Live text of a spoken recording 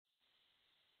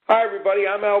Hi, everybody.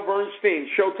 I'm Al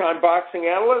Bernstein, Showtime boxing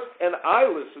analyst, and I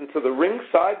listen to the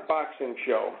Ringside Boxing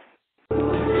Show.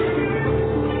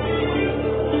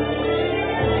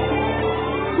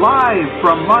 Live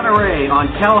from Monterey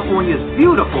on California's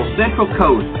beautiful Central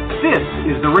Coast, this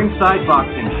is the Ringside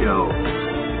Boxing Show.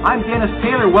 I'm Dennis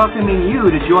Taylor, welcoming you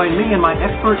to join me and my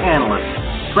expert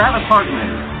analysts, Travis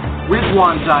Hartman,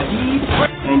 Rizwan Zahid,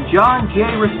 and John J.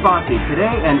 Responti, today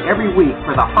and every week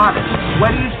for the hottest,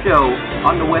 sweatiest show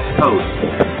on the West Coast.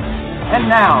 And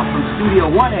now, from Studio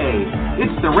 1A,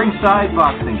 it's the Ringside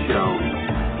Boxing Show.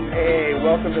 Hey,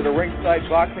 welcome to the Ringside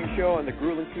Boxing Show on the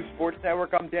Grueling 2 Sports Network.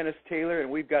 I'm Dennis Taylor, and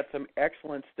we've got some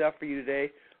excellent stuff for you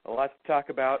today, a lot to talk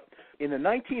about. In the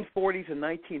 1940s and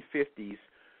 1950s,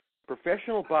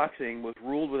 professional boxing was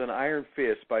ruled with an iron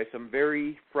fist by some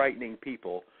very frightening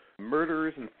people,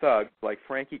 murderers and thugs like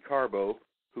Frankie Carbo,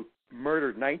 who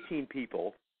murdered 19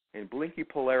 people, and Blinky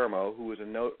Palermo, who was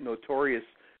a notorious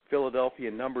Philadelphia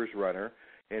numbers runner,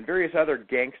 and various other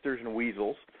gangsters and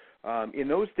weasels. In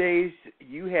those days,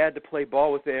 you had to play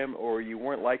ball with them or you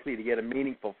weren't likely to get a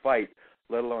meaningful fight,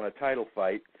 let alone a title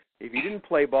fight. If you didn't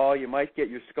play ball, you might get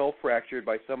your skull fractured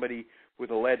by somebody with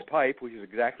a lead pipe, which is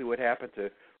exactly what happened to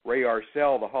Ray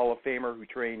Arcel, the Hall of Famer who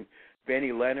trained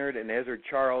Benny Leonard and Ezra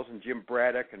Charles and Jim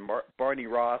Braddock and Barney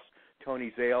Ross,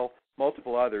 Tony Zale,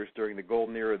 multiple others during the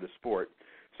golden era of the sport.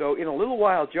 So in a little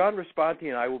while, John Responti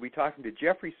and I will be talking to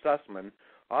Jeffrey Sussman,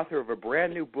 author of a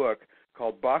brand new book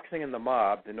called Boxing and the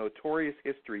Mob, The Notorious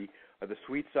History of the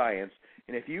Sweet Science.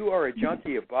 And if you are a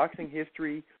junkie of boxing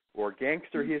history or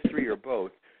gangster history or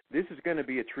both, this is going to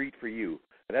be a treat for you.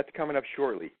 That's coming up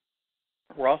shortly.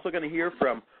 We're also going to hear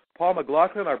from Paul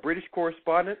McLaughlin, our British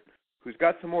correspondent, who's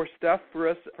got some more stuff for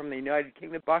us from the United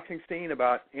Kingdom boxing scene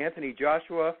about Anthony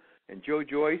Joshua and Joe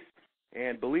Joyce,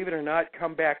 and believe it or not,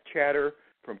 comeback chatter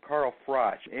from Carl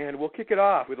Froch. And we'll kick it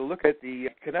off with a look at the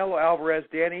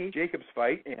Canelo-Alvarez-Danny-Jacobs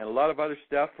fight and a lot of other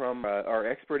stuff from our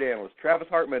expert analyst. Travis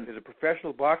Hartman is a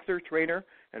professional boxer, trainer,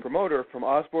 and promoter from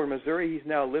Osborne, Missouri. He's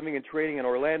now living and training in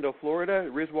Orlando, Florida.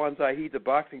 Rizwan Zahid, a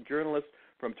boxing journalist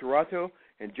from Toronto.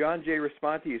 And John J.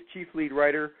 Responti is chief lead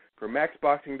writer for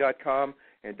MaxBoxing.com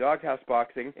and Doghouse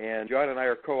Boxing. And John and I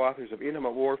are co-authors of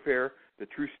Intimate Warfare, The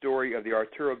True Story of the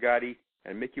Arturo Gatti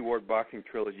and Mickey Ward boxing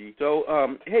trilogy.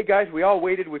 So, hey guys, we all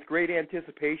waited with great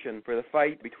anticipation for the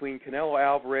fight between Canelo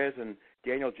Alvarez and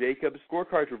Daniel Jacobs.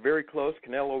 Scorecards were very close.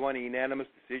 Canelo won a unanimous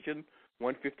decision,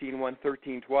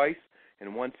 115-113 twice,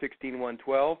 and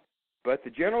 116-112. But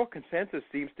the general consensus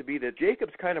seems to be that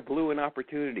Jacobs kind of blew an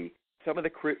opportunity. Some of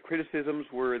the criticisms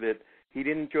were that he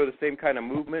didn't show the same kind of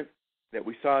movement that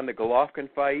we saw in the Golovkin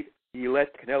fight. He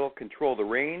let Canelo control the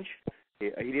range.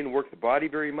 He didn't work the body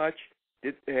very much.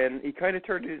 And he kind of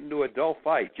turned it into a dull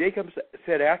fight. Jacobs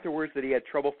said afterwards that he had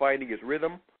trouble finding his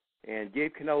rhythm and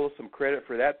gave Canelo some credit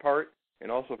for that part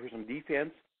and also for some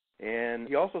defense. And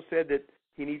he also said that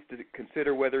he needs to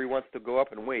consider whether he wants to go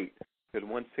up and weight because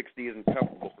 160 isn't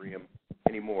comfortable for him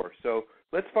anymore. So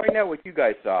let's find out what you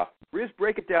guys saw. Riz,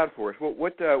 break it down for us.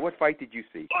 What fight did you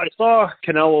see? I saw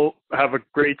Canelo have a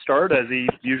great start, as he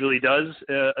usually does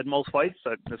at most fights.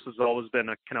 This has always been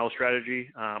a Canelo strategy.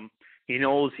 He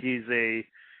knows he's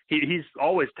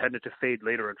always tended to fade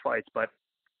later in fights, but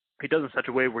he does it in such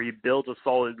a way where he builds a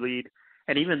solid lead.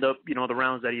 And even the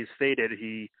rounds that he's faded,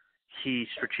 he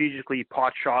strategically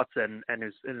pot shots and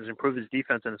has improved his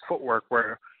defense and his footwork,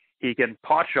 where he can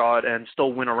pot shot and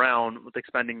still win a round with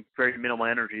expending very minimal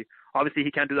energy. Obviously, he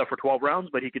can't do that for 12 rounds,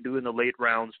 but he can do it in the late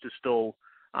rounds to still,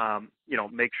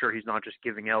 make sure he's not just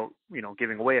giving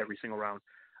away every single round.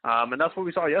 And that's what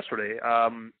we saw yesterday.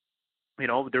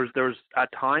 There's at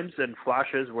times and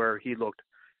flashes where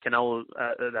Canelo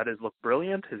looked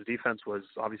brilliant. His defense was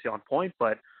obviously on point,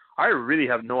 but I really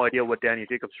have no idea what Danny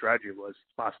Jacobs' strategy was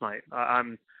last night.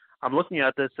 I'm looking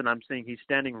at this and I'm seeing he's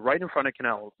standing right in front of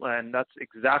Canelo, and that's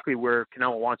exactly where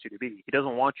Canelo wants you to be. He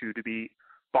doesn't want you to be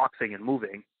boxing and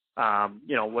moving.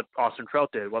 What Austin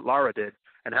Trout did, what Lara did,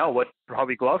 and hell, what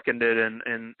probably Golovkin did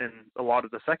in a lot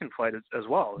of the second fight as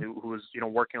well, who was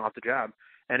working off the jab.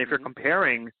 And if you're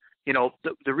comparing,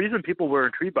 the reason people were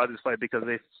intrigued by this fight because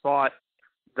they thought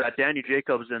that Danny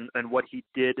Jacobs and what he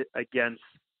did against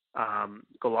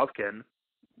Golovkin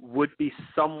would be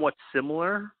somewhat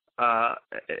similar,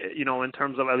 in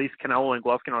terms of at least Canelo and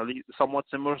Golovkin are somewhat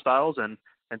similar styles and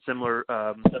similar,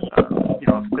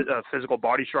 physical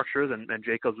body structures, and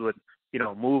Jacobs would,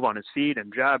 move on his feet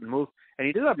and jab and move. And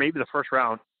he did that maybe the first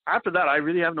round. After that, I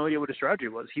really have no idea what his strategy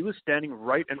was. He was standing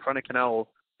right in front of Canelo,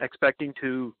 expecting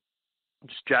to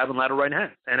just jab and ladder right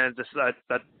hand, and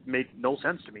that made no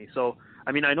sense to me. So,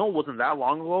 I mean, I know it wasn't that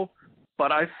long ago,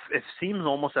 but it seems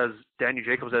almost as Danny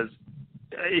Jacobs has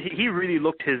he really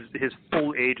looked his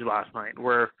full age last night.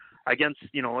 Where against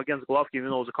Golovkin, even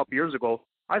though it was a couple years ago,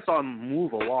 I saw him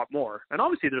move a lot more. And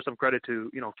obviously, there's some credit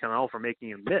to Canelo for making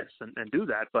him miss and do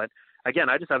that. But again,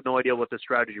 I just have no idea what the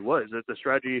strategy was. The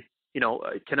strategy,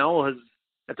 Canelo has.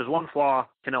 If there's one flaw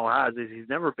Canelo has, is he's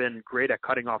never been great at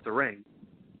cutting off the ring.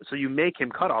 So you make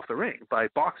him cut off the ring by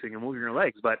boxing and moving your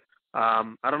legs. But I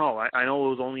don't know. I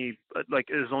know it was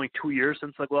only 2 years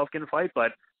since the Golovkin fight,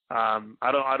 but I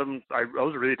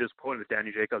was really disappointed with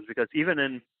Danny Jacobs, because even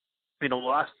in the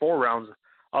last 4 rounds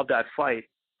of that fight,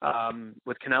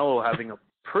 with Canelo having a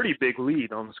pretty big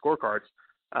lead on the scorecards,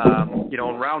 in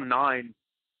round 9,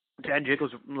 Dan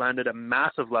Jacobs landed a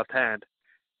massive left hand.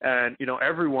 And,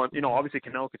 everyone, obviously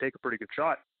Canelo could take a pretty good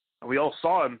shot. And we all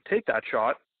saw him take that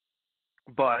shot.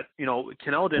 But,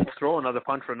 Canelo didn't throw another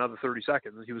punch for another 30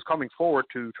 seconds. He was coming forward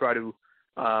to try to,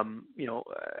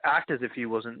 act as if he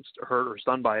wasn't hurt or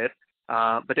stunned by it.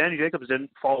 But Danny Jacobs didn't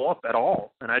follow up at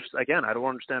all. And I don't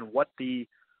understand what the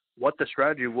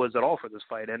strategy was at all for this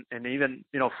fight. And even,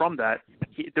 from that,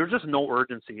 there's just no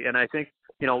urgency. And I think,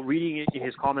 reading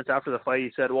his comments after the fight,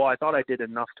 he said, well, I thought I did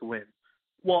enough to win.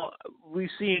 Well, we've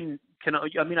seen Canelo.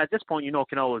 I mean, at this point,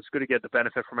 Canelo is going to get the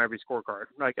benefit from every scorecard.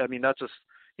 That's just,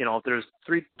 there's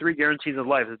three guarantees of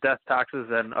life: the death, taxes,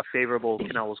 and a favorable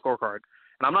Canelo scorecard.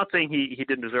 And I'm not saying he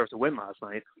didn't deserve to win last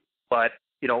night, but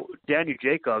Danny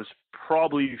Jacobs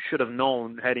probably should have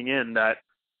known heading in that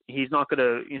he's not going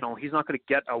to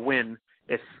get a win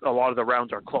if a lot of the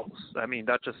rounds are close. I mean,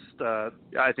 that just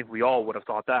I think we all would have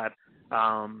thought that.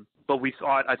 But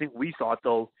I think we thought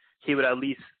though he would at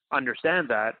least understand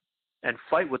that and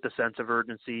fight with the sense of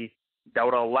urgency that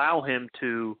would allow him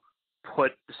to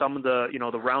put some of the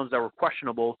the rounds that were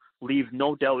questionable, leave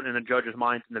no doubt in the judge's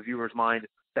mind and the viewer's mind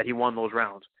that he won those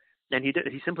rounds. And he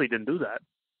simply didn't do that.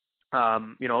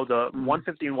 The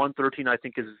 115-113 I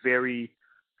think is very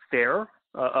fair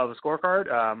of a scorecard.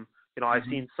 I've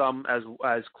seen some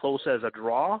as close as a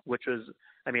draw, which is,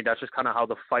 that's just kind of how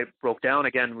the fight broke down.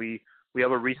 Again, we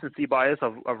have a recency bias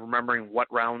of remembering what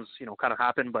rounds, kind of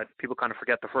happened, but people kind of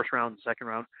forget the first round, the second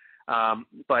round.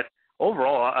 But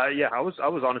overall, I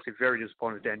was honestly very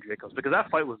disappointed with Dan Jacobs, because that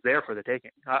fight was there for the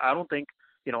taking. I don't think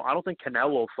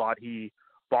Canelo thought he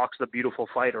boxed a beautiful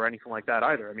fight or anything like that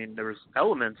either. I mean, there was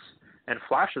elements and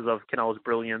flashes of Canelo's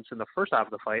brilliance in the first half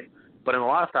of the fight, but in the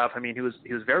last half, he was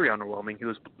very underwhelming. He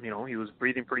was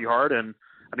breathing pretty hard, and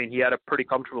he had a pretty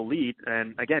comfortable lead.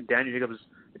 And again, Dan Jacobs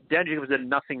did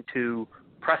nothing to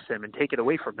press him and take it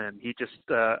away from him. He just,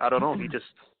 he just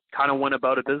kind of went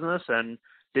about his business and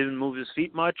didn't move his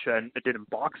feet much, and it didn't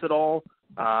box at all.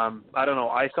 I don't know.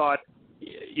 I thought,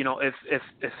 if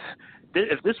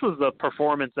this was the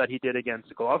performance that he did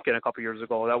against Golovkin a couple years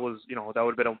ago, that would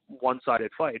have been a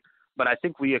one-sided fight. But I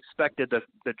think we expected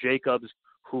the Jacobs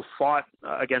who fought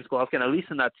against Golovkin, at least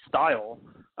in that style,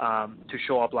 to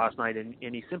show up last night, and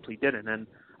he simply didn't. And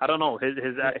I don't know, he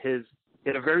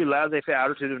had a very laissez-faire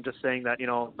attitude of just saying that,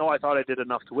 no, I thought I did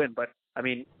enough to win. But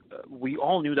we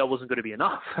all knew that wasn't going to be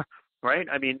enough, right?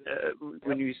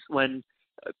 When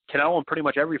Canelo in pretty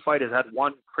much every fight has had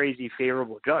one crazy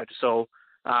favorable judge. So,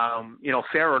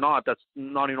 fair or not, that's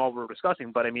not even all we're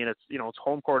discussing. But it's it's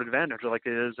home court advantage like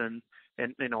it is in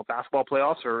basketball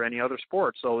playoffs or any other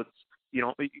sport. So it's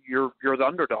you're the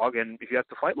underdog, and if you have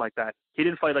to fight like that, he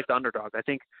didn't fight like the underdog. I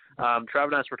think Trav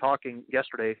and I were talking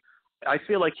yesterday. I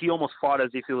feel like he almost fought as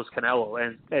if he was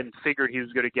Canelo and figured he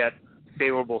was going to get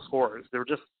favorable scores. There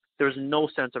was no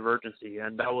sense of urgency,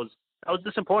 and that was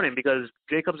disappointing, because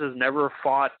Jacobs has never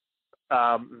fought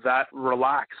that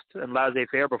relaxed and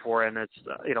laissez-faire before, and it's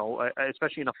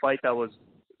especially in a fight that was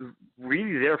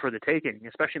really there for the taking,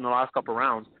 especially in the last couple of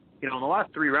rounds. In the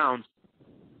last 3 rounds,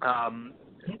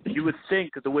 you would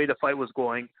think the way the fight was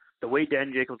going, the way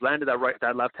Dan Jacobs landed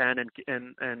that left hand,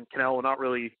 and Canelo not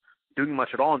really doing much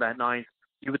at all in that 9th,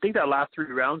 you would think that last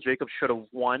 3 rounds Jacobs should have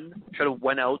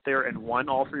went out there and won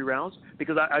all 3 rounds,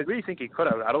 because I really think he could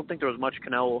have. I don't think there was much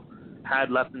Canelo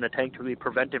had left in the tank to really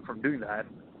prevent him from doing that.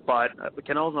 But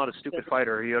Canelo's not a stupid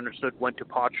fighter. He understood when to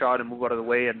pot shot and move out of the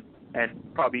way, and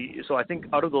probably, so I think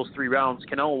out of those 3 rounds,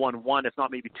 Canelo won 1, if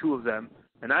not maybe 2 of them,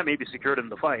 and that maybe secured him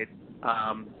the fight.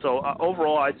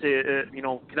 Overall, I'd say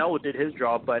Canelo did his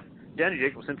job, but Danny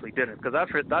Jacobs simply didn't, because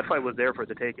that fight was there for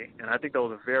the taking, and I think that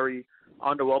was a very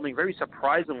underwhelming, very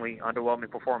surprisingly underwhelming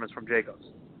performance from Jacobs,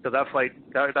 because that fight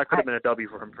that could have been a W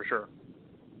for him for sure.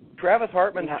 Travis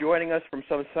Hartman's joining us from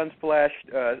some sun-splashed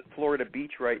Florida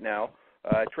beach right now.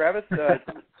 Travis,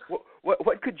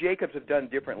 what could Jacobs have done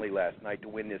differently last night to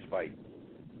win this fight?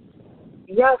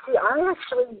 Yeah, see,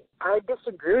 I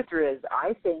disagree with Ruiz.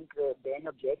 I think that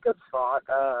Daniel Jacobs fought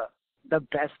the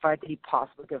best fight that he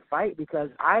possibly could fight, because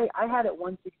I had it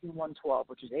 116-112,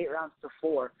 which is 8 rounds to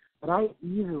 4, but I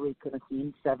easily could have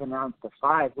seen 7 rounds to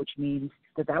 5, which means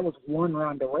that was 1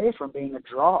 round away from being a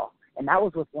draw, and that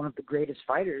was with one of the greatest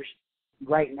fighters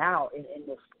right now in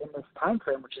this time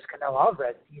frame, which is Canelo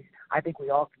Alvarez. I think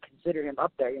we all can consider him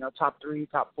up there, top 3,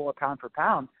 top 4 pound for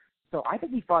pound. So I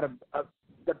think he fought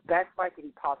the best fight that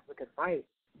he possibly could fight,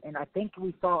 and I think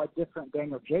we saw a different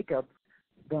Daniel Jacobs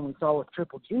than we saw with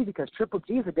Triple G, because Triple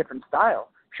G is a different style.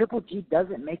 Triple G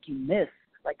doesn't make you miss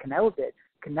like Canelo did.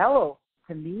 Canelo,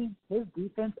 to me, his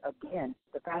defense, again,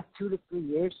 the past 2 to 3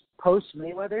 years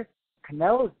post-Mayweather,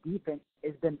 Canelo's defense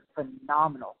has been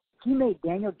phenomenal. He made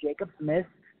Daniel Jacobs miss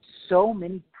so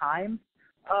many times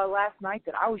last night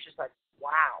that I was just like,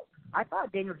 wow. I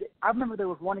remember there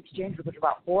was one exchange with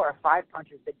about 4 or 5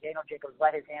 punches that Daniel Jacobs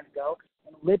let his hands go,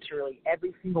 and literally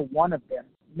every single one of them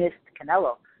missed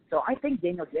Canelo. So I think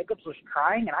Daniel Jacobs was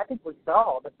trying, and I think we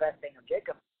saw the best Daniel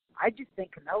Jacobs. I just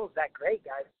think Canelo's that great,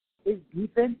 guys. His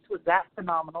defense was that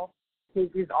phenomenal. His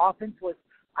offense was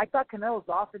 – I thought Canelo's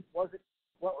offense wasn't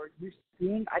what we're used to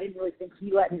seeing. I didn't really think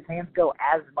he let his hands go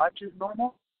as much as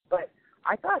normal. But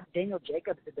I thought Daniel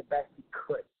Jacobs did the best he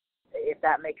could, if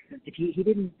that makes sense. If he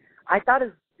didn't – I thought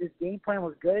his game plan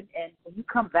was good, and when you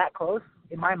come that close,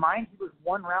 in my mind, he was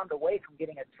 1 round away from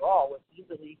getting a draw with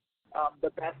easily – the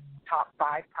best top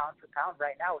 5 pound for pound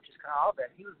right now, which is Canelo Alvarez.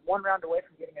 He was 1 round away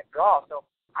from getting a draw. So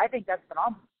I think that's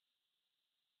phenomenal.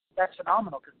 That's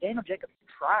phenomenal because Daniel Jacobs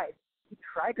tried. He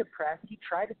tried to press. He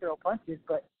tried to throw punches,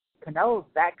 but Canelo's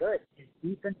that good. His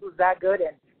defense was that good.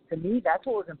 And to me, that's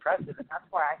what was impressive. And that's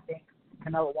why I think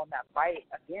Canelo won that fight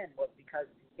again, was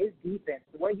because his defense,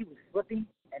 the way he was flipping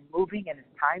and moving and his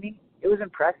timing, it was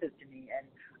impressive to me. And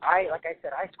like I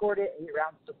said, I scored it 8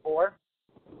 rounds to 4.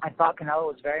 I thought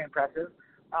Canelo was very impressive,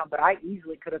 but I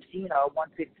easily could have seen a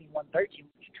 115-113,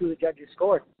 which 2 of the judges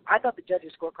scored. I thought the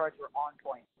judges' scorecards were on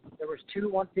point. There was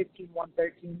 2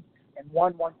 115-113 and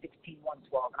 1 116-112,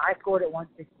 and I scored at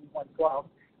 116-112.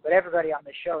 But everybody on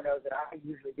the show knows that I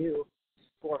usually do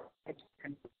score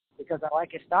because I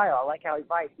like his style. I like how he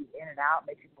fights. He's in and out,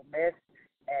 makes people miss,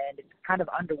 and it's kind of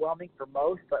underwhelming for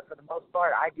most. But for the most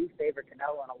part, I do favor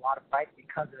Canelo in a lot of fights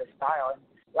because of his style. And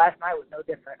last night was no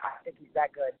different. I think he's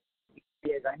that good.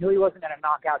 He is. I knew he wasn't going to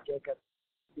knock out Jacobs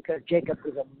because Jacobs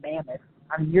was a mammoth.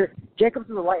 I mean, Jacobs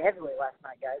was a light heavyweight last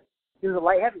night, guys. He was a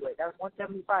light heavyweight. That was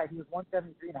 175. He was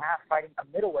 173.5 fighting a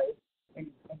middleweight in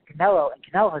Canelo, and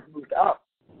Canelo has moved up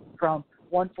from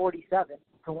 147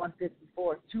 to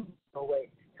 154 to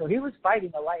middleweight. So he was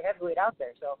fighting a light heavyweight out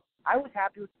there. So I was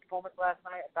happy with the performance last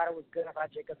night. I thought it was good. I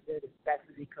thought Jacobs did as best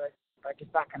as he could. But I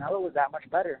just thought Canelo was that much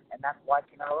better, and that's why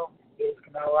Canelo is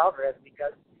Canelo Alvarez,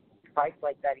 because he fights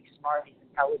like that. He's smart, he's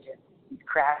intelligent, he's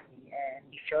crafty, and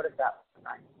he showed us that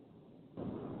last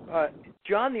night.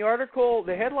 John, the article,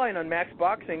 the headline on Max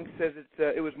Boxing says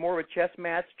it was more of a chess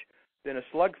match than a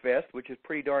slugfest, which is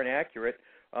pretty darn accurate.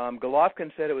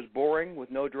 Golovkin said it was boring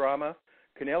with no drama.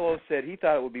 Canelo said he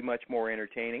thought it would be much more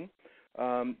entertaining.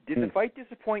 Did the fight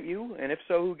disappoint you? And if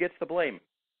so, who gets the blame?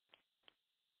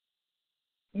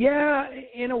 Yeah,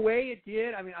 in a way it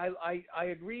did. I mean, I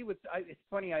agree with. It's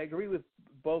funny. I agree with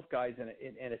both guys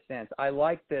in a sense. I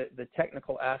like the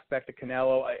technical aspect of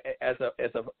Canelo as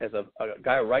a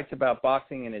guy who writes about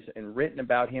boxing and written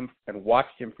about him and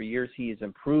watched him for years. He has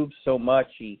improved so much.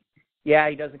 He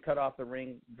doesn't cut off the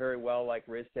ring very well, like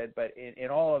Riz said, but in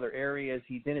all other areas,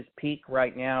 he's in his peak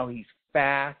right now. He's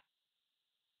fast.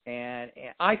 And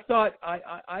I thought,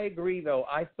 I agree, though.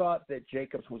 I thought that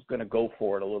Jacobs was going to go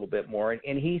for it a little bit more.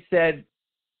 And he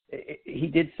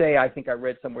did say, I think I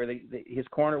read somewhere, that his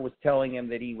corner was telling him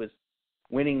that he was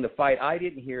winning the fight. I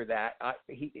didn't hear that.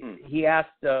 He asked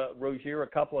Rozier a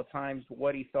couple of times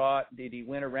what he thought. Did he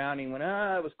win a round? He went,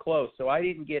 it was close. So I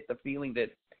didn't get the feeling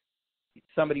that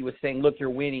somebody was saying, look,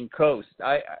 you're winning coast.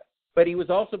 But he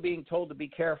was also being told to be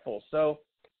careful. So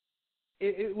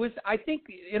it was, I think,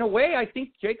 in a way, I think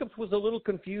Jacobs was a little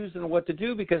confused on what to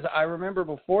do, because I remember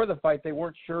before the fight they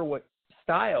weren't sure what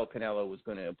style Canelo was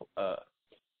going to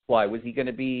apply. Was he going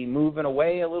to be moving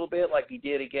away a little bit like he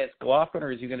did against Golovkin,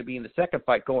 or is he going to be in the second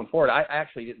fight going forward? I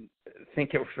actually didn't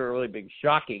think it was a really big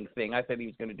shocking thing. I thought he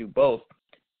was going to do both.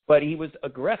 But he was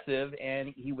aggressive,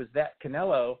 and he was that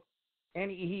Canelo,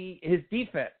 and his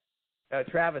defense,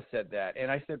 Travis said that, and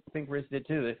I think Riz did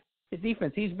too, that his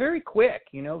defense, he's very quick,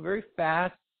 very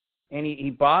fast, and he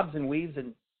bobs and weaves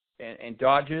and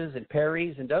dodges and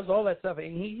parries and does all that stuff.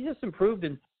 And he just improved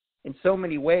in so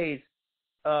many ways.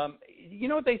 You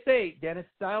know what they say, Dennis,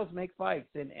 styles make fights.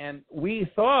 And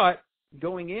we thought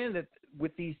going in that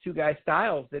with these two guys'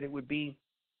 styles that there would be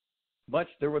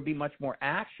much more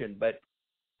action. But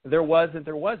there wasn't.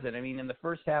 I mean, in the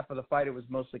first half of the fight, it was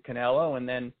mostly Canelo, and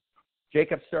then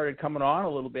Jacobs started coming on a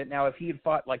little bit. Now, if he had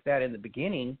fought like that in the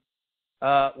beginning,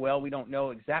 well, we don't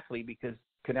know exactly because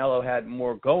Canelo had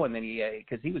more going than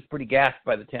because he was pretty gassed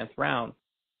by the 10th round.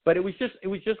 But it was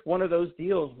just one of those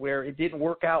deals where it didn't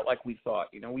work out like we thought.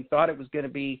 You know, we thought it was going to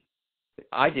be.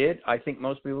 I did. I think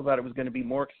most people thought it was going to be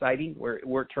more exciting, where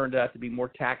it turned out to be more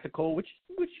tactical, which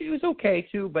was okay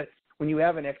too. But when you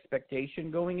have an expectation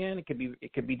going in, it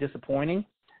could be disappointing.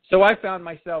 So I found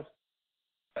myself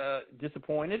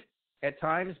disappointed at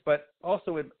times, but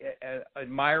also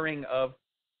admiring of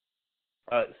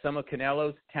some of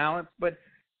Canelo's talents. But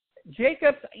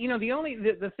Jacobs, you know,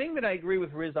 the thing that I agree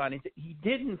with Riz on is that he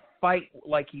didn't fight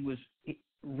like he was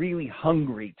really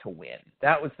hungry to win.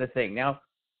 That was the thing. Now,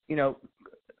 you know,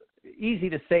 easy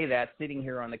to say that sitting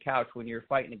here on the couch when you're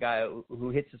fighting a guy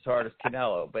who hits as hard as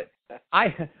Canelo. But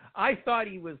I thought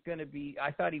he was going to be.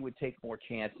 I thought he would take more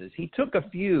chances. He took a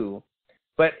few,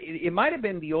 but it might have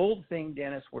been the old thing,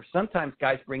 Dennis, where sometimes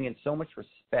guys bring in so much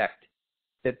respect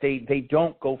that they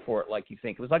don't go for it like you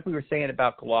think. It was like we were saying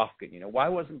about Golovkin. You know, why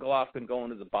wasn't Golovkin going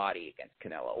to the body against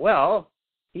Canelo? Well,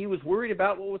 he was worried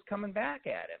about what was coming back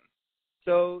at him.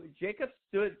 So Jacobs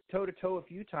stood toe-to-toe a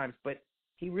few times, but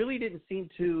he really didn't seem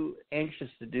too anxious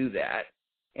to do that.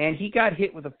 And he got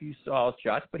hit with a few solid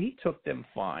shots, but he took them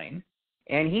fine.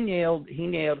 And he nailed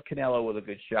Canelo with a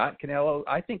good shot.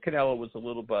 I think Canelo was a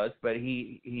little buzzed, but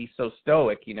he's so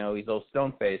stoic, you know, he's a little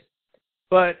stone-faced.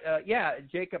 But, yeah,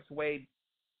 Jacobs weighed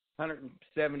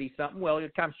 170 something. Well,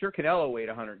 I'm sure Canelo weighed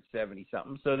 170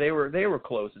 something, so they were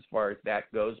close as far as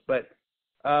that goes. But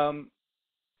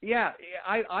yeah,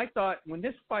 I thought when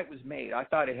this fight was made, I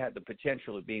thought it had the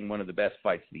potential of being one of the best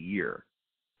fights of the year,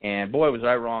 and boy was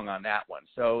I wrong on that one.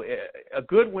 So a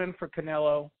good win for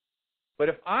Canelo. But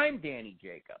if I'm Danny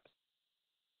Jacobs,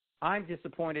 I'm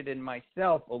disappointed in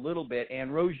myself a little bit.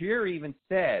 And Rozier even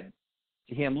said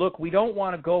to him, "Look, we don't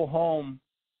want to go home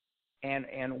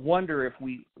and wonder if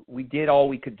we did all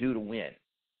we could do to win."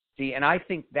 See, and I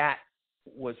think that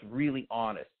was really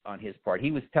honest on his part.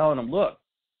 He was telling him, "Look,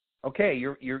 okay,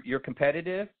 you're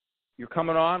competitive, you're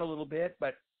coming on a little bit,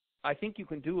 but I think you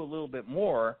can do a little bit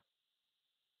more."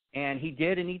 And he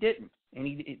did, and he didn't, and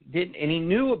he didn't, and he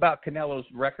knew about Canelo's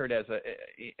record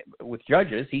with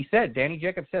judges. He said, Danny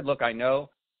Jacobs said, "Look, I know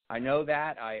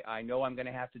that. I know I'm going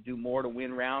to have to do more to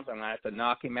win rounds. I'm going to have to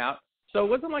knock him out." So it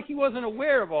wasn't like he wasn't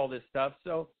aware of all this stuff.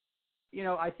 So, you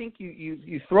know, I think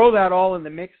you throw that all in the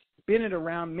mix, spin it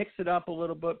around, mix it up a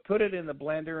little bit, put it in the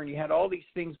blender, and you had all these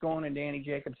things going in Danny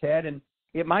Jacobs' head. And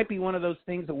it might be one of those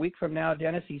things a week from now,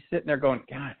 Dennis, he's sitting there going,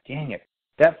 "God dang it,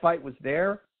 that fight was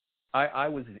there. I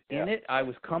was in it. I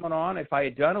was coming on. If I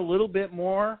had done a little bit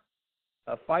more,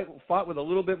 fought with a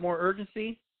little bit more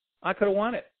urgency, I could have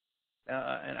won it."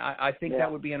 And I think that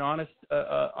would be an honest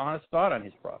thought on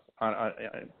his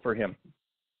for him.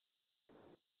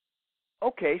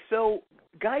 Okay, so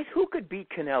guys, who could beat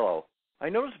Canelo? I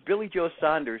noticed Billy Joe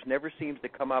Saunders never seems to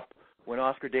come up when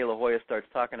Oscar De La Hoya starts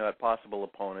talking about possible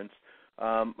opponents.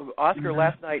 Oscar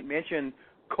last night mentioned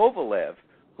Kovalev,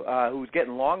 who's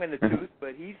getting long in the tooth,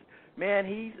 but he'd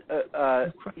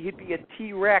be a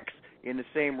T-Rex in the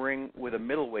same ring with a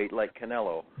middleweight like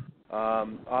Canelo.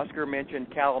 Oscar mentioned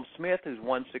Callum Smith, who's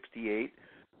 168,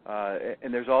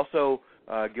 and there's also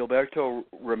Gilberto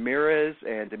Ramirez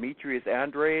and Demetrius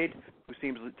Andrade, who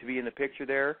seems to be in the picture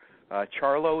there.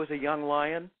 Charlo is a young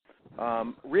lion.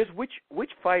 Riz,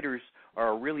 which fighters are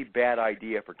a really bad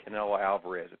idea for Canelo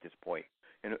Alvarez at this point,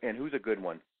 and who's a good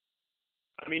one?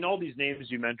 I mean, all these names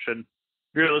you mentioned,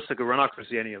 realistically, we're not going to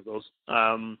see any of those.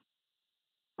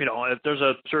 You know, if there's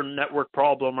a certain network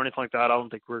problem or anything like that, I don't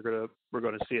think we're going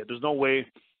to see it. There's no way,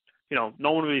 you know,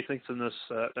 no one really thinks in this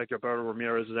that Gilberto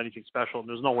Ramirez is anything special. And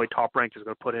there's no way Top Rank is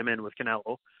going to put him in with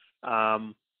Canelo.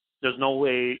 There's no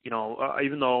way, you know,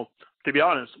 even though, to be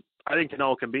honest, I think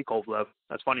Canelo can beat Kovalev.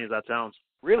 As funny as that sounds.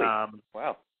 Really?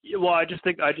 Wow. Yeah, well, I just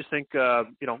think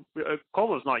you know,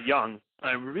 Kovalev's not young.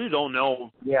 I really don't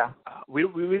know. Yeah. We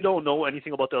really don't know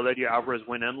anything about the Eddie Alvarez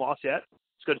win and loss yet.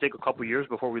 It's going to take a couple years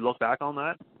before we look back on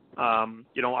that.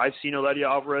 You know, I've seen Eddie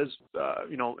Alvarez,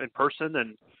 you know, in person,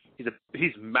 and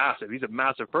he's massive. He's a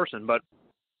massive person, but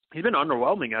he's been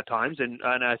underwhelming at times. And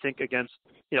I think against,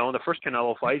 you know, in the first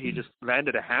Canelo fight, he just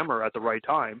landed a hammer at the right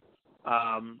time.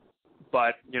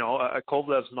 But you know,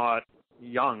 Kovalev's not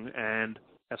young, and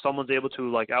if someone's able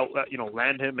to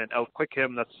land him and out quick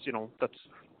him,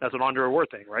 that's an Andre Ward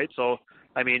thing, right? So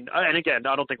I mean, and again,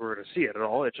 I don't think we're going to see it at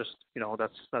all. It's just, you know,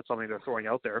 that's something they're throwing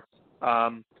out there.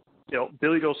 You know,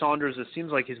 Billy Joe Saunders, it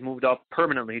seems like he's moved up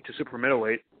permanently to super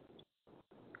middleweight.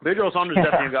 Billy Joe Saunders is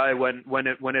definitely a guy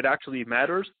when it actually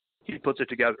matters, he puts it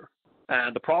together.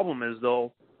 And the problem is,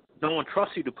 though, no one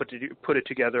trusts you to put it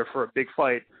together for a big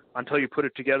fight until you put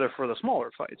it together for the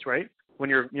smaller fights, right? When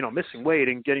you're, missing weight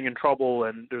and getting in trouble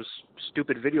and there's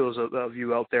stupid videos of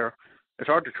you out there, it's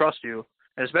hard to trust you.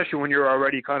 And especially when you're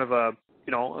already kind of a,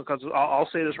 because I'll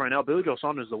say this right now, Billy Joe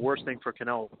Saunders is the worst thing for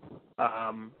Canelo.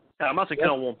 And I'm not saying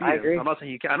Canelo won't beat him. I'm not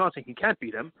saying he can't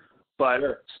beat him, but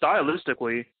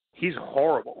stylistically, he's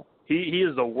horrible. He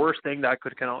is the worst thing that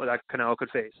Canelo could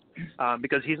face,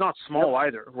 because he's not small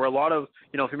either. Where a lot of,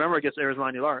 if you remember against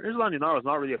Erislandy Lara is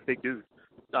not really a big dude.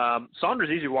 Saunders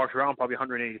easily walks around probably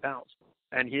 180 pounds,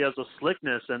 and he has the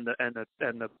slickness and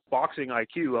the boxing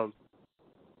IQ of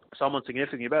someone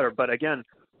significantly better. But again,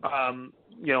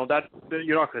 that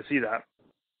you're not going to see that.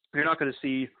 You're not going to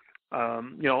see,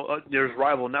 there's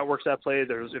rival networks that play.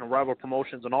 There's rival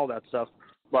promotions and all that stuff.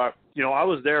 But I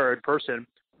was there in person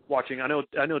watching. I know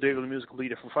David Lemieux is a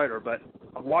completely different fighter, but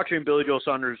watching Billy Joe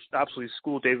Saunders absolutely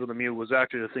school David Lemieux was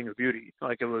actually a thing of beauty.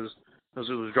 Like it was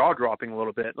jaw dropping a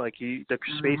little bit. Like the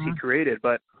space he created.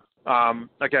 But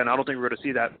again, I don't think we're going to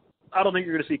see that. I don't think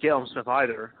you're going to see Caleb Smith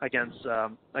either against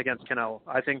Canelo.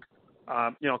 I think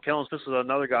Caleb Smith is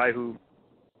another guy who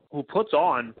puts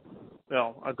on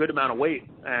a good amount of weight,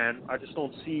 and I just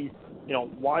don't see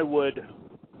why would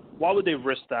they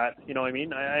risk that? You know what I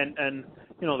mean? And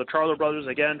the Charlo brothers,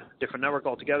 again, different network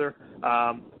altogether.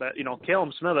 But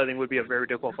Caleb Smith, I think, would be a very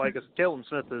difficult fight because Caleb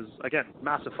Smith is, again,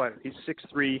 massive fighter. He's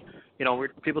 6'3".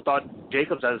 People thought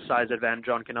Jacobs had a size advantage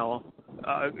on Canelo.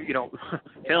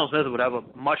 Caleb Smith would have a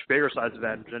much bigger size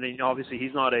advantage, and obviously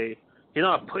he's not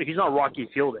Rocky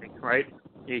Fielding, right?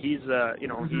 He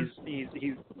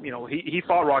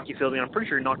fought Rocky Fielding. I'm pretty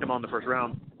sure he knocked him out in the first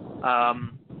round.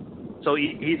 So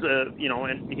he's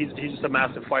just a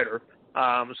massive fighter.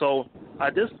 So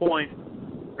at this point,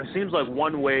 it seems like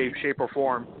one way, shape, or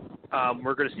form,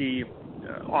 we're going to see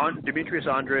Demetrius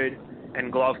Andrade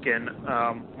and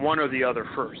Golovkin, one or the other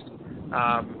first.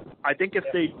 I think if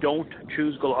they don't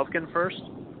choose Golovkin first,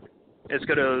 it's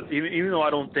going to, even though I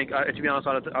don't think, to be honest,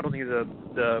 I don't think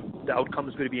the outcome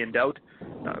is going to be in doubt.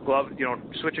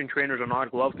 Switching trainers or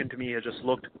not, Golovkin to me has just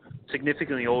looked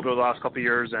significantly older the last couple of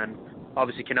years, and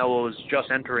obviously Canelo is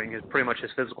just entering pretty much his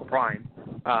physical prime.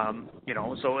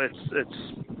 So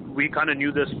we kind of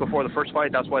knew this before the first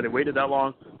fight. That's why they waited that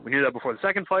long. We knew that before the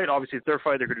second fight. Obviously, the third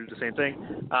fight, they're going to do the same thing.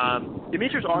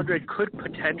 Demetrius Andrade could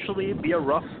potentially be a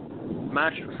rough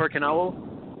match for Canelo.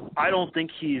 I don't think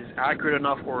he's accurate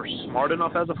enough or smart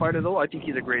enough as a fighter, though. I think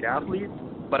he's a great athlete,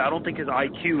 but I don't think his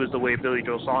IQ is the way Billy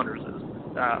Joe Saunders is.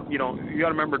 You got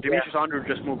to remember, Demetrius Andrade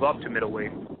just moved up to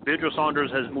middleweight. Billy Joe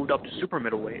Saunders has moved up to super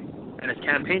middleweight and has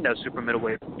campaigned as super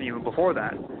middleweight even before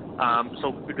that.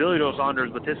 So Billy Joe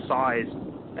Saunders, with his size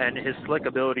and his slick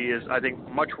ability, is, I think,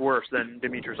 much worse than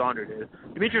Demetrius Andrade is.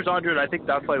 Demetrius Andrade, I think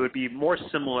that fight would be more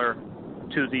similar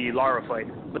to the Lara fight.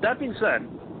 But that being said,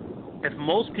 if a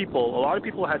lot of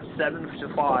people had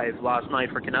 7-5 last night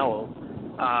for Canelo,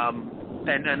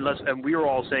 and we were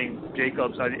all saying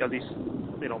Jacobs, at least,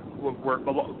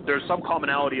 there's some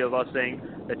commonality of us saying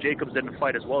that Jacobs didn't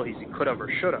fight as well as he could have or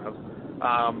should have.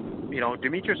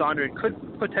 Demetrius Andrade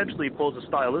could potentially pose a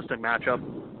stylistic matchup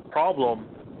problem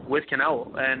with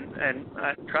Canelo, and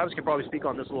Travis can probably speak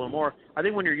on this a little more. I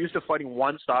think when you're used to fighting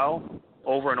one style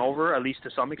over and over, at least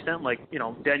to some extent, like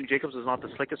Daniel Jacobs is not the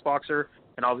slickest boxer,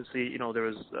 and obviously there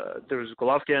was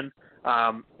Golovkin.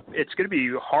 It's going to be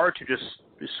hard to just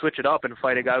switch it up and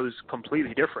fight a guy who's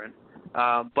completely different.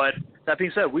 But that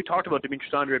being said, we talked about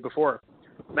Demetrius Andrade before.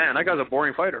 Man, that guy's a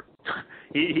boring fighter.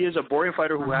 He is a boring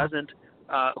fighter who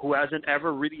hasn't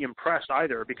ever really impressed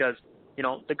either, because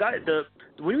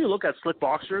when we look at slick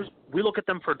boxers, we look at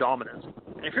them for dominance.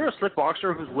 And if you're a slick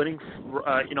boxer who's winning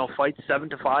fights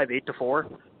 7-5,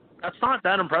 8-4, that's not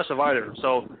that impressive either.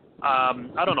 So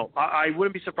I don't know. I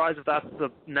wouldn't be surprised if that's the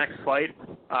next fight.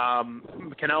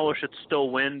 Canelo should still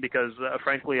win because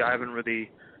frankly I haven't really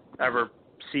ever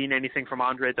seen anything from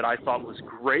Andrade that I thought was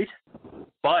great.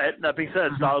 But that being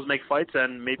said, styles make fights,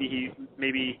 and maybe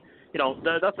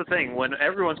that's the thing. When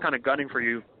everyone's kind of gunning for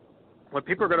you, when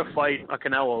people are going to fight a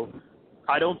Canelo,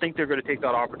 I don't think they're going to take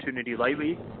that opportunity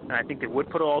lightly, and I think they would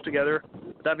put it all together.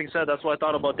 But that being said, that's what I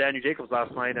thought about Daniel Jacobs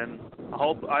last night, and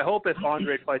I hope if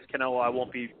Andrade fights Canelo, I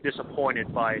won't be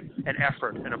disappointed by an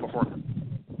effort and a performance.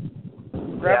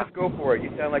 Travis, go for it. You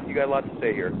sound like you got a lot to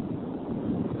say here.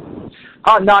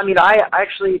 Oh no, I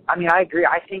agree.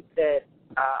 I think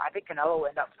Canelo will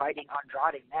end up fighting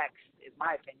Andrade next, is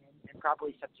my opinion, in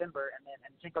probably September, and then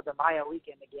Cinco de Mayo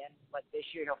weekend again. Like this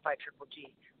year, he'll fight Triple G.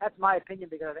 That's my opinion,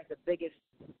 because I think the biggest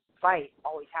fight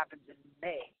always happens in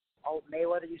May.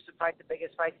 Mayweather used to fight the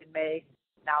biggest fights in May.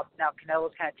 Now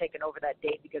Canelo's kind of taken over that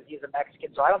date because he's a Mexican,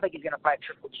 so I don't think he's going to fight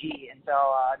Triple G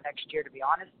until next year, to be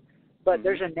honest. But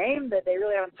there's a name that they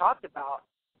really haven't talked about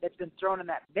that's been thrown in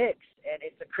that mix, and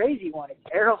it's a crazy one. It's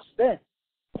Errol Spence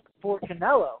for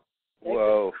Canelo.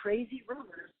 Whoa.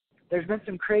 There's been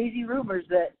some crazy rumors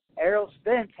that Errol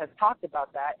Spence has talked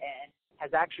about that and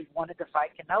has actually wanted to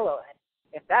fight Canelo. And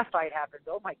if that fight happens,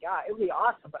 oh my God, it would be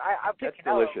awesome. But I pick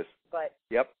Canelo. Delicious. But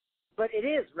yep. But it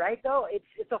is, right, though?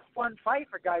 It's a fun fight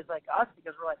for guys like us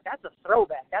because we're like, that's a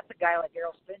throwback. That's a guy like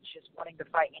Errol Spence just wanting to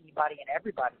fight anybody and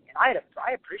everybody. And I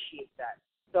appreciate that.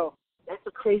 So that's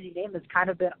a crazy name that's kind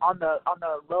of been on the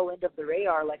low end of the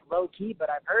radar, like low-key,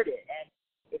 but I've heard it. And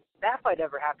if that fight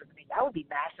ever happens, I mean, that would be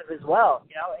massive as well,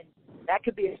 you know? And that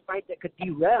could be a fight that could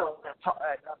derail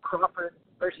a Crawford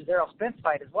versus Errol Spence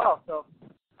fight as well. So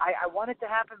I want it to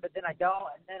happen, but then I don't,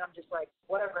 and then I'm just like,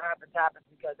 whatever happens, happens,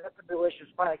 because that's a delicious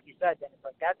fight, like you said, Dennis.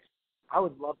 Like, I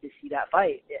would love to see that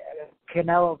fight,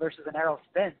 Canelo versus an Errol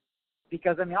Spence,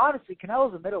 because, I mean, honestly,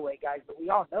 Canelo's a middleweight, guys, but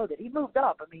we all know that he moved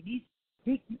up. I mean,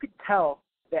 you could tell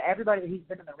that everybody that he's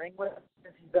been in the ring with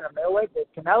since he's been a middleweight,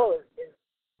 that Canelo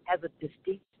has a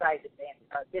distinct size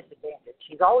disadvantage.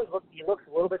 He looks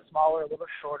a little bit smaller, a little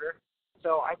shorter.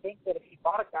 So I think that if he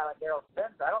fought a guy like Errol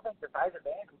Spence, I don't think the size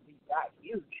advantage would be that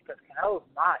huge because Canelo's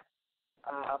not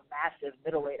a massive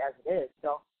middleweight as it is.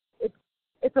 So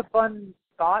it's a fun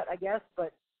thought, I guess,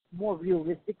 but more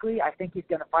realistically, I think he's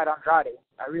going to fight Andrade.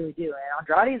 I really do. And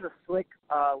Andrade is a slick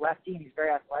lefty, and he's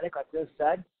very athletic, like Ruiz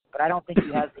said, but I don't think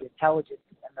he has the intelligence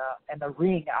and the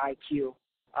ring IQ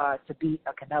to beat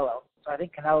a Canelo. So I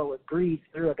think Canelo would breeze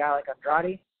through a guy like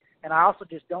Andrade. And I also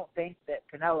just don't think that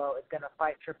Canelo is going to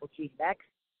fight Triple G next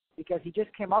because he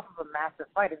just came off of a massive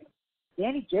fight. I mean,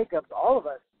 Danny Jacobs, all of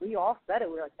us, we all said it.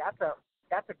 We were like,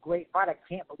 that's a great fight. I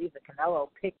can't believe that Canelo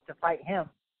picked to fight him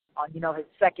on, his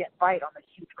second fight on this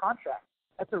huge contract.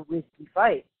 That's a risky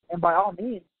fight. And by all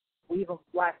means,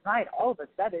 last night, all of us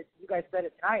said it. You guys said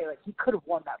it tonight. Like, he could have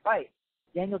won that fight.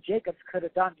 Daniel Jacobs could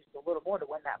have done just a little more to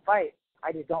win that fight.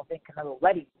 I just don't think Canelo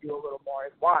let him do a little more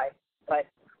is why. But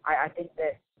I think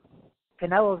that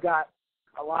Canelo's got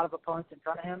a lot of opponents in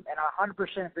front of him, and I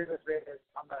 100% agree with Ruiz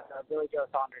on the Billy Joe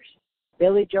Saunders.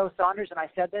 Billy Joe Saunders, and I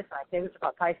said this, and I say this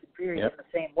about Tyson Fury in the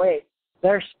same way,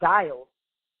 their styles,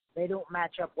 they don't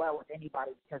match up well with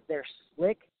anybody because they're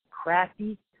slick,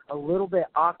 crafty, a little bit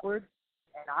awkward,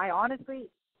 and I honestly,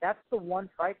 that's the one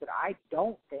fight that I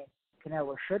don't think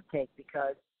Canelo should take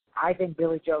because I think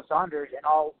Billy Joe Saunders,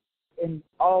 in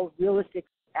all realistic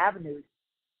avenues,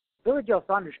 Billy Joe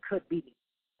Saunders could beat him.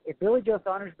 If Billy Joe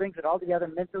Saunders brings it all together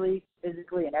mentally,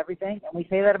 physically, and everything, and we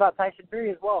say that about Tyson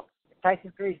Fury as well, if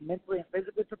Tyson Fury is mentally and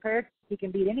physically prepared, he can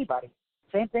beat anybody.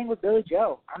 Same thing with Billy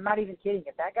Joe. I'm not even kidding.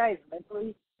 If that guy is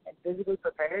mentally and physically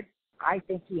prepared, I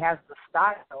think he has the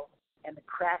style and the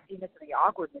craftiness and the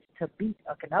awkwardness to beat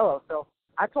a Canelo. So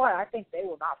that's why I think they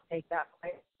will not take that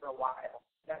fight for a while.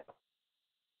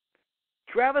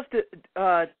 Travis,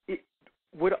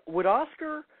 would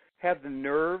Oscar have the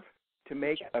nerve to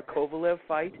make a Kovalev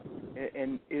fight?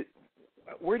 And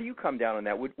where do you come down on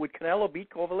that? Would Canelo beat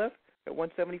Kovalev at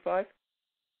 175?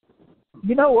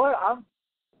 You know what? I'm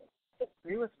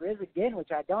agree with Riz again, which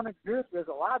I don't agree with Riz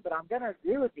a lot, but I'm going to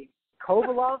agree with him.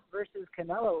 Kovalev versus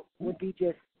Canelo would be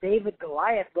just David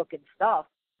Goliath looking stuff,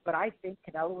 but I think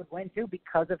Canelo would win too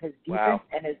because of his defense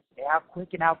and how quick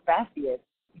and how fast he is.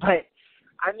 But,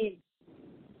 I mean,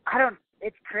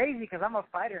 it's crazy because I'm a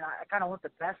fighter and I kind of want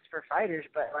the best for fighters,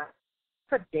 but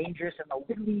it's a dangerous and a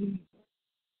windy.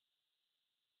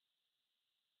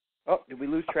 Oh, did we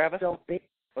lose Travis? So big.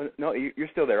 Oh, no, you're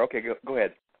still there. Okay, go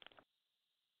ahead.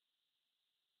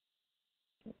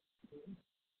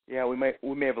 Yeah, we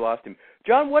may have lost him.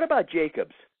 John, what about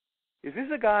Jacobs? Is this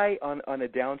a guy on a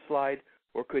downslide,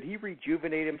 or could he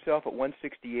rejuvenate himself at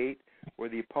 168, where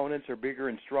the opponents are bigger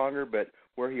and stronger, but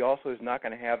where he also is not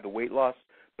going to have the weight loss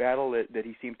battle that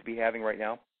he seems to be having right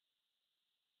now?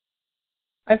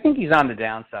 I think he's on the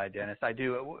downside, Dennis. I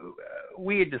do.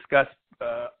 We had discussed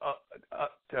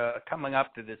coming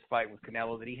up to this fight with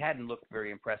Canelo that he hadn't looked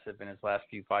very impressive in his last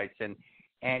few fights, and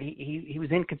he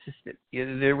was inconsistent.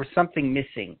 There was something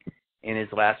missing in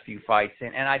his last few fights,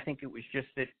 and I think it was just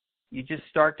that you just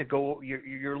start to go,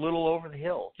 you're a little over the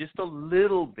hill, just a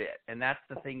little bit, and that's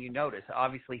the thing you notice.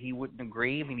 Obviously, he wouldn't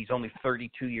agree. I mean, he's only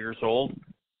 32 years old.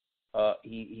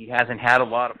 He hasn't had a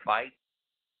lot of fights,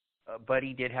 but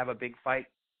he did have a big fight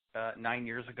 9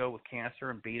 years ago with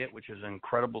cancer and beat it, which is an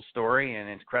incredible story, and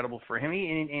it's incredible for him.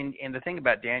 And the thing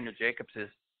about Daniel Jacobs is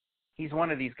he's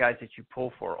one of these guys that you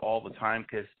pull for all the time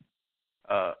because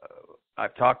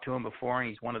I've talked to him before, and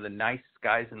he's one of the nicest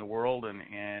guys in the world, and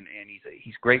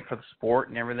he's great for the sport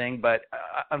and everything. But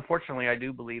unfortunately, I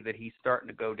do believe that he's starting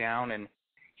to go down, and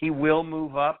he will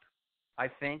move up, I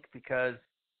think, because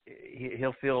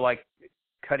he'll feel like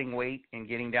cutting weight and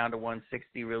getting down to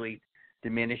 160 really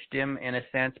diminished him in a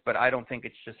sense. But I don't think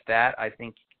it's just that. I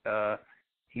think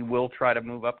he will try to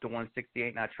move up to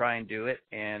 168, not try and do it,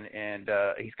 and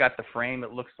he's got the frame,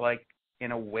 it looks like,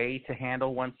 in a way to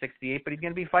handle 168, but he's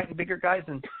going to be fighting bigger guys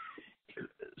and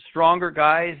stronger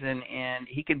guys, and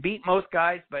he can beat most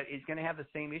guys, but he's going to have the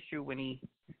same issue when he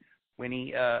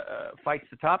fights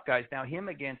the top guys. Now, him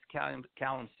against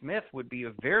Callum Smith would be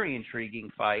a very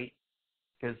intriguing fight,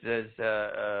 because as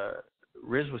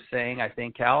Riz was saying, I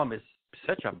think Callum is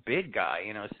such a big guy,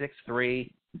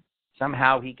 6'3".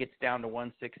 Somehow he gets down to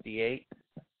 168.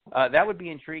 That would be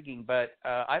intriguing, but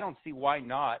I don't see why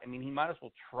not. I mean, he might as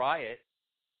well try it.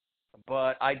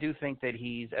 But I do think that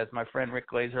he's, as my friend Rick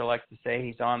Glazer likes to say,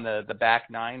 he's on the back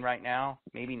nine right now.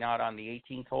 Maybe not on the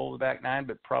 18th hole of the back nine,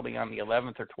 but probably on the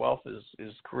 11th or 12th as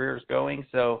his career is going.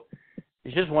 So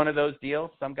it's just one of those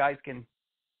deals. Some guys can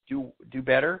do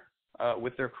better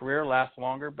with their career, last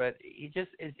longer, but it's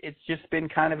just been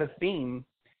kind of a theme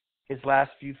his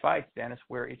last few fights, Dennis,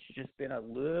 where it's just been a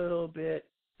little bit,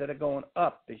 instead of going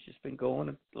up, it's just been going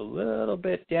a little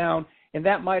bit down. And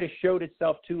that might have showed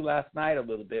itself, too, last night a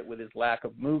little bit with his lack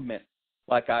of movement,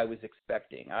 like I was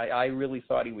expecting. I really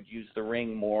thought he would use the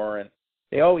ring more. And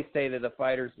they always say that the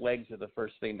fighter's legs are the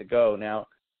first thing to go. Now,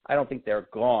 I don't think they're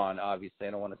gone, obviously.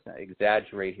 I don't want to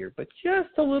exaggerate here. But just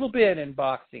a little bit in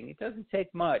boxing. It doesn't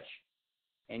take much.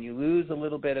 And you lose a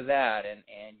little bit of that, and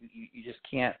you just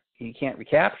can't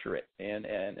recapture it.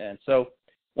 And so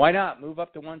why not move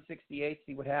up to 168,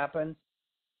 see what happens?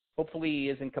 Hopefully he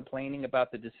isn't complaining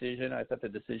about the decision. I thought the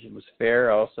decision was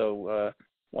fair. I also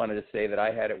wanted to say that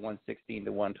I had it 116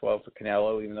 to 112 for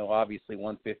Canelo, even though obviously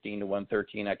 115 to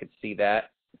 113, I could see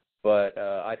that. But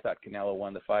I thought Canelo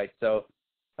won the fight. So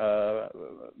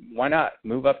why not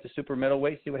move up to super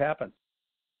middleweight, see what happens?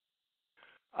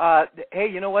 Hey,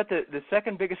 you know what? The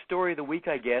second biggest story of the week,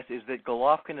 I guess, is that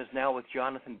Golovkin is now with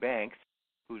Jonathan Banks,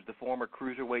 who's the former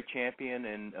cruiserweight champion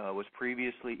and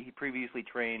he previously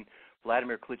trained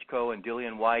Vladimir Klitschko and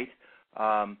Dillian White.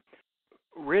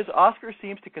 Riz, Oscar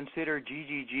seems to consider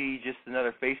GGG just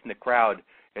another face in the crowd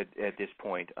at this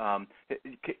point.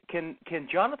 Can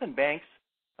Jonathan Banks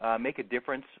make a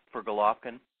difference for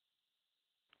Golovkin?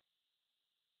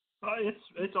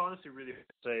 It's honestly really hard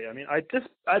to say. I mean,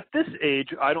 at this age,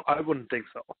 I wouldn't think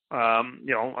so.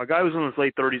 A guy who's in his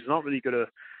late 30s is not really going to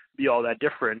be all that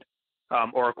different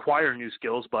or acquire new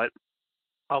skills. But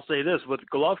I'll say this: with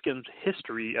Golovkin's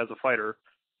history as a fighter,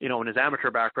 and his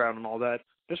amateur background and all that,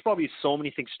 there's probably so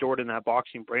many things stored in that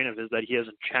boxing brain of his that he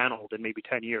hasn't channeled in maybe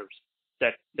 10 years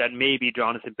that maybe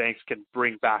Jonathan Banks can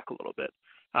bring back a little bit.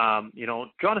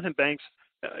 Jonathan Banks,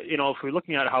 if we're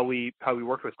looking at how we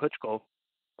worked with Klitschko,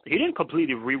 he didn't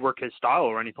completely rework his style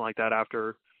or anything like that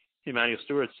after Emmanuel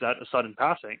Stewart's sudden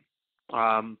passing.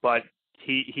 But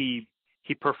he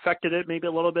perfected it maybe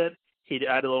a little bit. He'd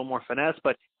add a little more finesse.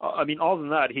 But, other than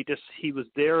that, he was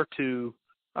there to,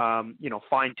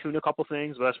 fine tune a couple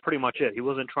things. But that's pretty much it. He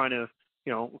wasn't trying to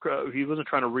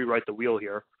rewrite the wheel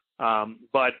here.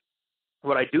 But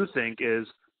what I do think is,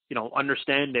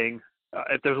 understanding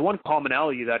if there's one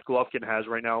commonality that Golovkin has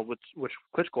right now, which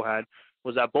Klitschko had,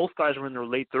 was that both guys were in their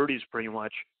late 30s pretty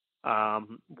much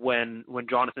when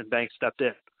Jonathan Banks stepped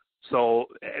in. So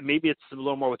maybe it's a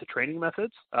little more with the training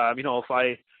methods. If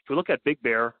you look at Big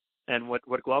Bear and what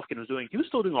Golovkin was doing, he was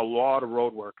still doing a lot of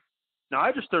road work. Now,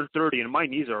 I just turned 30 and my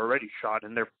knees are already shot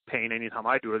and they're pain anytime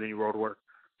I do any road work.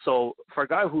 So for a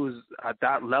guy who's at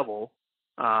that level,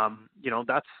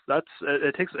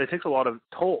 it takes a lot of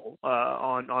toll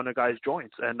on a guy's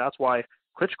joints, and that's why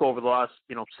Klitschko over the last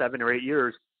 7 or 8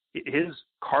 years, his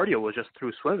cardio was just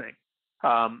through swimming.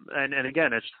 And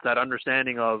again, it's that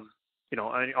understanding of,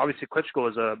 obviously Klitschko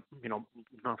is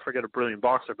not forget a brilliant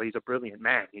boxer, but he's a brilliant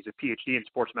man. He's a PhD in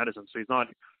sports medicine, so he's not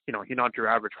your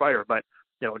average fighter. But,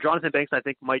 Jonathan Banks, I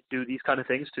think, might do these kind of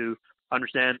things to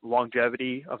understand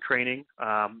longevity of training,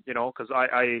 because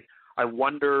I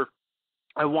wonder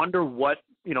what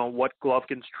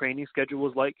Golovkin's training schedule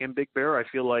was like in Big Bear. I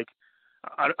feel like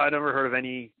I never heard of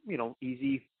any,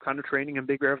 easy kind of training in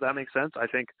Big Bear, if that makes sense. I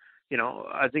think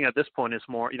at this point it's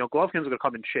more, Golovkin's going to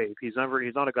come in shape. He's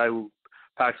not a guy who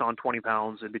packs on 20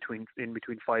 pounds in between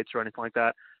fights or anything like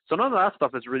that. So none of that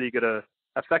stuff is really going to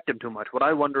affect him too much. What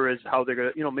I wonder is how they're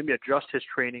going to, maybe adjust his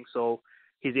training so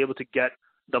he's able to get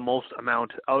the most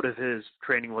amount out of his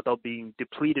training without being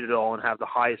depleted at all and have the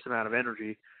highest amount of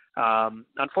energy.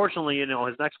 Unfortunately,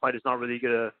 his next fight is not really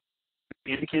going to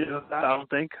be indicative of that, I don't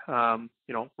think.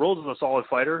 Rose is a solid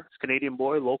fighter. He's a Canadian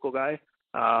boy, local guy.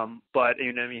 But,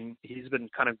 he's been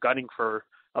kind of gunning for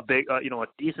a big, a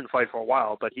decent fight for a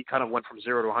while, but he kind of went from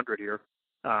 0 to 100 here.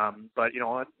 But,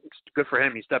 it's good for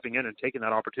him. He's stepping in and taking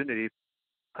that opportunity.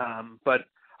 But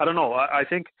I don't know. I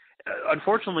think,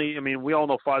 unfortunately, we all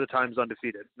know Father Time's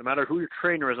undefeated. No matter who your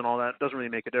trainer is and all that, it doesn't really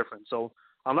make a difference. So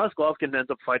unless Golovkin ends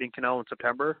up fighting Canelo in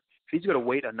September, if he's going to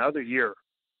wait another year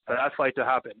for that fight to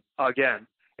happen, again,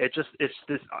 it's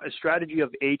this strategy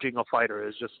of aging a fighter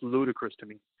is just ludicrous to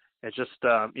me. It's just,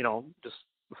 just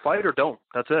fight or don't.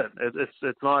 That's it.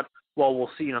 It's not, well, we'll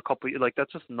see in a couple of,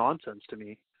 that's just nonsense to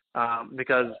me.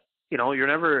 Because, you're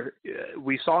never,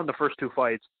 we saw in the first two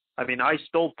fights, I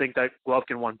still think that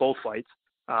Golovkin won both fights.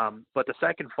 But the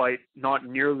second fight, not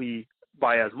nearly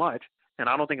by as much. And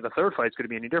I don't think the third fight's going to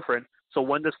be any different. So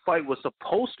when this fight was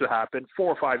supposed to happen 4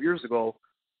 or 5 years ago,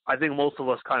 I think most of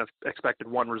us kind of expected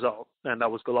one result, and that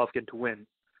was Golovkin to win.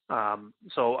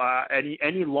 So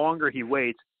any longer he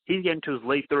waits, he's getting to his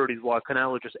late 30s while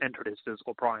Canelo just entered his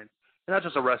physical prime. And that's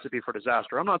just a recipe for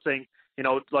disaster. I'm not saying,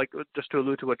 just to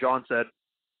allude to what John said,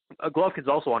 Golovkin's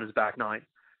also on his back nine.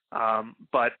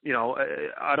 But,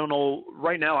 I don't know.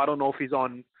 Right now, I don't know if he's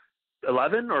on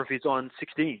 11 or if he's on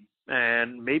 16.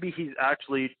 And maybe he's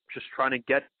actually just trying to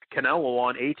get Canelo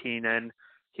on 18, and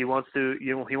he wants to,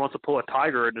 pull a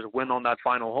Tiger and just win on that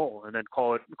final hole and then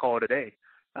call it a day.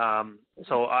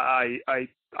 So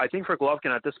I think for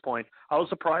Golovkin at this point, I was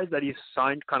surprised that he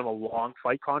signed kind of a long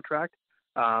fight contract.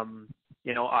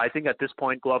 I think at this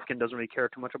point, Golovkin doesn't really care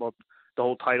too much about the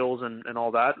whole titles and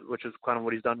all that, which is kind of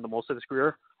what he's done the most of his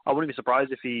career. I wouldn't be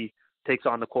surprised if he takes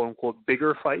on the quote unquote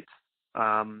bigger fights.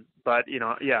 But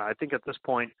I think at this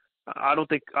point, I don't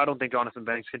think Jonathan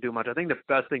Banks can do much. I think the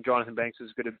best thing Jonathan Banks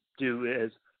is going to do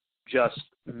is just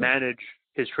manage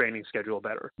his training schedule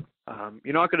better.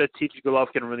 You're not going to teach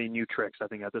Golovkin really new tricks, I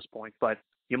think, at this point, but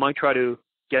you might try to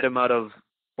get him out of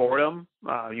boredom.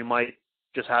 You might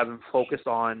just have him focused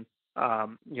on,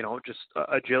 just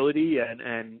agility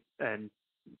and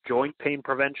joint pain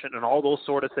prevention and all those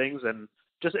sort of things. And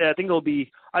just, I think it'll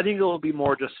be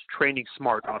more just training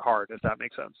smart, not hard, if that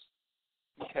makes sense.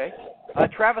 Okay.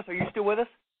 Travis, are you still with us?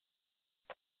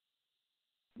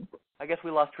 I guess we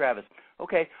lost Travis.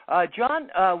 Okay. John,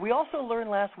 we also learned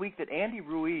last week that Andy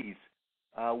Ruiz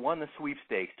won the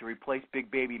sweepstakes to replace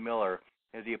Big Baby Miller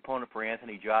as the opponent for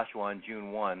Anthony Joshua on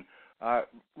June 1.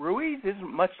 Ruiz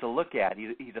isn't much to look at.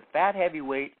 He's a fat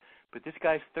heavyweight, but this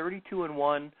guy's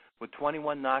 32-1 with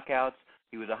 21 knockouts.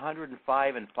 He was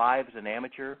 105-5 as an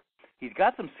amateur. He's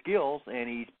got some skills,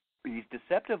 and he's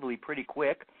deceptively pretty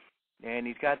quick. And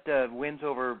he's got wins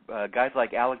over guys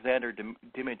like Alexander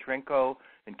Dimitrenko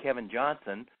and Kevin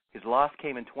Johnson. His loss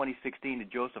came in 2016 to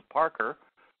Joseph Parker,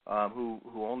 who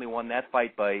only won that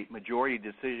fight by majority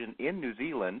decision in New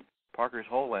Zealand, Parker's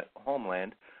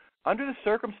homeland. Under the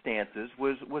circumstances,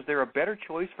 was there a better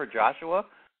choice for Joshua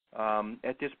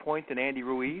at this point than Andy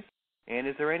Ruiz? And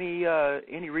is there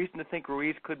any reason to think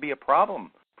Ruiz could be a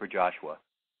problem for Joshua?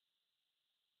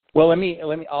 Well,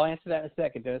 I'll answer that in a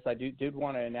second, Dennis. I did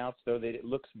want to announce, though, that it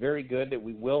looks very good that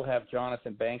we will have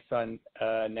Jonathan Banks on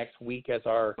next week as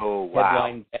our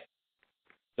headline.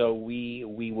 So we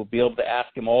will be able to ask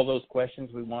him all those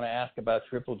questions we want to ask about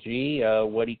Triple G,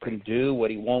 what he can do,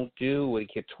 what he won't do, what he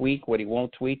can tweak, what he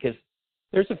won't tweak. Because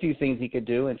there's a few things he could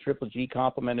do, and Triple G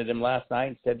complimented him last night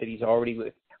and said that he's already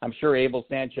 – I'm sure Abel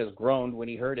Sanchez groaned when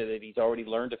he heard it, that he's already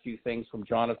learned a few things from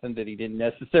Jonathan that he didn't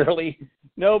necessarily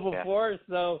know before. Yeah.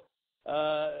 So,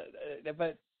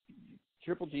 but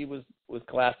Triple G was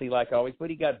classy like always, but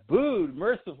he got booed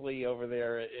mercifully over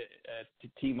there at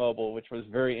T-Mobile, which was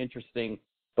very interesting.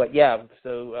 But yeah,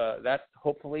 so that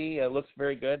hopefully looks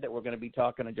very good that we're going to be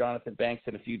talking to Jonathan Banks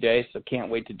in a few days, so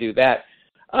can't wait to do that.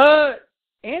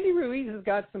 Andy Ruiz has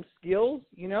got some skills.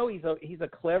 He's a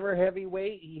clever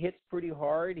heavyweight. He hits pretty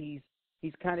hard.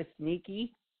 He's kind of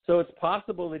sneaky. So it's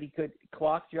possible that he could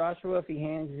clock Joshua if he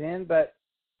hangs in. But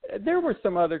there were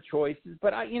some other choices.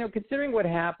 But considering what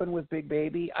happened with Big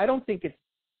Baby, I don't think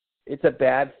it's a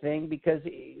bad thing, because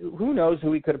who knows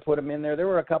who he could have put him in there. There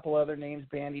were a couple other names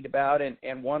bandied about,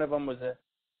 and one of them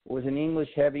was an English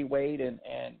heavyweight, and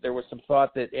there was some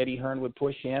thought that Eddie Hearn would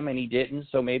push him, and he didn't,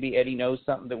 so maybe Eddie knows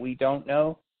something that we don't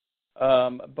know.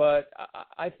 But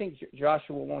I think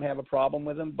Joshua won't have a problem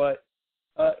with him, but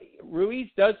Ruiz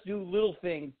does do little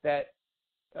things that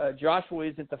Joshua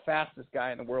isn't the fastest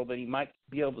guy in the world, and he might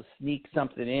be able to sneak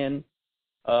something in.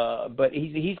 But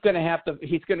he's going to have to –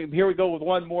 here we go with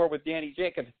one more with Danny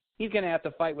Jacobs. He's going to have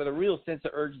to fight with a real sense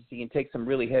of urgency and take some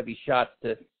really heavy shots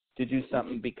to to do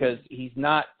something because he's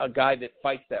not a guy that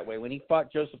fights that way. When he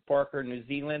fought Joseph Parker in New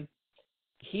Zealand,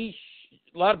 a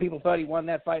lot of people thought he won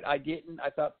that fight. I didn't. I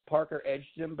thought Parker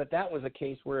edged him, but that was a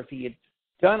case where if he had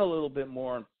done a little bit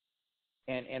more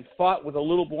and fought with a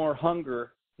little more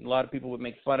hunger, a lot of people would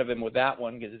make fun of him with that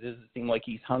one because it doesn't seem like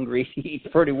he's hungry. He eats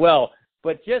pretty well,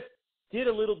 but just did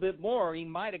a little bit more, he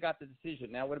might have got the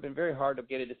decision. Now, it would have been very hard to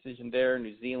get a decision there in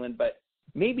New Zealand, but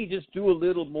maybe just do a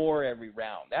little more every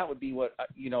round. That would be what,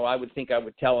 I would think I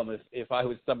would tell him if I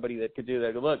was somebody that could do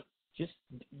that. Look, just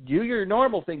do your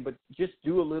normal thing, but just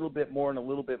do a little bit more and a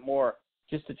little bit more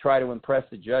just to try to impress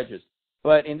the judges.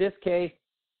 But in this case,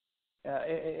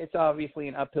 it's obviously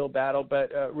an uphill battle,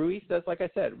 but Ruiz does, like I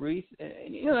said,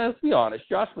 let's be honest,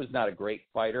 Joshua's not a great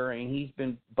fighter. I mean, he's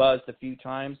been buzzed a few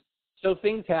times. So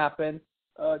things happen.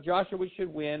 Joshua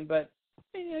should win, but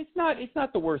it's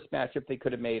not the worst matchup they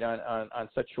could have made on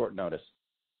such short notice.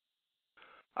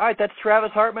 All right, that's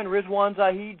Travis Hartman, Rizwan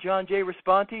Zahid, John J.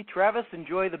 Responti. Travis,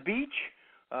 enjoy the beach.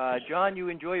 John, you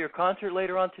enjoy your concert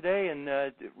later on today, and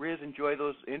Riz, enjoy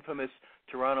those infamous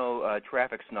Toronto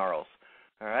traffic snarls.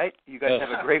 All right, you guys have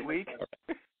a great week.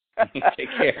 Take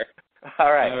care.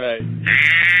 All right. And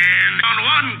round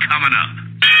one coming up.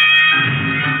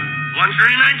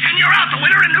 139.10, you're out. The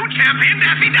winner and new champion,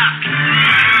 Daffy Duck.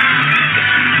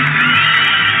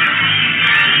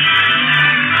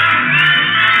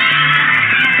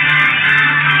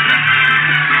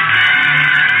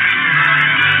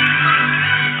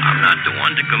 I'm not the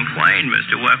one to complain,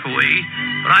 Mr. Wefferly,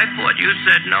 but I thought you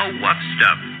said no wuff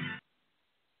stuff.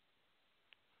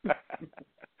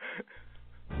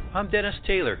 I'm Dennis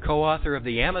Taylor, co-author of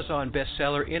the Amazon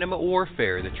bestseller Intimate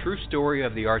Warfare, the true story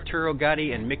of the Arturo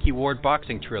Gatti and Mickey Ward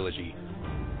boxing trilogy.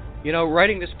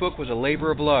 Writing this book was a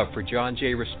labor of love for John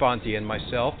J. Responti and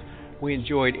myself. We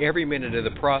enjoyed every minute of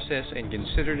the process and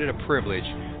considered it a privilege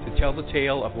to tell the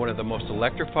tale of one of the most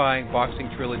electrifying boxing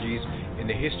trilogies in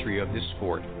the history of this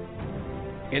sport.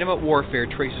 Intimate Warfare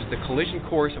traces the collision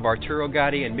course of Arturo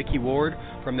Gatti and Mickey Ward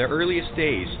from their earliest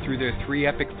days through their 3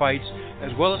 epic fights,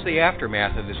 as well as the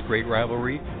aftermath of this great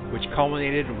rivalry, which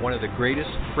culminated in one of the greatest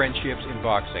friendships in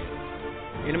boxing.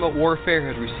 Intimate Warfare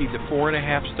has received a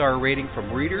 4.5-star rating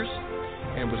from readers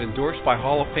and was endorsed by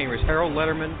Hall of Famers Harold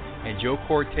Letterman and Joe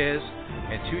Cortez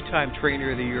and 2-time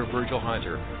Trainer of the Year Virgil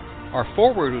Hunter. Our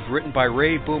foreword was written by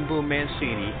Ray Boom Boom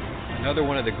Mancini, another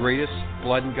one of the greatest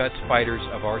blood and guts fighters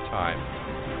of our time.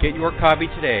 Get your copy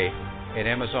today at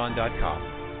Amazon.com.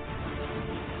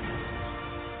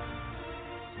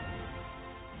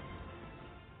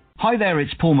 Hi there,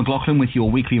 it's Paul McLaughlin with your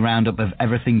weekly roundup of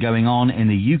everything going on in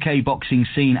the UK boxing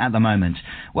scene at the moment.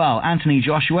 Well, Anthony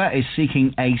Joshua is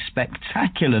seeking a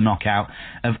spectacular knockout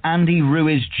of Andy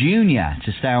Ruiz Jr.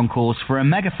 to stay on course for a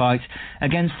mega fight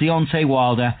against Deontay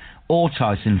Wilder or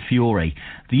Tyson Fury.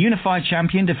 The unified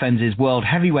champion defends his world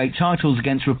heavyweight titles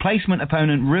against replacement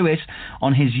opponent Ruiz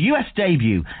on his US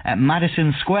debut at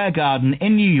Madison Square Garden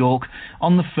in New York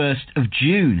on the 1st of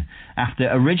June,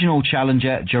 after original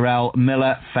challenger Jarrell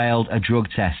Miller failed a drug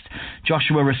test.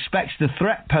 Joshua respects the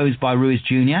threat posed by Ruiz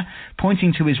Jr.,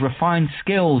 pointing to his refined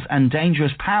skills and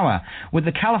dangerous power, with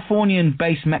the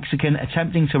Californian-based Mexican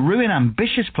attempting to ruin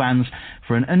ambitious plans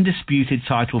for an undisputed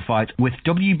title fight with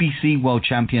WBC world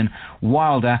champion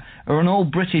Wilder or an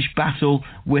all-British battle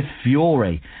with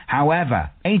Fury. However,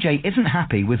 AJ isn't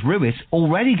happy with Ruiz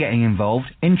already getting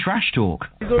involved in trash talk.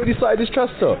 He's already started his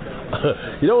trash talk.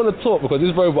 You don't want to talk because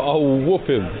this robot, I will whoop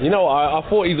him. I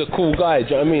thought he's a cool guy, do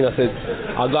you know what I mean? I said,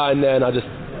 I'll go in there and I'll just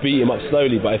beat him up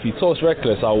slowly, but if he talks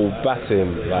reckless, I will batter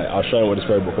him. I'll show him what this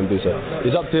robot can do. So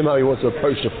it's up to him how he wants to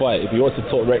approach the fight. If he wants to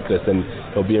talk reckless, then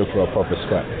he'll be in for a proper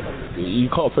scrap. You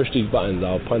can't push these buttons,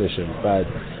 I'll punish him bad.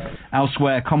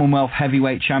 Elsewhere, Commonwealth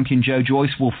heavyweight champion Joe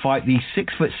Joyce will fight the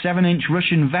 6'7"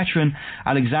 Russian veteran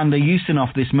Alexander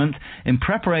Ustinov this month in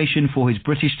preparation for his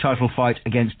British title fight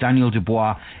against Daniel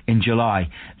Dubois in July.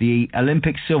 The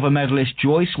Olympic silver medalist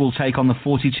Joyce will take on the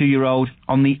 42-year-old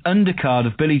on the undercard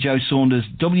of Billy Joe Saunders'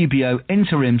 WBO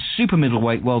interim super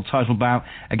middleweight world title bout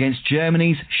against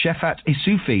Germany's Shefat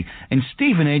Isufi in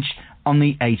Stevenage on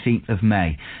the 18th of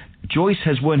May. Joyce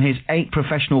has won his 8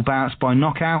 professional bouts by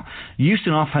knockout.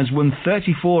 Ustinov has won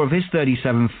 34 of his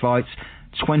 37 fights,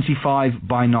 25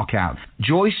 by knockout.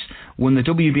 Joyce won the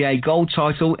WBA gold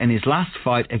title in his last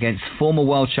fight against former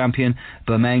world champion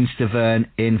Bermain Stavern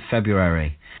in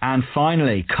February. And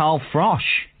finally, Carl Froch.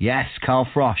 Yes, Carl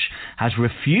Froch has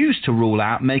refused to rule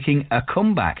out making a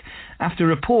comeback after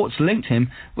reports linked him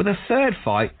with a third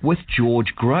fight with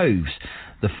George Groves.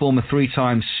 The former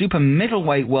three-time super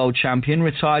middleweight world champion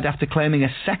retired after claiming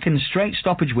a second straight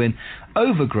stoppage win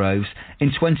over Groves in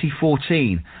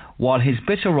 2014, while his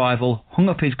bitter rival hung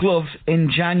up his gloves in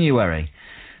January.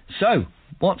 So,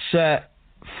 what's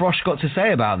Froch got to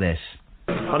say about this?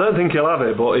 I don't think he'll have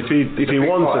it, but if he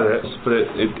wanted it, but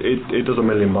it does a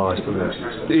million buys to me.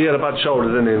 He had a bad shoulder,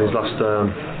 didn't he, in his last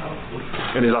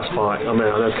fight. I mean,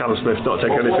 I know Callum Smith's not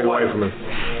taking anything away from him.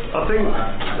 I think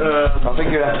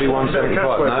it'd have to be 175.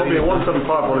 Probably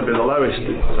 175 would be the lowest.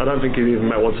 I don't think he'd even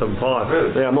make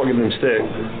 175. Yeah, I'm not giving him stick.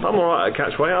 I'm alright at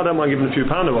catch weight. I don't mind giving a few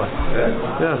pound away.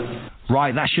 Yeah.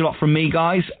 Right, that's your lot from me,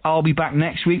 guys. I'll be back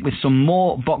next week with some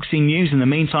more boxing news. In the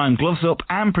meantime, gloves up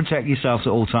and protect yourselves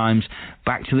at all times.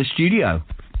 Back to the studio.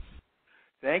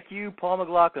 Thank you, Paul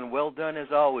McLaughlin. Well done, as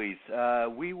always.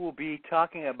 We will be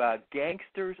talking about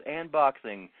gangsters and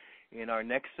boxing in our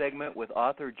next segment with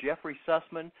author Jeffrey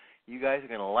Sussman. You guys are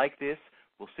going to like this.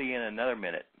 We'll see you in another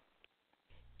minute.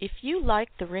 If you like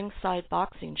the Ringside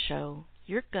Boxing Show,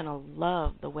 you're going to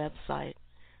love the website,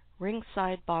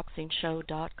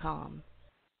 ringsideboxingshow.com.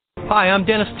 Hi, I'm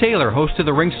Dennis Taylor, host of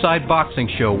the Ringside Boxing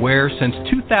Show, where since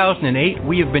 2008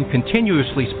 we have been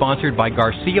continuously sponsored by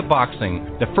Garcia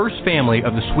Boxing, the first family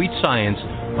of the sweet science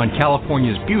on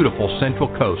California's beautiful Central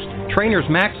Coast. Trainers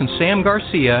Max and Sam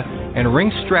Garcia and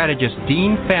ring strategist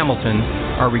Dean Familton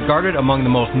are regarded among the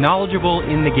most knowledgeable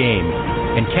in the game.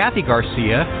 And Kathy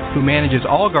Garcia, who manages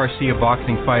all Garcia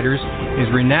boxing fighters, is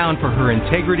renowned for her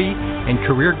integrity and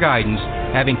career guidance,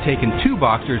 having taken 2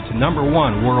 boxers to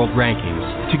 #1 world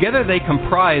rankings. Together they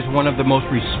comprise one of the most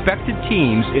respected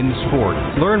teams in the sport.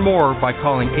 Learn more by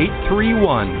calling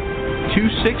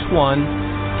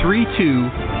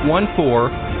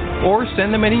 831-261-3214 or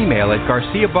send them an email at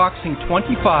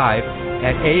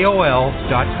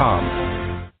garciaboxing25@aol.com.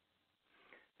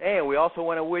 And we also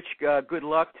want to wish good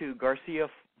luck to Garcia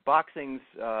Boxing's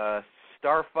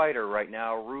star fighter right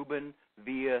now, Ruben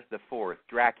Villa IV,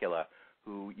 Dracula,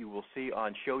 who you will see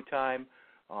on Showtime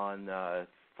on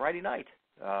Friday night.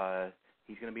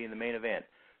 He's going to be in the main event.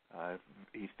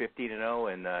 He's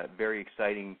 15-0 and a very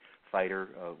exciting fighter.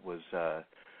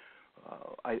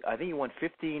 I think he won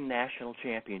 15 national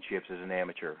championships as an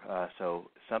amateur.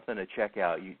 So something to check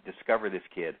out. You discover this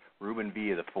kid, Ruben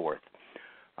Villa IV.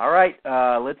 All right,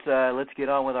 let's get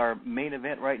on with our main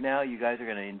event right now. You guys are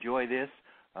going to enjoy this.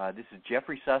 This is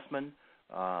Jeffrey Sussman,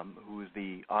 who is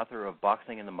the author of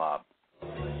Boxing and the Mob.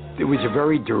 There was a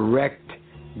very direct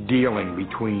dealing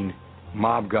between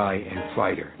mob guy and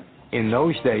fighter. In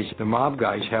those days, the mob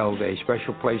guys held a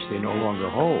special place they no longer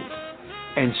hold.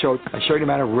 And so a certain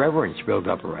amount of reverence built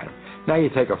up around him. Now you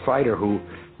take a fighter who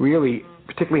really,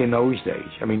 particularly in those days,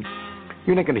 I mean,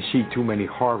 you're not going to see too many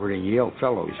Harvard and Yale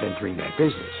fellows entering that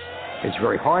business. It's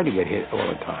very hard to get hit all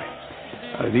the time.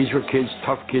 These were kids,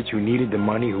 tough kids who needed the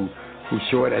money, who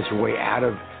saw it as a way out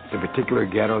of the particular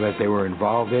ghetto that they were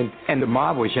involved in, and the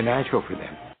mob was a natural for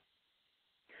them.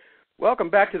 Welcome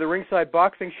back to the Ringside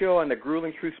Boxing Show on the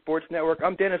Grueling Truth Sports Network.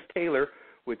 I'm Dennis Taylor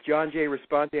with John J.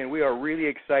 Responte, and we are really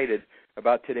excited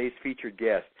about today's featured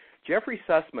guest. Jeffrey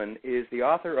Sussman is the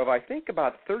author of, I think,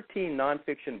 about 13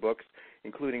 nonfiction books,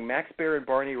 including Max Baer and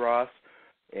Barney Ross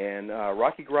and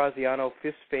Rocky Graziano,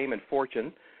 Fist, Fame, and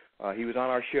Fortune. He was on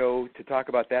our show to talk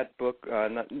about that book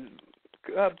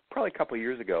probably a couple of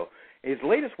years ago. His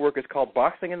latest work is called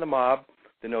Boxing and the Mob,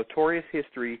 The Notorious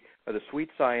History of the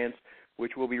Sweet Science,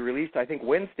 which will be released, I think,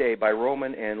 Wednesday by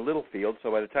Roman and Littlefield.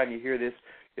 So by the time you hear this,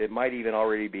 it might even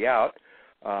already be out.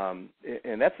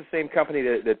 And that's the same company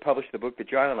that published the book that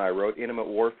John and I wrote, Intimate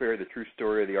Warfare, The True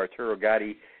Story of the Arturo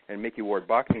Gatti and Mickey Ward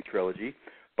Boxing Trilogy.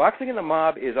 Boxing and the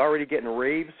Mob is already getting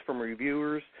raves from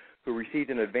reviewers who received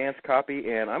an advanced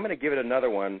copy, and I'm going to give it another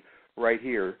one right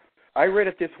here. I read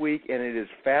it this week, and it is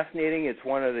fascinating. It's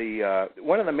one of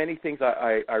the many things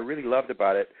I really loved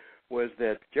about it was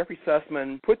that Jeffrey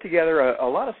Sussman put together a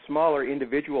lot of smaller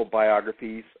individual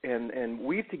biographies and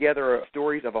weaved together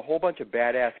stories of a whole bunch of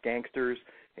badass gangsters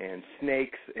and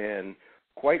snakes and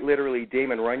quite literally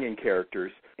Damon Runyon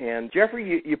characters. And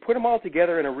Jeffrey, you put them all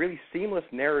together in a really seamless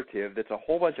narrative that's a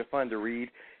whole bunch of fun to read.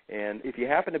 And if you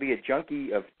happen to be a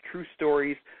junkie of true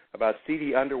stories about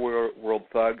seedy underworld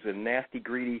thugs and nasty,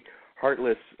 greedy,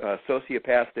 heartless,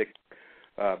 sociopathic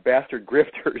bastard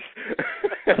grifters,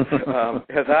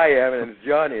 as I am and as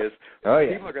John is,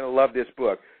 people are going to love this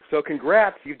book. So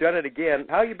congrats, you've done it again.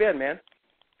 How you been, man?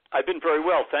 I've been very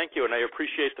well, thank you, and I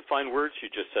appreciate the fine words you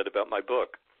just said about my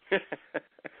book.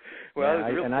 Well, it's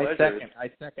a real pleasure.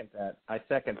 I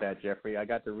second that, Jeffrey. I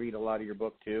got to read a lot of your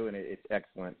book too, and it's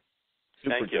excellent.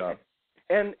 Super Thank you. job.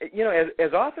 And, you know,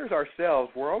 as authors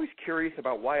ourselves, we're always curious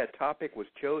about why a topic was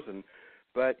chosen,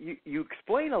 but you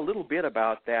explain a little bit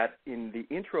about that in the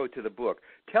intro to the book.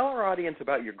 Tell our audience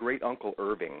about your great-uncle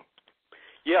Irving.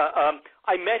 Yeah,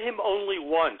 I met him only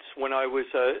once when I was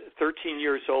 13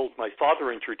 years old. My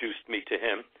father introduced me to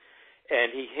him,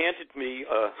 and he handed me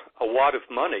a wad of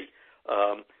money,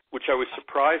 which I was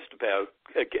surprised about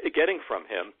getting from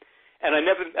him. And I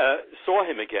never saw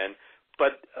him again.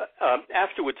 But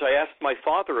afterwards, I asked my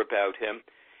father about him,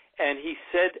 and he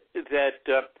said that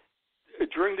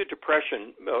during the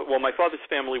Depression, my father's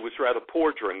family was rather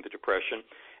poor during the Depression,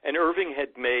 and Irving had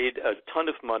made a ton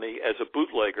of money as a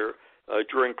bootlegger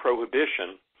during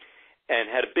Prohibition and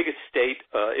had a big estate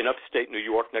in upstate New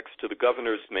York next to the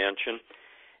governor's mansion.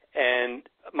 And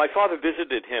my father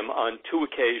visited him on 2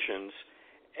 occasions,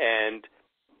 and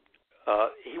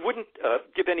he wouldn't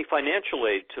give any financial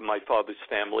aid to my father's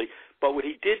family, but what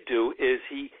he did do is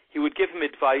he would give him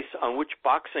advice on which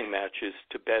boxing matches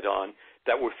to bet on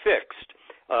that were fixed.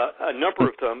 A number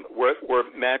of them were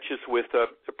matches with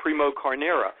Primo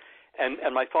Carnera.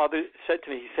 And my father said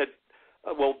to me, he said,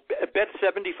 well, bet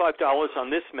 $75 on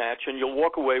this match and you'll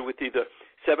walk away with either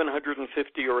 $750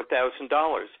 or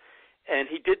 $1,000. And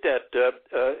he did that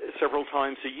several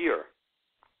times a year.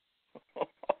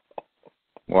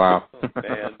 Wow.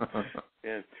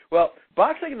 Man. Well,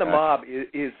 Boxing and the Mob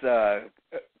is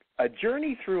a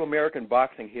journey through American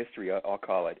boxing history, I'll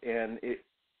call it, and it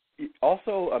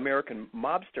also American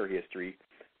mobster history,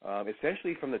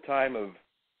 essentially from the time of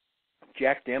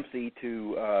Jack Dempsey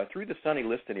to through the Sonny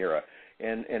Liston era.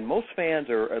 And most fans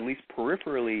are at least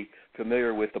peripherally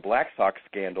familiar with the Black Sox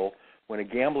scandal when a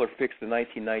gambler fixed the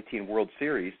 1919 World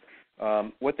Series.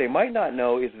 What they might not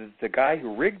know is that the guy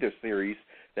who rigged the series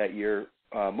that year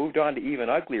moved on to even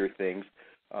uglier things.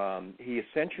 He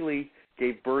essentially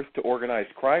gave birth to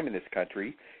organized crime in this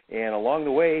country, and along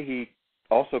the way he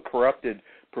also corrupted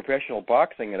professional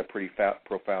boxing in a pretty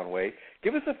profound way.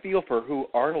 Give us a feel for who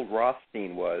Arnold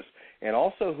Rothstein was and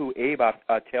also who Abe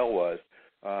Attell was,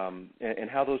 and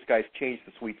how those guys changed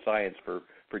the sweet science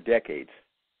for decades.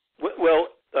 Well,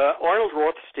 Arnold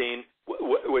Rothstein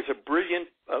was a brilliant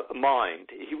mind.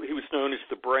 He was known as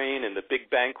the brain and the big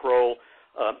bankroll.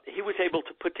 He was able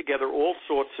to put together all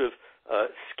sorts of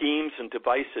schemes and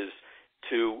devices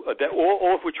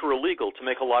all of which were illegal, to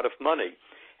make a lot of money.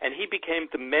 And he became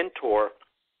the mentor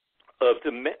of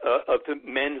the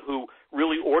men who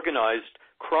really organized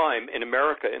crime in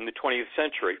America in the 20th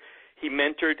century. He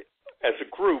mentored, as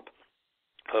a group,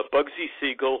 Bugsy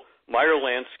Siegel, Meyer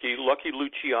Lansky, Lucky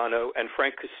Luciano, and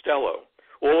Frank Costello,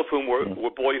 all of whom were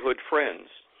boyhood friends.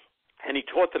 And he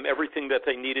taught them everything that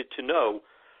they needed to know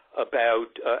about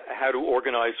how to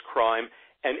organize crime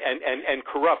and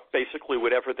corrupt basically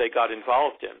whatever they got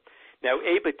involved in. Now,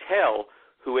 Abe Attell,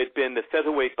 who had been the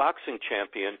featherweight boxing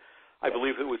champion, I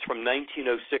believe it was from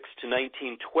 1906 to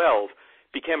 1912,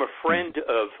 became a friend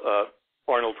of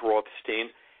Arnold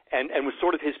Rothstein and was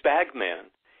sort of his bag man.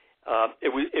 It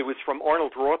was from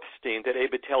Arnold Rothstein that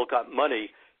Abe Attell got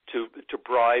money to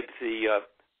bribe the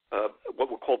what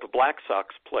were called the Black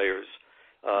Sox players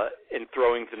in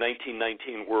throwing the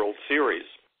 1919 World Series.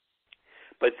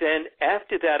 But then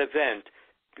after that event,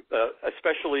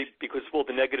 especially because of all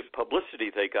the negative publicity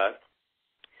they got,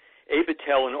 Abe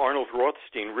Attell and Arnold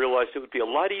Rothstein realized it would be a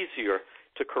lot easier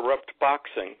to corrupt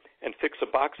boxing and fix a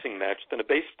boxing match than a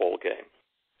baseball game,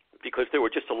 because there were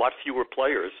just a lot fewer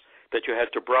players that you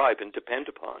had to bribe and depend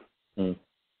upon.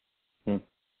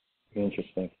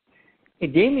 Interesting. Hey,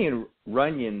 Damien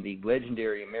Runyon, the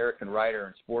legendary American writer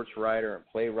and sports writer and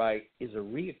playwright, is a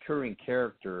reoccurring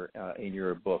character in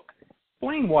your book.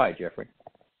 Explain why, Jeffrey.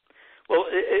 Well,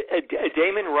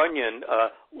 Damon Runyon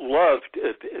loved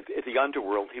the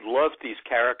underworld. He loved these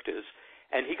characters,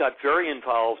 and he got very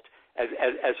involved as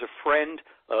a friend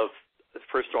of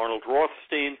first Arnold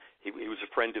Rothstein. He was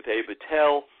a friend of Abe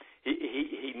Attell.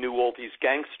 He knew all these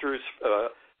gangsters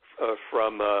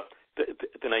from the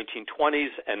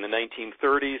 1920s and the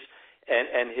 1930s,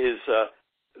 and his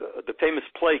the famous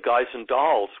play Guys and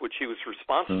Dolls, which he was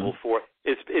responsible for,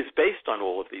 is based on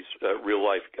all of these real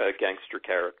life gangster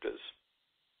characters.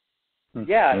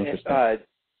 Yeah, and,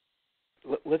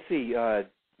 let's see,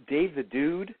 Dave the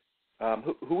Dude.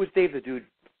 Who was Dave the Dude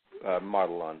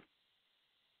modeled on?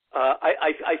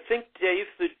 I think Dave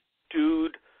the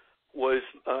Dude was.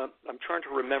 I'm trying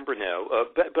to remember now,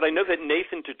 but I know that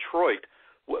Nathan Detroit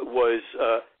was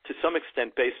to some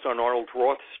extent based on Arnold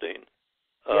Rothstein.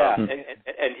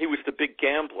 And he was the big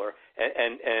gambler,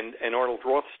 and Arnold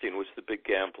Rothstein was the big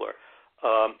gambler.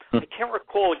 I can't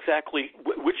recall exactly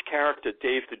which character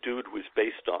Dave the Dude was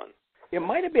based on. It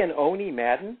might have been Oni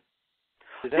Madden.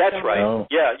 That's right. Oh.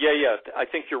 Yeah. I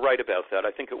think you're right about that.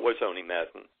 I think it was Oni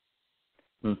Madden.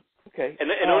 Okay.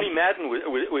 And Oni Madden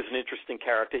was an interesting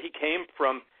character. He came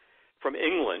from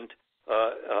England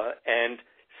and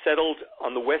settled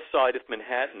on the west side of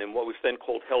Manhattan in what was then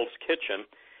called Hell's Kitchen,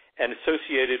 and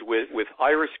associated with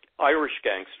Irish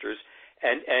gangsters,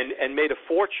 and made a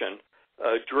fortune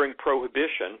during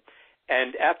Prohibition.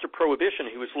 And after Prohibition,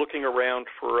 he was looking around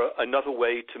for another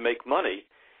way to make money,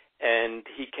 and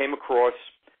he came across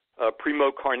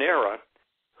Primo Carnera,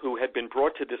 who had been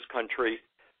brought to this country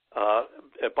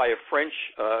by a French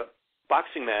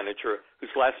boxing manager whose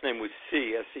last name was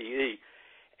S-E-E.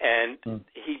 And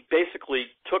he basically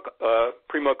took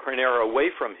Primo Carnera away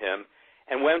from him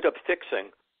and wound up fixing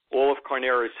all of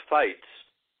Carnera's fights.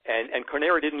 And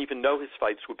Carnera didn't even know his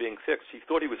fights were being fixed. He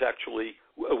thought he was actually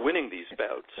winning these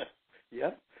bouts.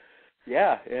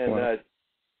 Yeah, and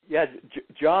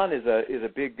John is a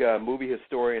big movie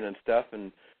historian and stuff,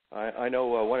 and I know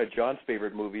one of John's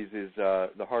favorite movies is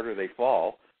The Harder They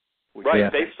Fall.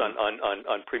 Right, based on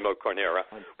Primo Carnera.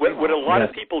 What a lot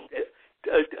of people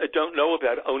don't know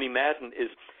about Oni Madden is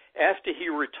after he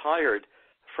retired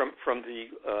from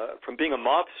being a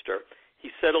mobster, he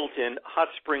settled in Hot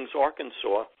Springs,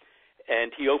 Arkansas,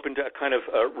 and he opened a kind of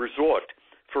a resort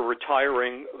for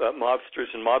retiring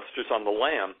mobsters and mobsters on the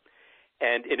lam.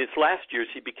 And in his last years,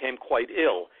 he became quite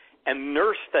ill. And the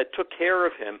nurse that took care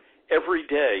of him every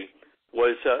day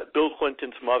was Bill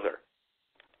Clinton's mother.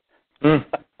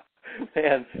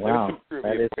 Man, wow,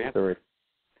 that is the story.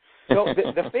 So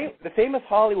the famous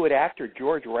Hollywood actor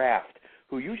George Raft,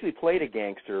 who usually played a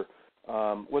gangster,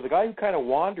 was a guy who kind of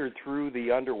wandered through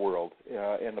the underworld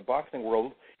and the boxing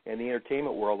world and the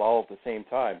entertainment world all at the same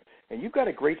time. And you've got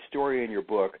a great story in your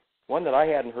book, one that I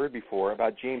hadn't heard before,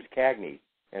 about James Cagney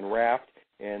and Raft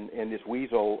and this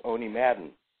weasel Oni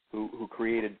Madden, who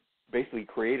basically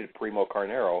created Primo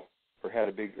Carnera, or had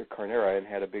a big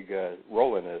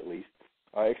role in it at least.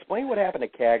 Explain what happened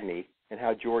to Cagney and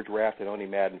how George Raft and Oni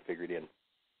Madden figured in.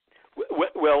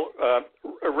 Well,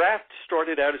 Raft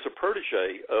started out as a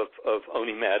protege of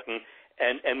Oni Madden,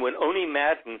 and when Oni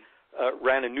Madden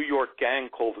ran a New York gang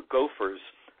called the Gophers,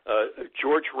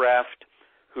 George Raft,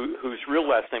 whose real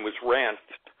last name was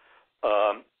Ranft,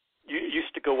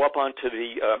 used to go up onto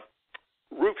the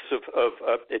roofs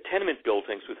of tenement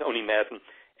buildings with Oni Madden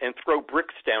and throw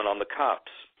bricks down on the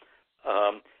cops,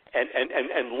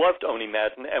 and loved Oni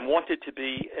Madden and wanted to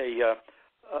be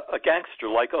a gangster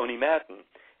like Oni Madden.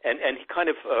 And he kind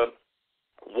of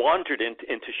wandered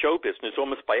into show business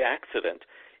almost by accident.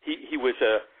 He was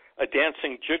a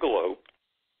dancing gigolo,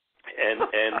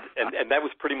 and that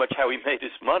was pretty much how he made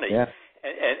his money. Yeah.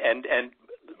 And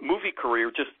movie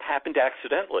career just happened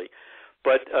accidentally.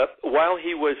 But while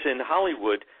he was in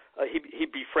Hollywood, he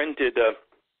befriended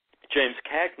James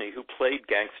Cagney, who played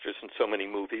gangsters in so many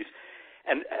movies.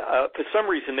 And for some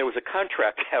reason, there was a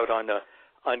contract out on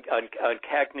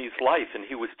Cagney's life, and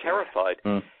he was terrified.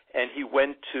 And he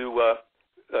went to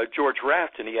George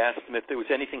Raft, and he asked him if there was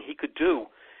anything he could do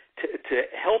to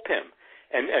help him.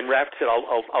 And Raft said,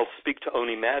 "I'll speak to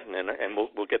Oni Madden, and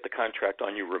we'll get the contract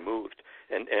on you removed."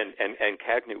 And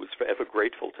Cagney was forever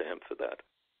grateful to him for that.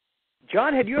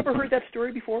 John, had you ever heard that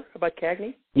story before about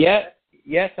Cagney?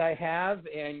 Yes, I have.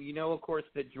 And you know, of course,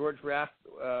 that George Raft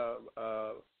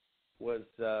was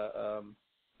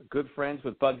good friends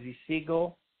with Bugsy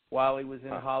Siegel while he was in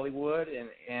Hollywood,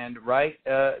 and right,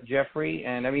 Jeffrey,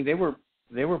 and I mean they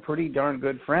were pretty darn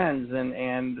good friends,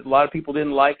 and a lot of people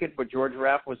didn't like it, but George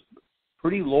Raft was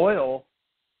pretty loyal.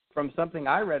 From something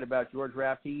I read about George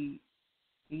Raft, he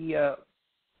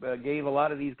gave a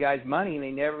lot of these guys money, and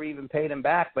they never even paid him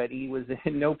back, but he was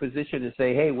in no position to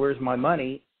say, "Hey, where's my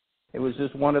money?" It was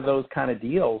just one of those kind of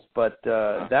deals, but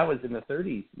that was in the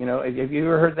 30s. You know, have you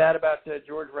ever heard that about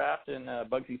George Raft and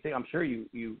Bugsy Siegel? I'm sure you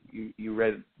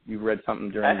read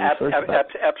something during the research.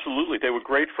 Absolutely, they were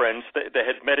great friends. They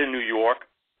had met in New York,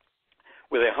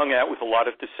 where they hung out with a lot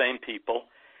of the same people.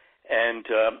 And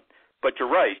but you're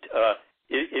right.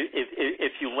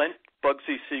 If you lent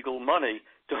Bugsy Siegel money,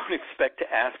 don't expect to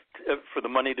ask for the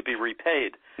money to be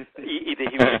repaid. Either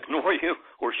he would ignore you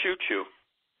or shoot you.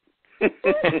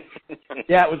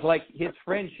 Yeah, it was like his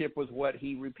friendship was what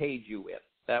he repaid you with.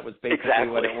 That was basically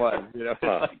what it was. You know,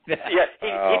 like that. Yeah,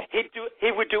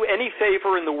 he would do any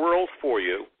favor in the world for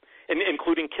you,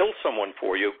 including kill someone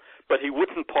for you, but he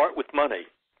wouldn't part with money.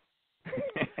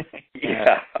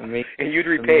 Yeah, and you'd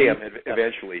repay him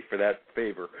eventually for that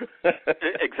favor.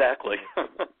 Exactly.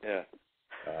 Yeah.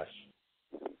 Gosh.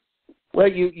 Well,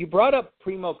 you brought up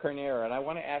Primo Carnera, and I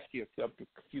want to ask you a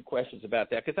few questions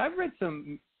about that, because I've read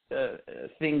some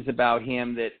things about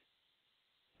him that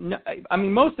No, I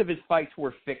mean, most of his fights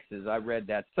were fixes. I read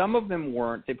that. Some of them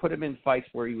weren't. They put him in fights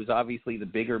where he was obviously the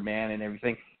bigger man and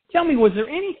everything. Tell me, was there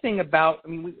anything about, I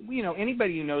mean,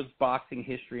 anybody who knows boxing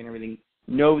history and everything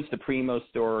knows the Primo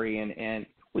story, and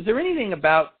was there anything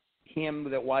about him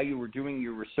that while you were doing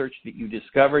your research that you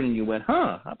discovered and you went,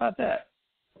 how about that?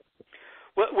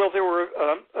 Well, there were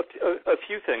a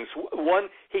few things. One,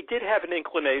 he did have an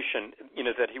inclination,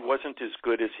 that he wasn't as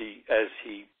good as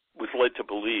he was led to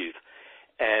believe.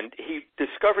 And he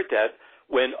discovered that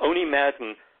when Oni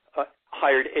Madden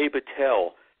hired Abe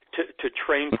Attell to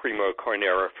train Primo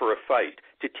Carnera for a fight,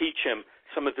 to teach him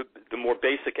some of the more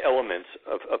basic elements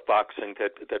of boxing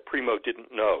that Primo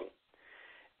didn't know.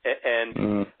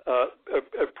 And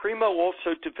Primo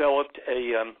also developed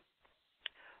a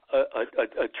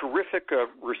terrific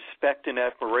respect and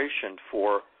admiration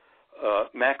for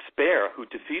Max Baer, who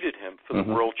defeated him for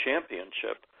the World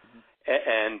Championship.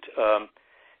 And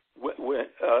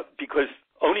because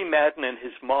Oni Madden and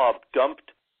his mob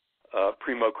dumped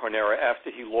Primo Carnera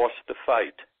after he lost the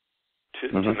fight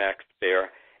to Max Baer,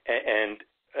 and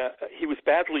he was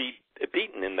badly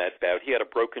beaten in that bout. He had a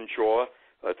broken jaw,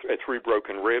 3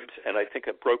 broken ribs, and I think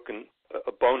a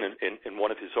bone in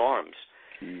one of his arms.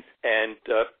 Jeez. And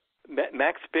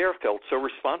Max Baer felt so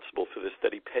responsible for this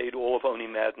that he paid all of Oni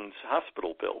Madden's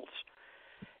hospital bills.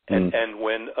 And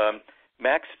when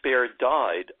Max Baer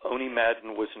died, Oni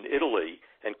Madden was in Italy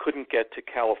and couldn't get to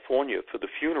California for the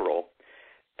funeral.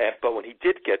 But when he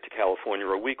did get to California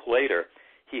a week later,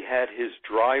 he had his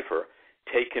driver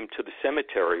take him to the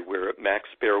cemetery where Max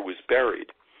Baer was buried.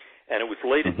 And it was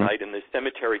late at night, and the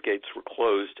cemetery gates were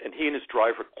closed, and he and his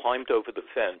driver climbed over the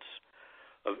fence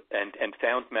and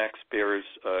found Max Baer's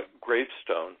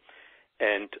gravestone.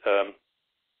 And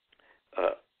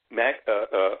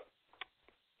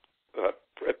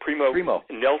Primo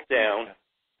knelt down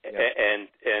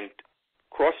and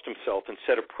crossed himself and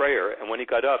said a prayer. And when he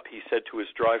got up, he said to his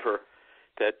driver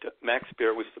that Max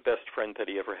Baer was the best friend that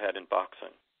he ever had in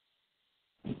boxing.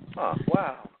 Oh,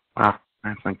 wow. Wow,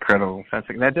 that's incredible.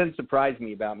 That doesn't surprise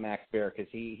me about Max Baer because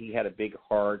he had a big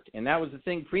heart. And that was the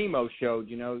thing Primo showed.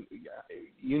 You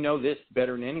know this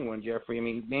better than anyone, Jeffrey. I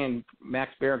mean, man,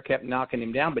 Max Baer kept knocking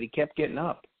him down, but he kept getting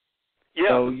up. Yeah.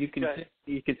 So you can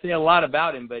say a lot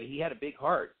about him, but he had a big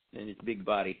heart and his big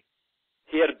body.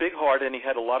 He had a big heart, and he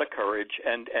had a lot of courage.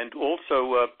 And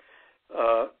also,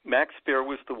 Max Baer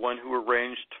was the one who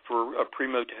arranged for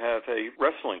Primo to have a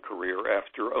wrestling career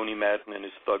after Oni Madden and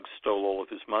his thugs stole all of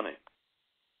his money.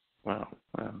 Wow.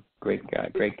 Great guy.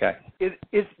 Do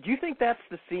you think that's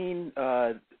the scene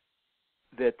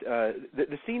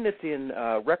the scene that's in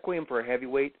Requiem for a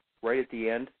Heavyweight right at the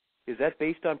end? Is that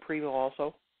based on Primo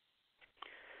also?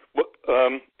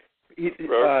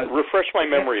 Refresh my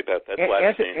memory about that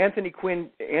last scene.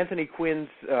 Anthony Quinn's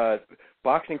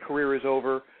boxing career is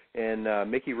over, and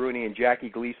Mickey Rooney and Jackie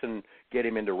Gleason get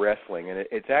him into wrestling, and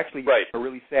it's actually a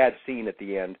really sad scene at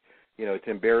the end. It's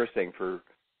embarrassing for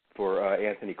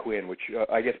Anthony Quinn, which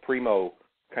I guess Primo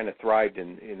kind of thrived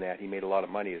in that. He made a lot of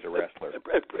money as a wrestler.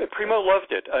 Primo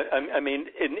loved it. I mean,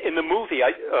 in the movie,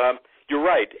 you're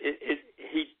right.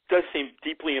 He does seem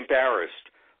deeply embarrassed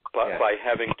by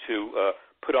having to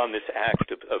put on this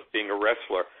act of being a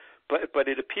wrestler, but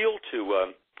it appealed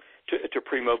to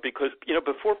Primo because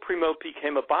before Primo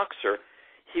became a boxer,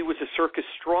 he was a circus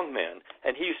strongman,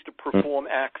 and he used to perform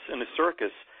acts in a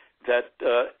circus that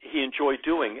he enjoyed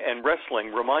doing, and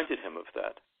wrestling reminded him of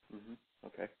that.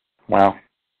 Okay. Wow.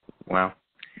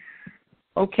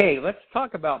 Okay, let's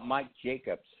talk about Mike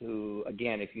Jacobs, who,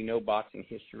 again, if you know boxing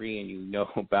history and you know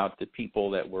about the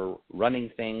people that were running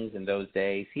things in those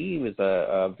days, he was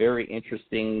a very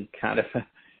interesting kind of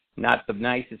not the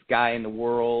nicest guy in the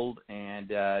world, and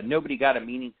nobody got a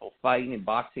meaningful fight in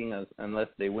boxing unless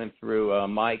they went through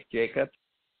Mike Jacobs,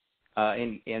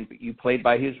 and you played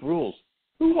by his rules.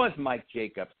 Who was Mike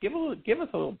Jacobs? Give us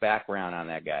a little background on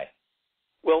that guy.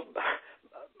 Well,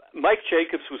 Mike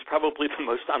Jacobs was probably the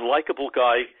most unlikable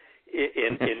guy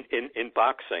in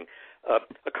boxing.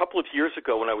 A couple of years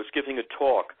ago, when I was giving a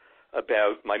talk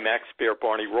about my Max Baer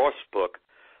Barney Ross book,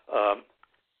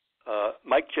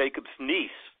 Mike Jacobs' niece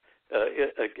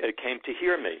came to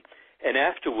hear me, and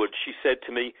afterwards she said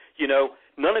to me,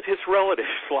 none of his relatives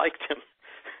liked him.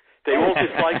 They all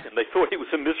disliked him. They thought he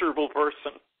was a miserable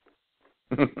person.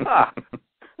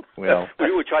 Well,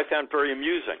 which I found very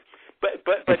amusing.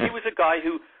 But he was a guy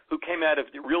who came out of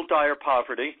real dire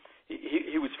poverty.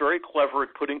 He was very clever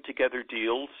at putting together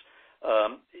deals.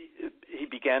 He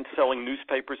began selling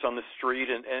newspapers on the street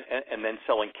and then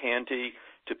selling candy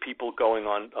to people going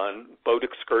on boat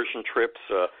excursion trips.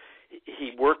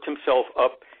 He worked himself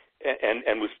up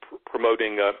and was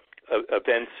promoting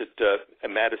events at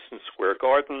Madison Square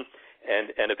Garden,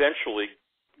 and eventually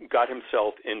got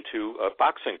himself into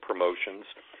boxing promotions.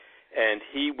 And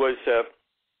he was a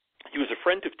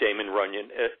friend of Damon Runyon,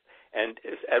 and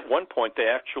at one point they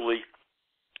actually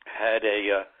had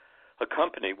a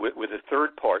company with a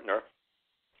third partner,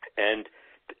 and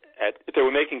they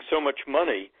were making so much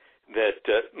money that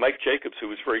Mike Jacobs, who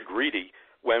was very greedy,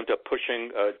 wound up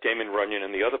pushing Damon Runyon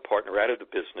and the other partner out of the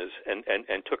business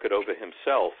and took it over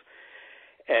himself.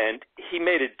 And he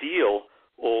made a deal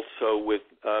also with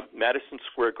Madison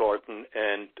Square Garden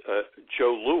and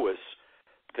Joe Louis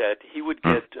that he would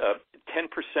get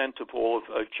 10% of all of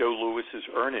Joe Louis's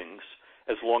earnings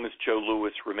as long as Joe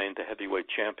Louis remained the heavyweight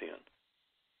champion.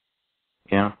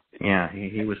 Yeah,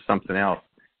 he was something else.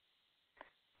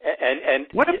 And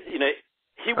you know,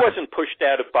 he wasn't pushed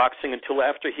out of boxing until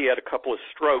after he had a couple of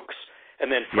strokes,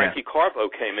 and then Frankie Carbo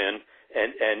came in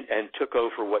and took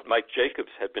over what Mike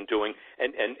Jacobs had been doing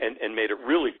and made it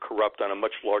really corrupt on a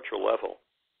much larger level.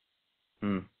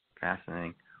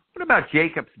 Fascinating. What about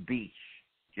Jacobs Beach,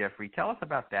 Jeffrey? Tell us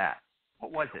about that.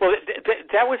 What was it? Well,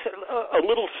 that was a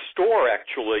little store,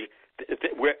 actually,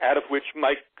 out of which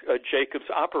Mike Jacobs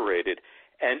operated.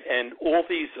 And all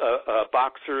these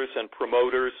boxers and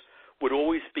promoters would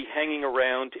always be hanging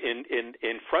around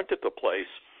in front of the place.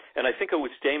 And I think it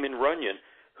was Damon Runyon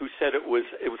who said it was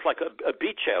like a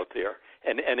beach out there,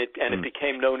 and it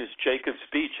became known as Jacobs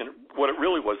Beach. And what it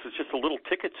really was just a little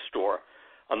ticket store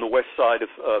on the west side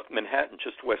of Manhattan,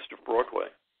 just west of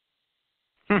Broadway.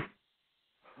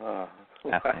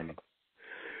 Fascinating.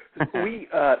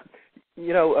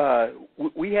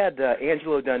 We had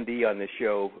Angelo Dundee on this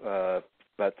show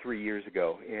about 3 years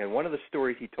ago, and one of the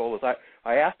stories he told us,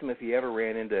 I asked him if he ever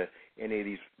ran into any of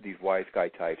these wise guy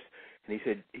types, and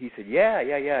he said, yeah.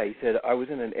 He said, I was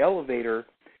in an elevator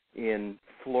in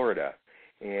Florida,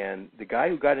 and the guy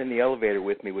who got in the elevator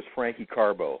with me was Frankie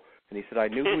Carbo, and he said, I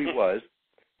knew who he was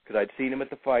because I'd seen him at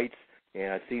the fights,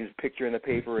 and I'd seen his picture in the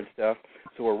paper and stuff.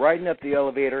 So we're riding up the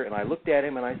elevator, and I looked at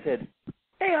him, and I said,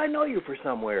 hey, I know you for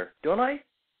somewhere, don't I?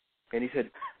 And he said,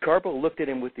 Carbo looked at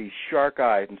him with these shark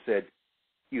eyes and said,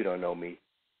 you don't know me.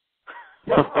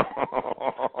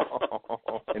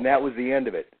 And that was the end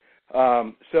of it.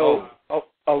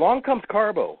 Along comes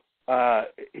Carbo.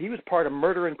 He was part of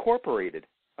Murder Incorporated.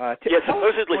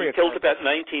 Supposedly he killed about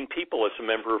 19 people as a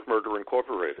member of Murder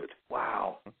Incorporated.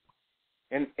 Wow.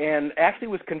 And actually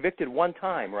was convicted one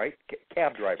time, right?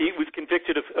 Cab driver. He was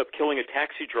convicted of killing a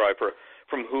taxi driver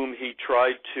from whom he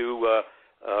tried to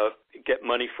get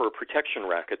money for a protection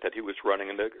racket that he was running,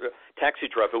 and the taxi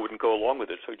driver wouldn't go along with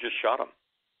it, so he just shot him.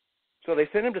 So they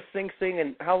sent him to Sing Sing,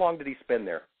 and how long did he spend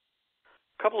there?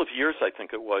 A couple of years, I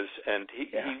think it was, and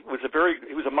he was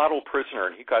a model prisoner,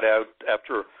 and he got out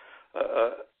after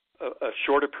a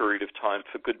shorter period of time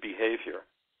for good behavior.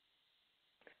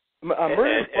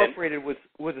 Murder Incorporated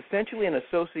was essentially an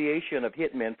association of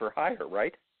hitmen for hire,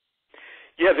 right?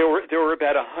 Yeah, there were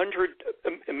about 100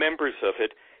 members of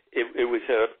it. It was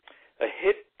a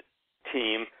hit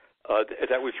team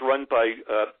that was run by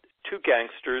two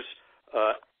gangsters,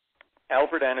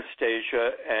 Albert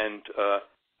Anastasia and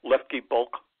Lepke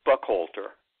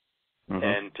Buckhalter. Mm-hmm.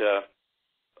 And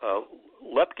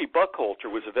Lepke Buckhalter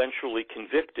was eventually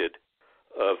convicted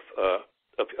of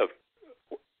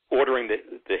ordering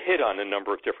the hit on a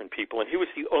number of different people, and he was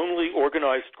the only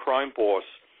organized crime boss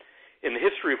in the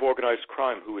history of organized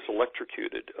crime who was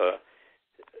electrocuted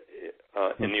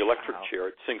in the electric chair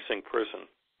at Sing Sing prison.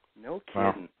 No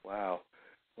kidding. Wow.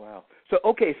 So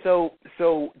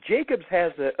Jacobs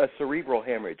has a cerebral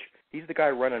hemorrhage. He's the guy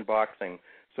running boxing.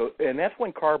 So, and that's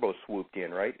when Carbo swooped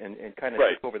in, right, and kind of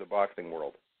took over the boxing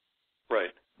world.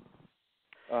 Right.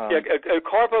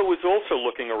 Carbo was also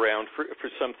looking around for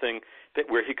something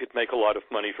where he could make a lot of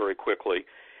money very quickly,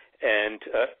 and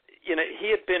he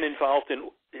had been involved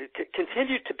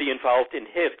continued to be involved in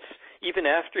hits even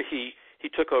after he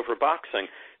took over boxing.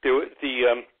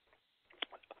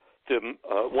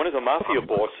 One of the mafia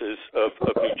bosses of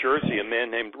New Jersey, a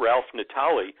man named Ralph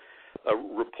Natali,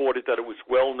 reported that it was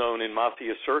well known in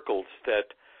mafia circles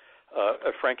that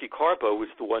Frankie Carbo was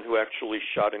the one who actually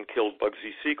shot and killed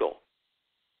Bugsy Siegel.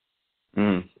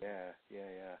 Mm. Yeah.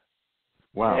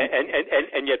 Wow.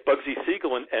 And yet Bugsy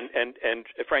Siegel and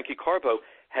Frankie Carbo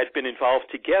had been involved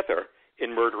together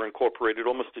in Murder Incorporated,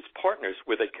 almost as partners,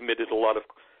 where they committed a lot of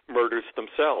murders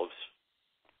themselves.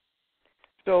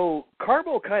 So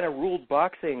Carbo kind of ruled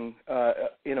boxing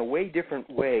in a way different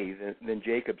way than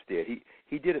Jacobs did.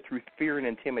 He did it through fear and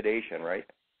intimidation, right?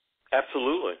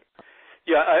 Absolutely.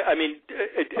 Yeah, I mean,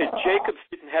 Jacobs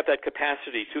didn't have that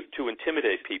capacity to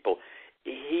intimidate people.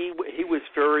 He was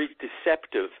very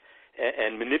deceptive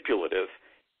and manipulative.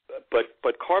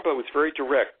 But Carbo was very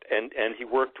direct, and he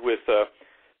worked with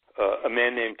a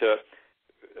man named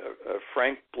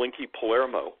Frank Blinky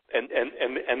Palermo, and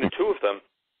the two of them,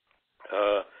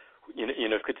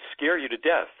 could scare you to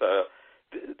death.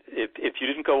 If you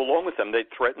didn't go along with them,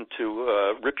 they'd threaten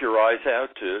to rip your eyes out,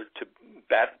 to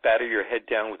batter your head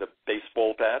down with a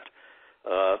baseball bat,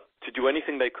 to do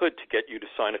anything they could to get you to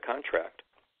sign a contract.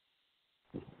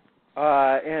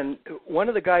 And one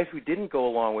of the guys who didn't go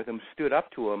along with him, stood up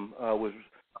to him,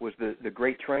 was the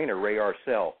great trainer, Ray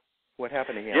Arcel. What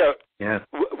happened to him? Yeah.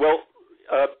 Well,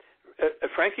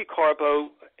 Frankie Carbo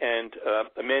and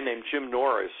a man named Jim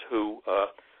Norris, who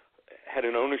had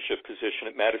an ownership position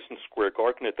at Madison Square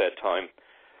Garden at that time,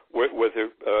 were the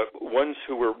ones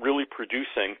who were really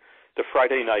producing the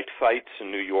Friday night fights in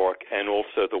New York and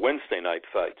also the Wednesday night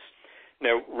fights.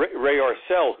 Now, Ray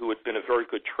Arcel, who had been a very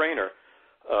good trainer,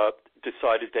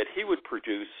 decided that he would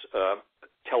produce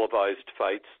televised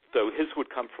fights, though his would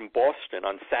come from Boston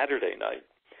on Saturday night.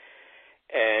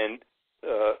 And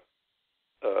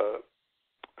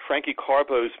Frankie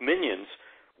Carbo's minions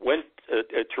went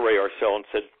to Ray Arcel and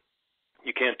said,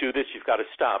 "You can't do this, you've got to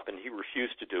stop." And he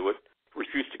refused to do it,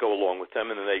 refused to go along with them,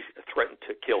 and then they threatened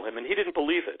to kill him. And he didn't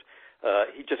believe it.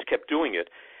 He just kept doing it.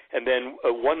 And then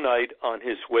one night on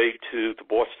his way to the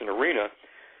Boston Arena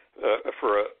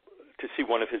to see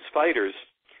one of his fighters,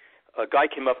 a guy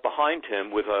came up behind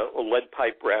him with a lead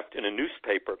pipe wrapped in a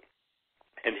newspaper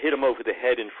and hit him over the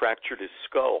head and fractured his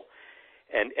skull.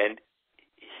 And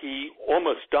he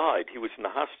almost died. He was in the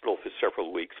hospital for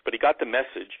several weeks, but he got the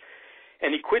message.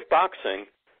 And he quit boxing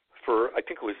for, I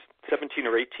think it was 17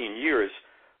 or 18 years,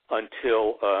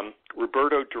 until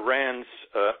Roberto Duran's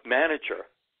manager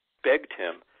begged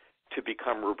him to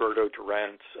become Roberto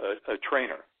Duran's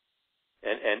trainer.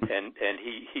 And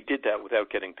he did that without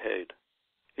getting paid.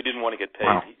 He didn't want to get paid.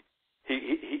 Wow.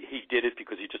 He did it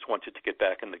because he just wanted to get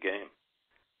back in the game.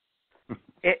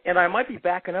 And I might be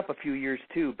backing up a few years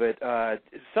too, but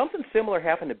something similar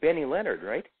happened to Benny Leonard,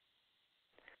 right?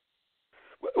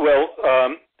 Well,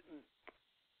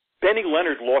 Benny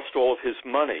Leonard lost all of his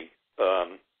money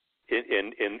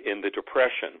in the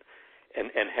Depression, and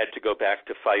had to go back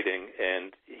to fighting.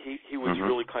 And he was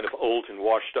really kind of old and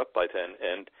washed up by then.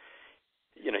 And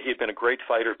he had been a great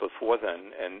fighter before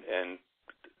then, and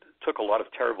took a lot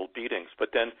of terrible beatings. But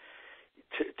then,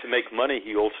 to make money,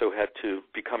 he also had to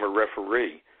become a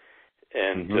referee.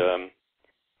 And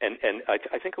and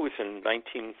I think it was in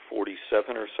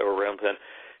 1947 or so, around then,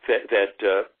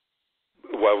 that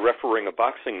while refereeing a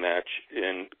boxing match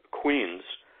in Queens,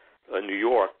 New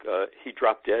York, he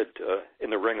dropped dead in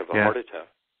the ring of a heart attack.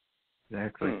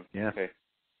 Exactly. Yeah.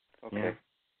 Okay.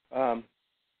 Yeah.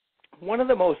 One of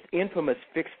the most infamous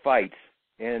fixed fights,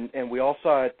 and we all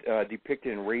saw it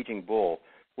depicted in Raging Bull,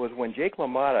 was when Jake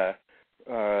LaMotta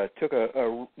took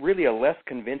a really less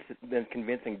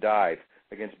convincing dive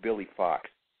against Billy Fox.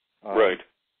 Right.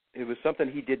 It was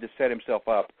something he did to set himself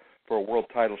up for a world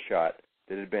title shot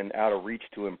that had been out of reach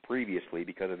to him previously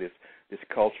because of this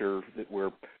culture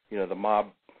where the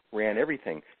mob ran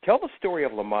everything. Tell the story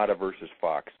of LaMotta versus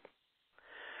Fox.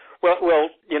 Well,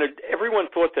 everyone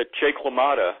thought that Jake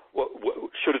LaMotta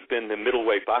should have been the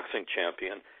middleweight boxing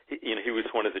champion. He was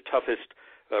one of the toughest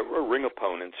ring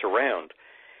opponents around.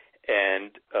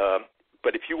 And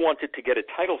but if you wanted to get a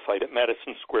title fight at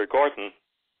Madison Square Garden,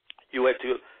 you had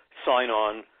to sign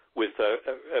on with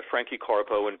Frankie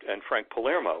Carbo and Frank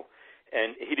Palermo,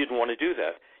 and he didn't want to do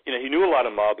that. He knew a lot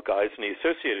of mob guys, and he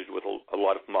associated with a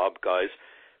lot of mob guys,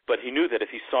 but he knew that if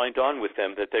he signed on with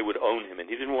them, that they would own him, and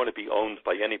he didn't want to be owned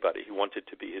by anybody. He wanted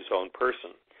to be his own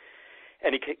person.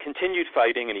 And he continued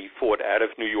fighting, and he fought out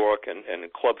of New York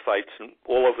and club fights and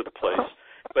all over the place,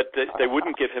 but they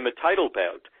wouldn't give him a title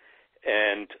bout.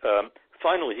 And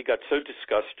finally, he got so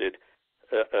disgusted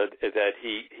that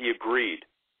he agreed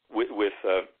with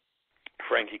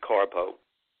Frankie Carbo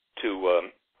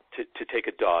to take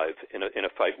a dive in a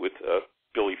fight with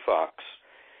Billy Fox.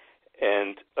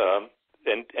 And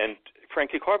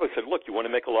Frankie Carbo said, "Look, you want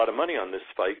to make a lot of money on this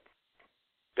fight?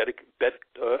 Bet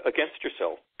against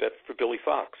yourself. Bet for Billy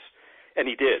Fox." And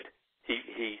he did.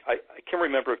 I can't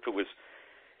remember if it was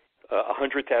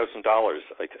 $100,000.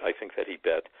 I think that he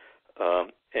bet.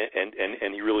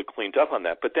 And he really cleaned up on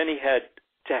that. But then he had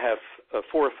to have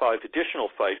 4 or 5 additional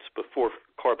fights before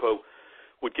Carbo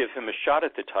would give him a shot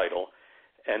at the title.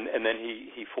 And then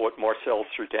he fought Marcel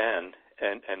Cerdan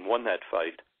and won that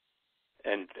fight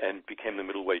and became the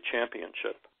middleweight champ.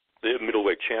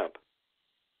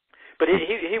 But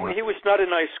he was not a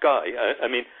nice guy.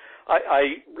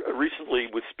 I recently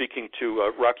was speaking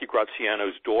to Rocky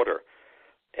Graziano's daughter,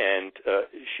 and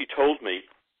she told me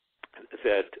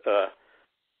that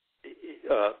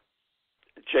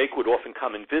Jake would often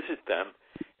come and visit them,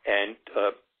 and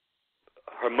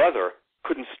her mother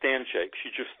couldn't stand Jake. She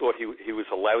just thought he was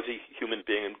a lousy human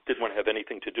being and didn't want to have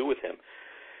anything to do with him.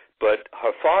 But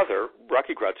her father,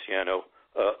 Rocky Graziano,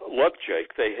 loved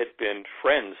Jake. They had been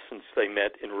friends since they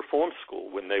met in reform school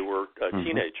when they were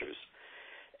teenagers.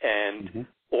 And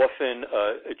often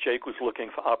Jake was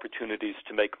looking for opportunities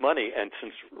to make money, and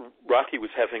since Rocky was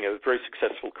having a very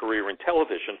successful career in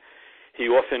television, he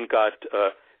often got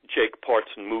Jake parts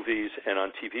in movies and on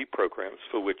TV programs,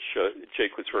 for which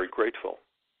Jake was very grateful.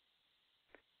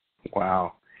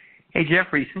 Wow. Hey,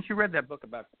 Jeffrey, since you read that book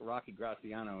about Rocky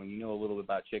Graziano and you know a little bit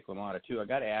about Jake LaMotta, too, I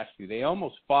got to ask you, they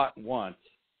almost fought once,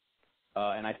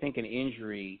 and I think an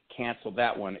injury canceled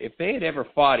that one. If they had ever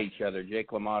fought each other,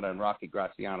 Jake LaMotta and Rocky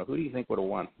Graziano, who do you think would have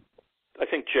won? I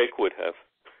think Jake would have.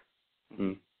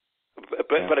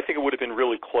 But I think it would have been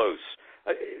really close.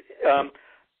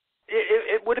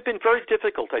 It would have been very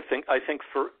difficult, I think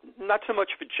for, not so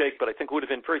much for Jake, but I think it would have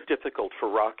been very difficult for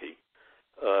Rocky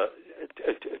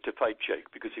to fight Jake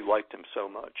because he liked him so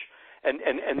much. And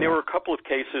there were a couple of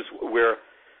cases where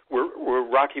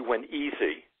Rocky went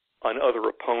easy on other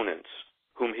opponents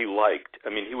whom he liked. I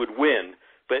mean, he would win,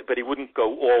 but he wouldn't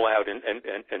go all out and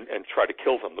try to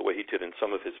kill them the way he did in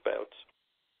some of his bouts.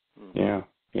 Yeah.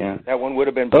 That one would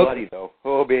have been bloody, though.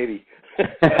 Oh, baby.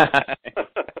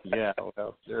 Yeah,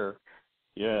 well, sure.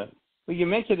 Yeah. Well, you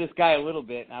mentioned this guy a little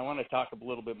bit, and I want to talk a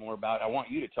little bit more about. I want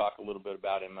you to talk a little bit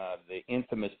about him. The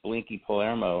infamous Blinky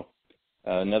Palermo,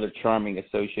 another charming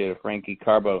associate of Frankie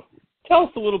Carbo. Tell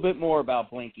us a little bit more about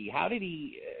Blinky. How did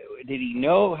he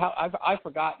know? How I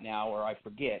forgot now, or I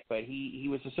forget, but he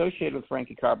was associated with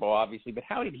Frankie Carbo, obviously. But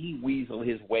how did he weasel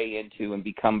his way into and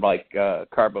become like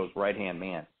Carbo's right-hand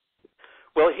man?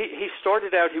 Well, he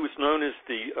started out. He was known as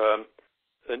the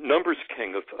numbers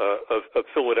king of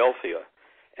Philadelphia,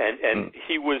 and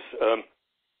he was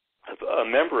a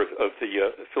member of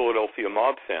the Philadelphia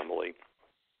mob family,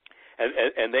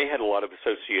 and they had a lot of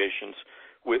associations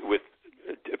with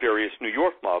various New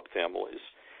York mob families,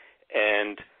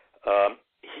 and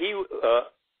he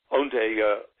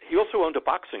also owned a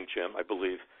boxing gym, I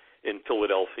believe, in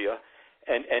Philadelphia,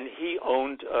 and he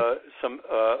owned some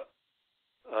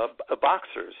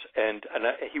boxers, and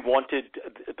he wanted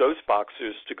those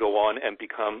boxers to go on and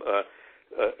become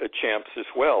champs as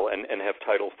well and have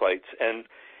title fights. And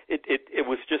it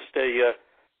was just a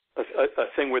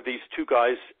thing where these two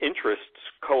guys' interests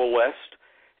coalesced,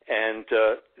 and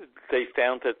they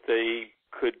found that they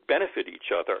could benefit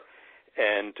each other.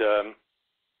 And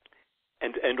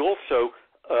also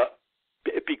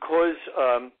because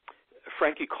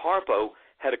Frankie Carbo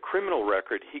had a criminal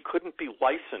record, he couldn't be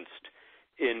licensed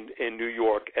in New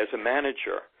York as a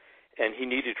manager, and he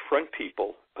needed front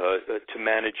people to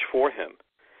manage for him.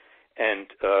 And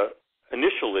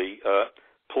initially,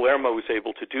 Palermo was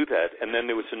able to do that. And then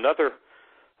there was another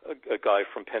guy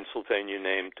from Pennsylvania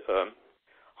named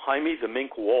Jaime the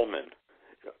Mink Wallman,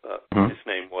 his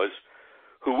name was,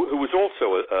 who was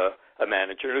also a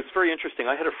manager. And it's very interesting.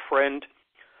 I had a friend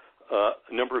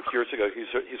a number of years ago.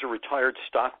 He's a retired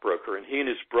stockbroker, and he and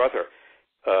his brother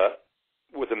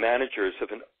were the managers of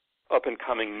an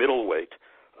up-and-coming middleweight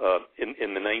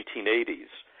in the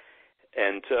 1980s.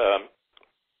 And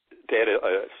they had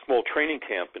a small training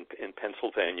camp in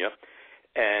Pennsylvania,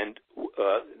 and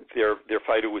their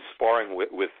fighter was sparring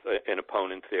with an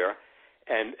opponent there.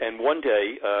 And one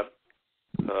day,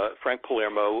 Frank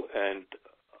Palermo and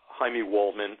Jaime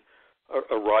Wallman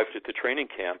arrived at the training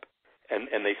camp,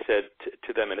 and they said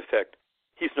to them, in effect,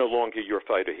 he's no longer your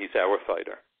fighter, he's our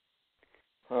fighter.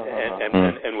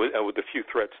 And with a few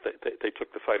threats, they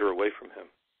took the fighter away from him.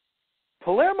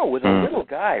 Palermo was a little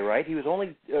guy, right? He was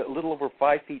only a little over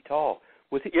 5 feet tall.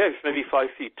 Was he? Yeah, he was maybe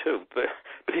 5'2",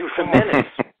 but he was a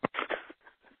menace.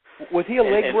 Was he a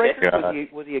leg breaker?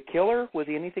 Was he a killer? Was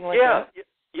he anything like that?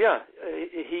 Yeah.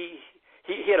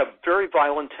 He had a very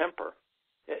violent temper.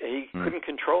 He couldn't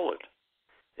control it,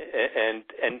 and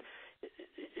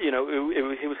you know,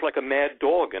 he was like a mad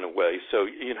dog in a way. So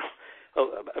you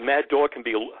know, a mad dog can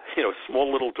be a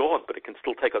small little dog, but it can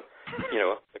still take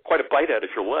quite a bite out of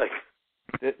your leg.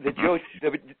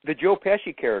 The Joe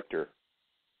Pesci character.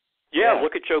 Yeah,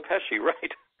 look at Joe Pesci,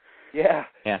 right? Yeah.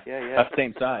 About the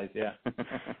same size, yeah.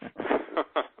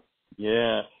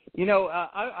 Yeah. You know,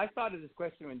 I thought of this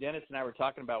question when Dennis and I were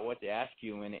talking about what to ask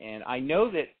you, and I know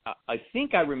that I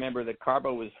think I remember that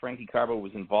Frankie Carbo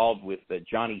was involved with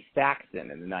Johnny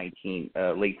Saxon in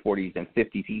the late 40s and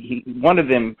 50s. He one of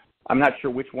them, I'm not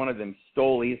sure which one of them,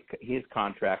 stole his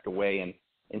contract away, and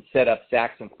and set up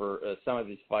Saxon for some of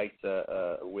his fights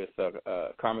with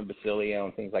Carmen Basilio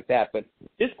and things like that. But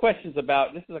this is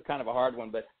a kind of a hard one,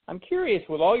 but I'm curious,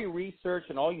 with all your research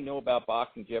and all you know about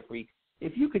boxing, Jeffrey,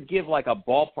 if you could give like a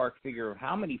ballpark figure of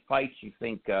how many fights you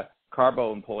think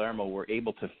Carbo and Palermo were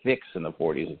able to fix in the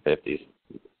 40s and 50s.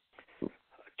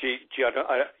 Gee,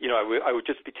 I would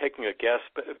just be taking a guess,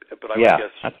 but I would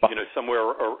guess, somewhere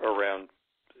around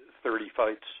 30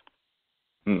 fights.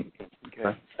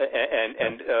 Okay.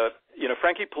 And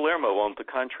Frankie Palermo owned the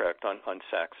contract on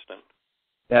Saxton.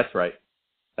 That's right.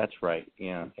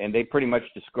 Yeah, and they pretty much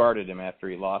discarded him after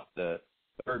he lost the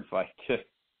third fight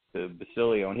to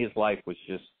Basilio, and his life was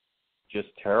just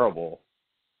terrible.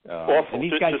 Awful. And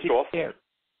these guys didn't awful. care.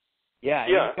 Yeah,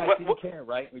 and these guys didn't care,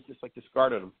 right? It was just like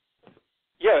discarded him.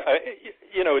 Yeah,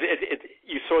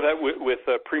 you saw that with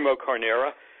Primo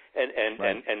Carnera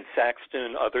and Saxton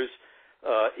and others,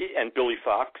 and Billy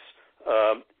Fox.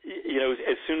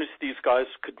 As soon as these guys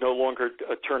could no longer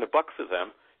turn a buck for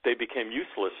them, they became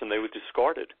useless and they were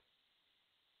discarded.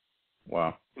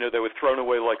 Wow. They were thrown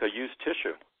away like a used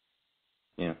tissue.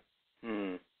 Yeah.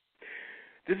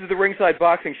 This is the Ringside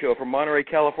Boxing Show from Monterey,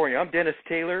 California. I'm Dennis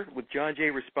Taylor with John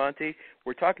J. Risponti.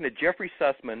 We're talking to Jeffrey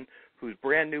Sussman, whose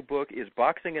brand new book is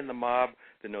Boxing and the Mob,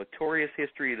 The Notorious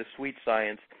History of the Sweet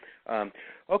Science. So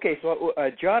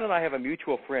John and I have a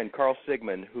mutual friend, Carl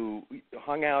Sigmund, who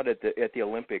hung out at the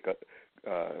Olympic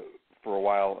for a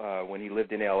while when he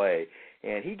lived in L.A.,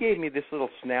 and he gave me this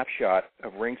little snapshot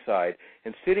of ringside,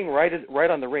 and sitting right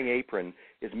on the ring apron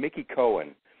is Mickey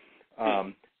Cohen.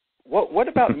 What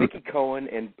about Mickey Cohen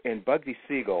and Bugsy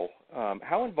Siegel?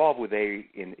 How involved were they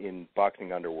in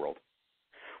boxing underworld?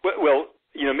 Well,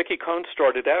 Mickey Cohen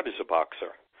started out as a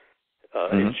boxer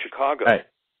in Chicago, right.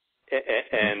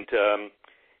 And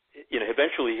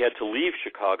eventually he had to leave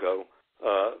Chicago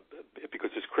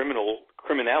because his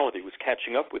criminality was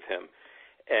catching up with him.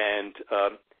 And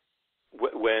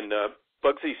when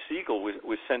Bugsy Siegel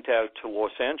was sent out to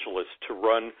Los Angeles to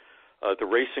run the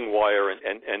racing wire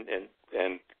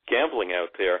and gambling out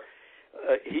there,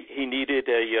 he needed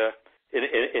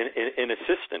an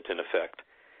assistant, in effect.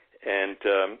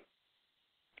 And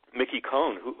Mickey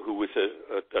Cohen, who was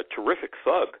a terrific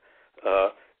thug,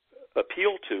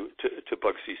 appealed to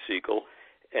Bugsy Siegel,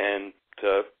 and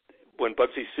when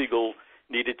Bugsy Siegel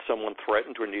needed someone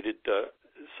threatened or needed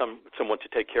someone to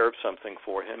take care of something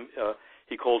for him,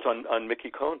 he called on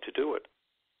Mickey Cohen to do it.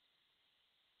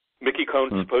 Mickey Cohen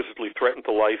supposedly threatened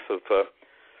the life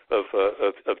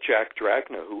of Jack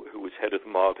Dragna, who was head of the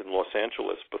mob in Los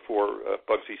Angeles before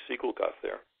Bugsy Siegel got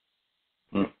there.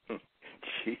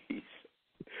 Jeez.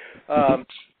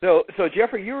 So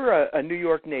Jeffrey, you're a New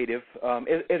York native.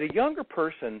 As a younger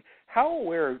person, how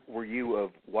aware were you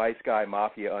of wise guy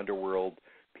mafia underworld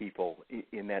people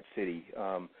in that city?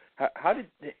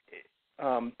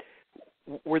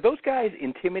 Were those guys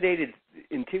intimidating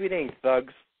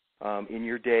thugs in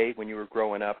your day when you were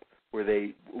growing up? Were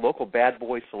they local bad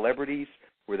boy celebrities?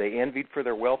 Were they envied for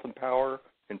their wealth and power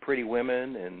and pretty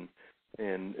women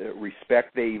and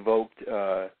respect they evoked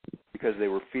because they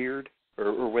were feared?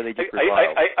 Or were they just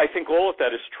reviled? I think all of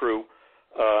that is true.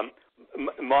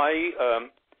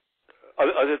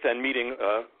 Other than meeting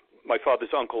my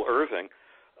father's uncle Irving,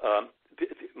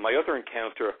 my other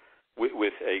encounter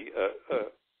with a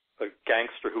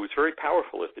gangster who was very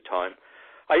powerful at the time.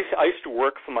 I used to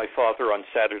work for my father on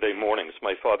Saturday mornings.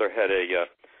 My father had a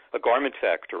garment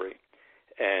factory,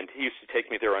 and he used to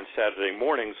take me there on Saturday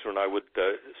mornings when I would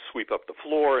sweep up the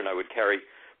floor and I would carry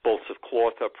bolts of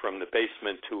cloth up from the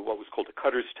basement to what was called a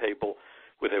cutter's table,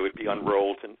 where they would be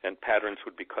unrolled and patterns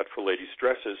would be cut for ladies'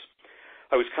 dresses.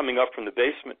 I was coming up from the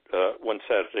basement one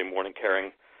Saturday morning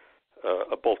carrying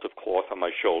a bolt of cloth on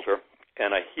my shoulder,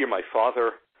 and I hear my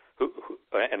father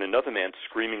and another man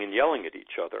screaming and yelling at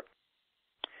each other.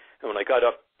 And when I got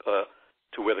up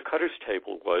to where the cutter's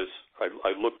table was,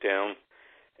 I looked down,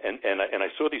 and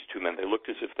I saw these two men. They looked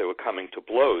as if they were coming to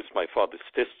blows. My father's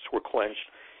fists were clenched.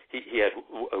 He had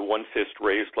one fist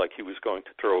raised like he was going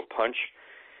to throw a punch,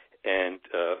 and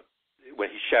when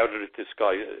he shouted at this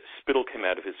guy, spittle came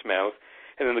out of his mouth,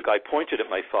 and then the guy pointed at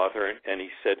my father and he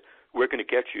said, "We're going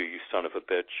to get you, you son of a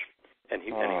bitch," and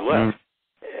he left.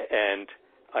 And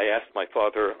I asked my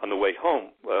father on the way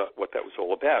home what that was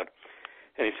all about,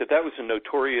 and he said that was a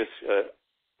notorious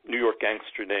New York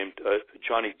gangster named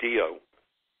Johnny Dio,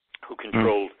 who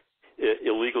controlled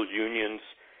illegal unions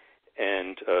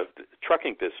and the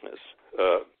trucking business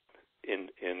in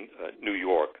New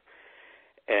York.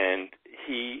 And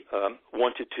he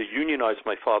wanted to unionize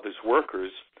my father's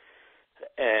workers,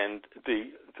 and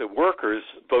the workers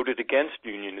voted against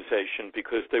unionization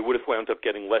because they would have wound up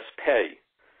getting less pay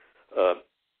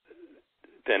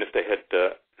than if they had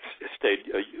stayed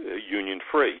union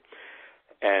free.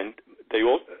 And they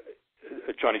all,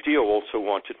 Johnny Dio also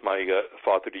wanted my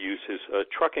father to use his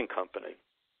trucking company.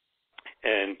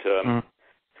 And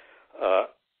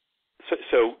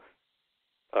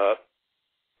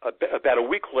about a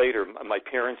week later, my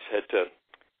parents had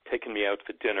taken me out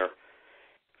for dinner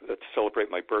to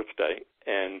celebrate my birthday.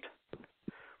 And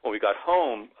when we got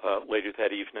home later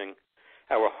that evening,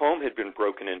 our home had been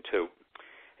broken into,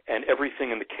 and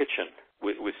everything in the kitchen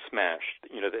was smashed.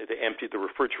 You know, they emptied the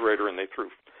refrigerator and they threw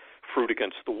fruit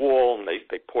against the wall, and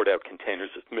they poured out containers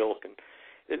of milk, and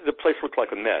the place looked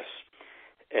like a mess.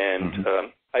 And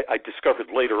I discovered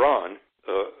later on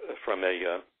from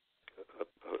a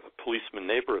policeman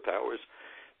neighbor of ours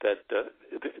that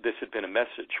this had been a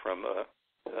message from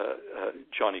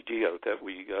Johnny Dio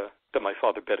that my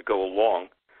father better go along,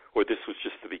 or this was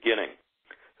just the beginning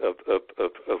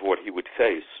of what he would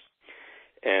face.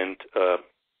 And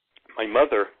my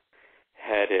mother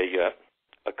had a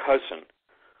cousin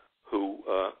who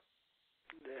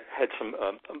had some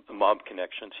mob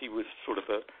connections. He was sort of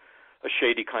a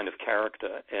shady kind of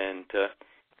character, and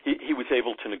he was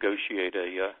able to negotiate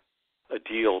a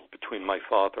deal between my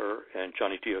father and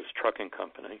Johnny Dio's trucking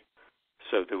company,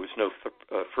 so there was no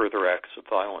further acts of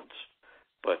violence.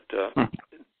 But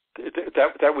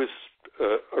that was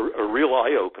a real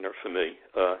eye opener for me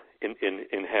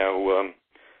in how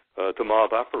the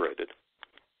mob operated.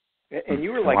 And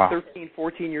you were like 13,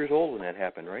 14 years old when that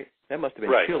happened, right? That must have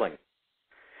been chilling.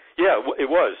 Yeah, it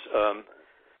was.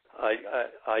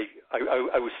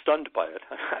 I was stunned by it.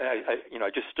 I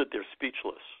just stood there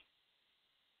speechless.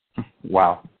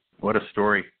 Wow, what a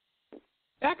story.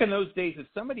 Back in those days, if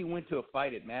somebody went to a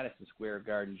fight at Madison Square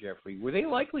Garden, Jeffrey, were they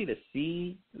likely to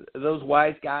see those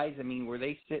wise guys? I mean, were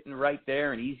they sitting right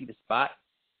there and easy to spot?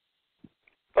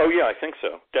 Oh, yeah, I think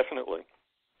so, definitely.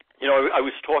 You know, I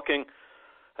was talking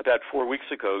about 4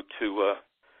 weeks ago to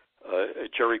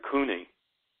Jerry Cooney,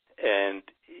 and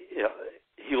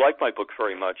he liked my book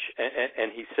very much,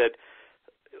 and he said,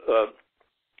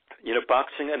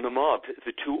 boxing and the mob,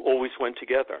 the two always went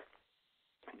together.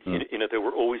 You know, they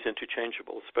were always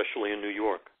interchangeable, especially in New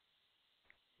York.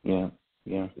 Yeah.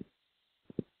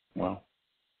 Wow.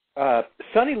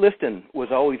 Sonny Liston was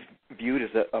always viewed as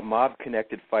a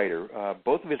mob-connected fighter.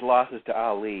 Both of his losses to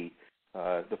Ali,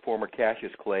 the former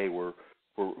Cassius Clay, were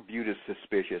viewed as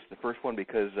suspicious. The first one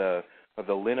because of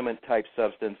the liniment-type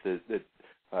substance that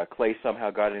Clay somehow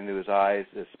got into his eyes,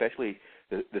 especially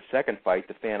the second fight,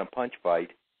 the Phantom Punch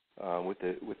fight, with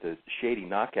the shady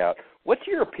knockout. What's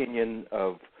your opinion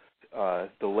of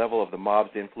the level of the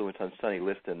mob's influence on Sonny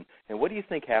Liston, and what do you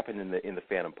think happened in the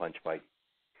Phantom Punch fight?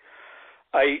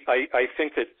 I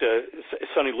think that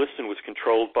Sonny Liston was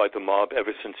controlled by the mob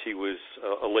ever since he was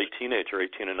a late teenager,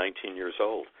 18 and 19 years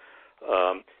old.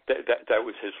 That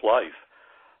was his life.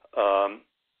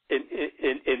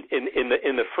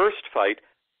 In the first fight,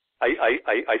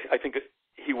 I think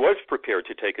he was prepared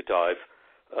to take a dive,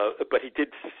 but he did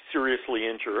seriously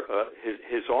injure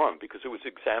his arm because it was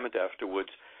examined afterwards,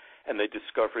 and they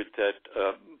discovered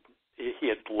that he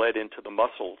had bled into the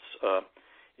muscles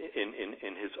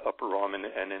in his upper arm and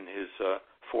in his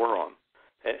forearm,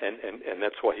 and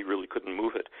that's why he really couldn't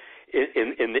move it.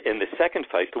 In the second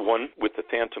fight, the one with the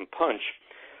Phantom Punch,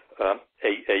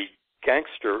 a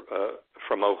gangster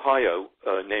from Ohio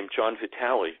named John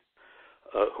Vitale,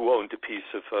 who owned a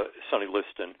piece of Sonny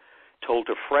Liston, told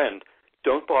a friend,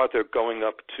 "Don't bother going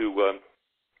up to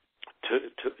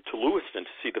Lewiston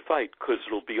to see the fight because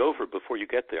it'll be over before you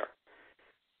get there."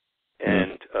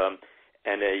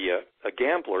 And a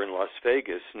gambler in Las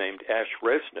Vegas named Ash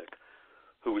Resnick,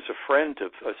 who was a friend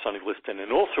of Sonny Liston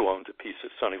and also owned a piece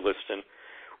of Sonny Liston,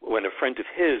 when a friend of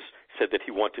his said that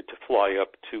he wanted to fly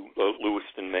up to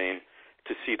Lewiston, Maine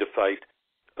to see the fight,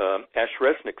 Ash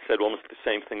Resnick said almost the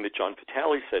same thing that John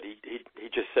Vitale said. He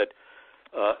just said,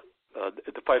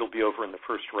 the fight will be over in the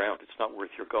first round. It's not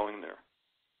worth your going there.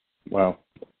 Wow.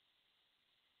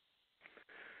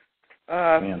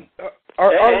 And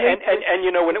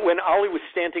you know, when Ollie was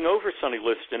standing over Sonny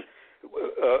Liston,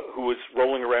 who was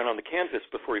rolling around on the canvas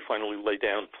before he finally lay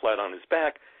down flat on his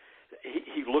back,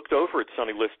 he looked over at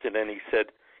Sonny Liston and he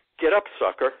said, "Get up,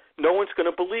 sucker. No one's going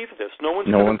to believe this. No one's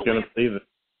going to believe it."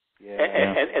 Yeah.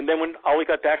 And then when Ollie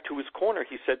got back to his corner,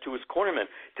 he said to his cornerman,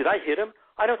 "Did I hit him?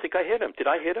 I don't think I hit him. Did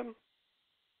I hit him?"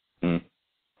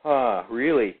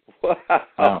 Really?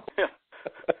 Wow.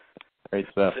 Great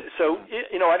stuff. So,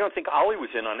 you know, I don't think Ollie was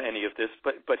in on any of this,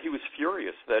 but he was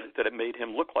furious that it made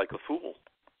him look like a fool.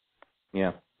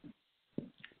 Yeah.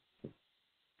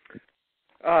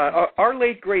 Our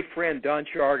late great friend Don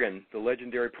Chargan, the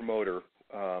legendary promoter,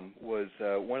 was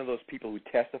one of those people who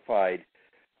testified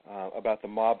about the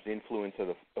mob's influence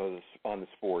on the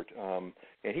sport,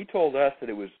 and he told us that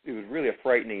it was really a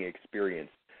frightening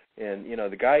experience. And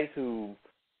the guys who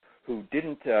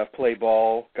didn't play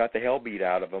ball got the hell beat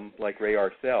out of them, like Ray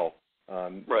Arcel,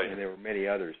 right. And there were many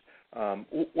others.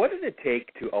 What did it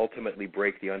take to ultimately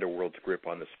break the underworld's grip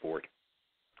on the sport?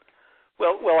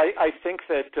 Well, I think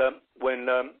that when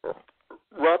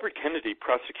Robert Kennedy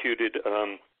prosecuted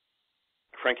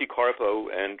Frankie Carbo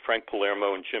and Frank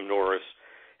Palermo and Jim Norris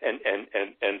and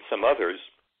some others,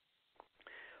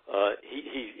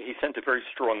 he sent a very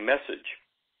strong message.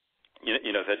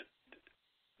 That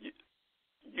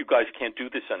you guys can't do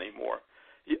this anymore.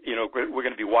 We're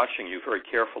going to be watching you very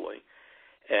carefully,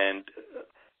 and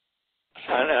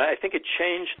I think it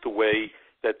changed the way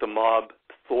that the mob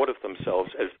thought of themselves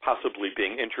as possibly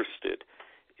being interested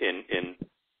in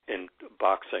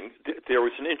boxing. There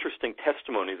was an interesting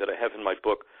testimony that I have in my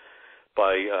book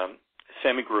by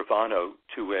Sammy Gravano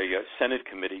to a Senate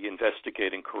committee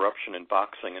investigating corruption in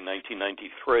boxing in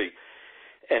 1993.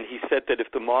 And he said that if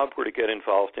the mob were to get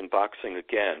involved in boxing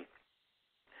again,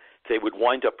 they would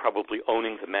wind up probably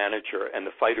owning the manager, and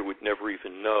the fighter would never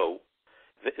even know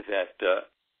that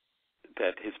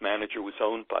his manager was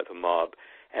owned by the mob.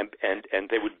 And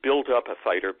they would build up a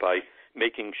fighter by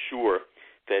making sure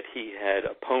that he had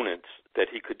opponents that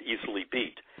he could easily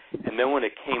beat. And then when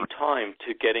it came time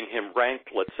to getting him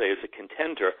ranked, let's say, as a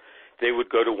contender, they would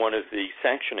go to one of the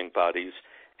sanctioning bodies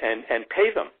and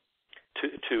pay them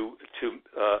to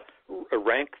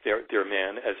rank their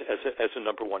man as a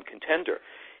number one contender.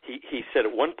 He said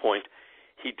at one point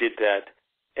he did that,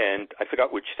 and I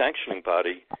forgot which sanctioning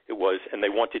body it was, and they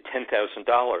wanted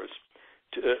 $10,000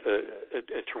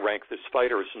 to rank this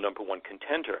fighter as a number one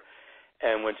contender.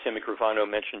 And when Sammy Gravano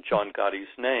mentioned John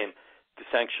Gotti's name, the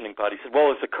sanctioning body said,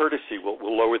 "Well, as a courtesy, we'll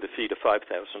lower the fee to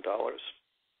 $5,000."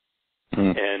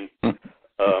 And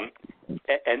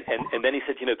then he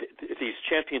said, these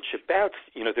championship bouts,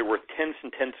 they're worth tens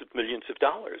and tens of millions of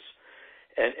dollars,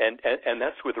 and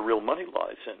that's where the real money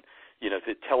lies. And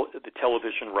the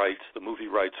television rights, the movie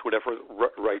rights, whatever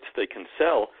rights they can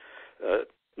sell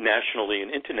nationally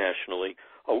and internationally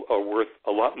are worth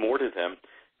a lot more to them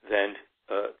than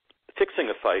fixing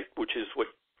a fight, which is what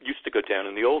used to go down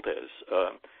in the old days.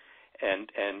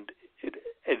 And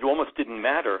it almost didn't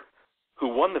matter who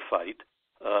won the fight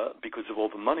because of all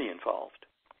the money involved.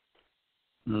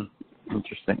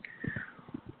 Interesting.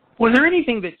 Was there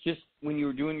anything that just, when you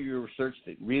were doing your research,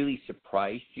 that really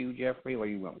surprised you, Jeffrey, where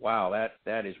you went, wow,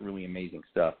 that is really amazing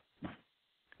stuff?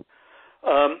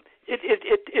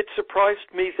 It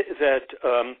surprised me that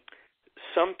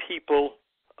some people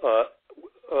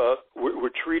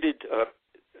were treated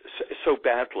so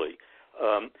badly.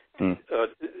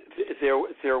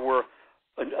 There were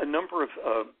a number of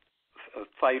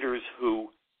fighters who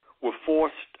were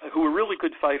really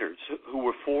good fighters, who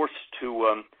were forced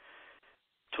to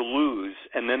lose,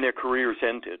 and then their careers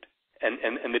ended,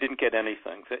 and they didn't get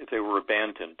anything. They were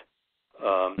abandoned.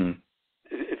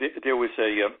 There was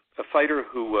a fighter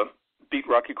who beat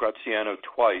Rocky Graziano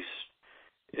twice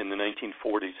in the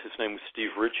 1940s. His name was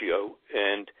Steve Riggio,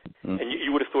 and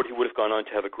you would have thought he would have gone on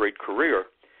to have a great career,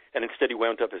 and instead he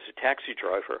wound up as a taxi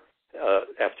driver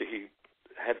after he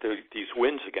had these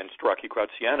wins against Rocky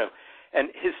Graziano. And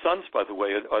his sons, by the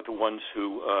way, are the ones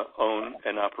who own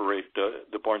and operate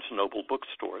the Barnes & Noble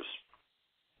bookstores.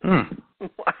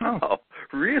 Wow,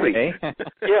 really?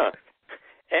 Yeah.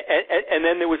 And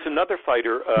then there was another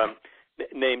fighter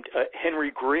named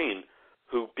Henry Green,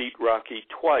 who beat Rocky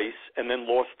twice and then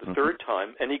lost the third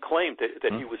time, and he claimed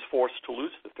that he was forced to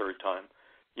lose the third time,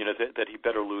 that he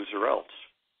better lose or else.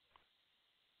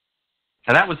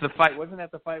 And that was the fight. Wasn't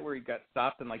that the fight where he got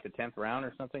stopped in like the 10th round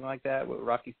or something like that?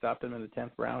 Rocky stopped him in the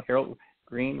 10th round. Harold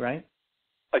Green, right?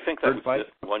 I think that was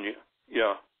the one.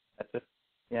 Yeah. That's it.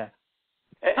 Yeah.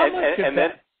 And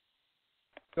then,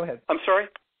 go ahead. I'm sorry.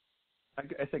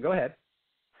 I said go ahead.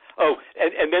 Oh,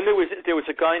 and then there was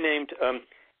a guy named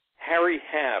Harry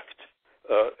Haft,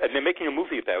 and they're making a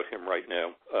movie about him right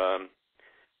now.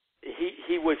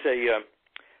 He was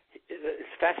it's a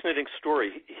fascinating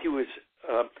story. He was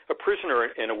a prisoner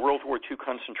in a World War II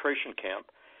concentration camp,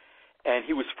 and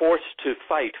he was forced to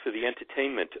fight for the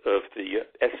entertainment of the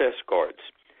SS guards,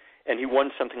 and he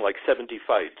won something like 70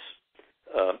 fights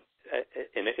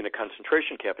in a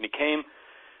concentration camp, and he came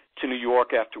to New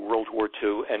York after World War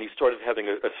II, and he started having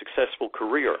a successful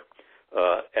career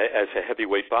as a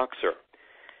heavyweight boxer,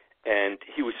 and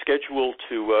he was scheduled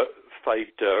to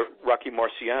fight Rocky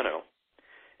Marciano,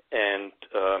 and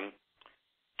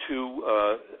two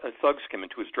thugs came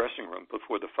into his dressing room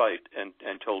before the fight and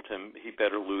told him he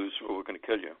better lose or we're going to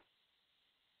kill you.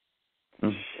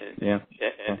 and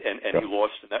he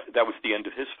lost, and that was the end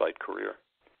of his fight career.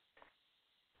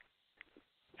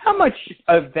 How much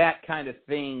of that kind of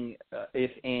thing,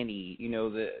 if any,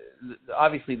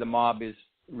 obviously the mob is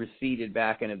receded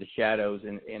back into the shadows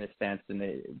in a sense,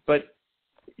 but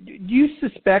do you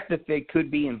suspect that they could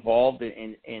be involved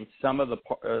in some of the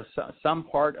some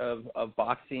part of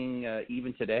boxing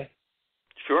even today?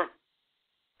 Sure.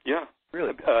 Yeah.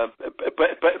 Really.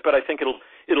 But I think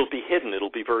it'll be hidden.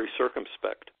 It'll be very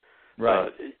circumspect.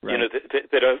 Right.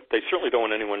 They certainly don't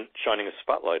want anyone shining a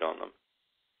spotlight on them.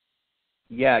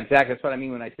 Yeah, exactly. That's what I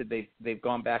mean when I said they've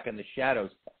gone back in the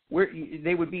shadows.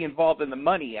 They would be involved in the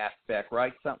money aspect,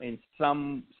 right? In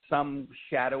some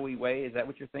shadowy way. Is that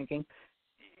what you're thinking?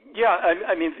 Yeah,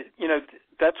 I mean,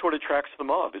 that's what attracts the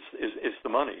mob is the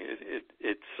money.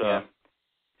 It's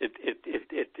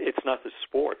not the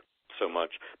sport so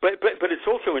much, but it's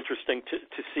also interesting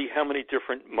to see how many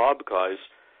different mob guys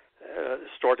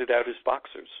started out as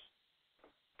boxers.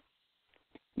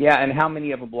 Yeah, and how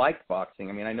many of them liked boxing?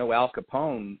 I mean, I know Al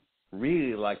Capone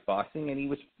really liked boxing, and he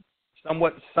was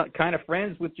somewhat kind of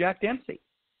friends with Jack Dempsey.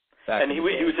 And he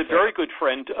was a very good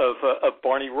friend of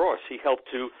Barney Ross. He helped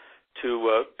to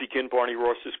begin Barney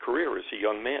Ross's career as a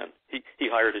young man. He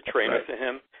hired a trainer for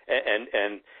him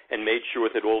and made sure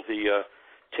that all the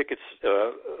tickets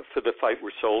for the fight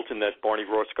were sold, and that Barney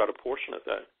Ross got a portion of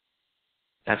that.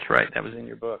 That's right. That was in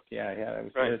your book. Yeah,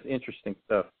 that was interesting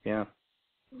stuff. Yeah.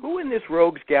 Who in this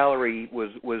rogues gallery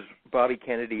was Bobby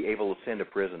Kennedy able to send to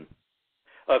prison?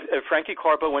 Frankie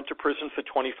Carbo went to prison for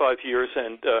 25 years,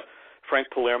 and Frank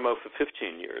Palermo for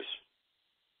 15 years.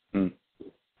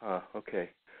 Okay.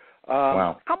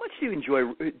 Wow. How much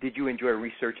did you enjoy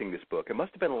researching this book? It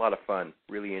must have been a lot of fun.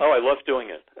 Really. I loved doing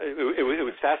it. It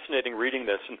was fascinating reading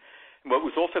this, and what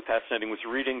was also fascinating was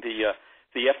reading the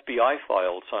FBI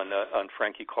files on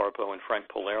Frankie Carbo and Frank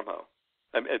Palermo.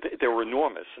 I mean, they were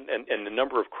enormous, and the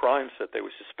number of crimes that they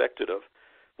were suspected of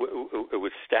it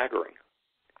was staggering.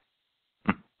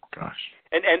 Gosh.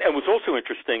 And what's also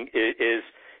interesting is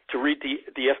to read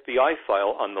the FBI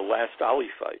file on the last Ali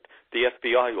fight. The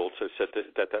FBI also said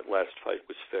that last fight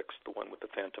was fixed, the one with the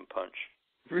phantom punch.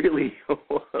 Really?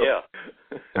 Yeah.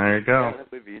 There you go. Yeah,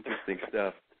 that would be interesting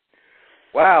stuff.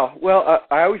 Wow. Well,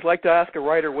 I always like to ask a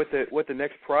writer what the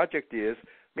next project is.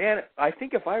 Man, I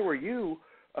think if I were you,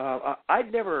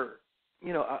 I'd never,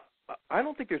 I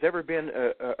don't think there's ever been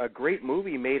a great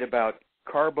movie made about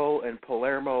Carbo and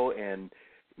Palermo and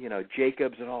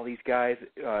Jacobs and all these guys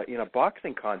in a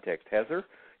boxing context. Has there?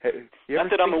 Not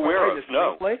that I'm aware of.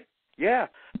 No. Yeah,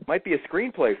 might be a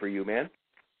screenplay for you, man.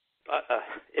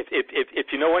 If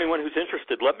you know anyone who's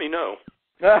interested, let me know.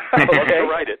 Okay. I'd love to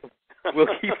write it. We'll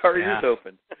keep our ears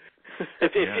open.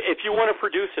 If you want to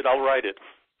produce it, I'll write it.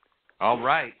 All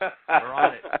right. We're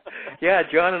on it. Yeah,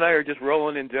 John and I are just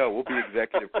rolling in dough. We'll be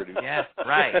executive producers. Yeah,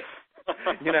 right.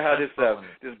 You know how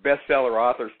this bestseller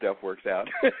author stuff works out.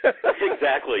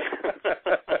 Exactly.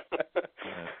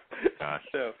 Gosh.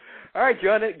 So, all right,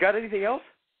 John, got anything else?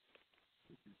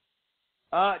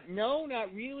 No,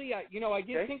 not really. I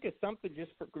did think of something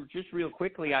just real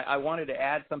quickly. I wanted to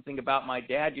add something about my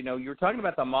dad. You were talking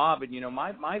about the mob, and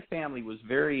my family was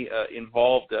very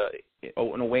involved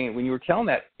in a way. When you were telling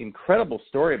that incredible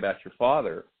story about your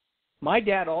father, my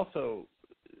dad also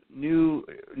knew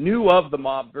of the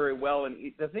mob very well.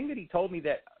 And the thing that he told me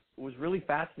that was really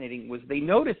fascinating was they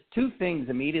noticed two things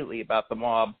immediately about the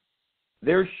mob: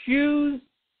 their shoes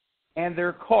and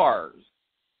their cars.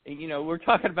 And, we're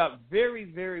talking about very,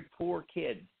 very poor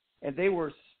kids, and they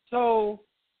were so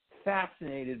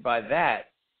fascinated by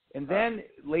that. And then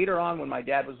later on, when my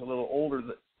dad was a little older,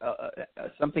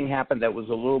 something happened that was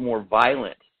a little more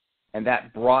violent, and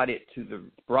that brought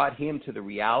him to the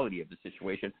reality of the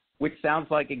situation, which sounds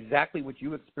like exactly what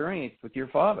you experienced with your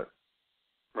father.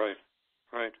 Right.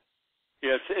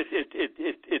 Yes,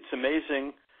 it's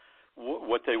amazing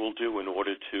what they will do in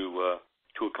order to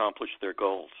accomplish their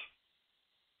goals.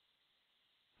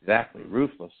 Exactly,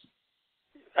 ruthless.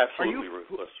 Absolutely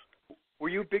ruthless. Were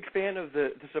you a big fan of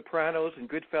the Sopranos and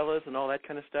Goodfellas and all that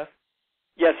kind of stuff?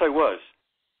 Yes, I was.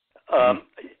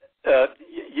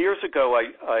 Years ago,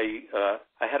 I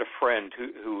had a friend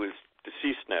who is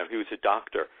deceased now. He was a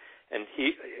doctor, and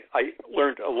I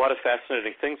learned a lot of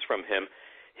fascinating things from him.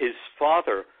 His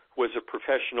father was a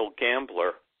professional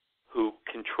gambler who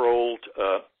controlled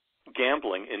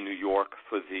gambling in New York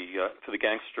for the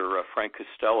gangster Frank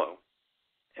Costello.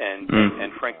 And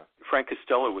Frank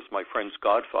Costello was my friend's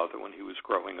godfather when he was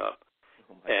growing up.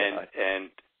 And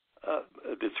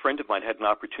this friend of mine had an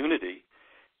opportunity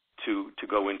to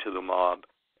go into the mob,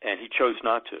 and he chose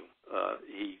not to.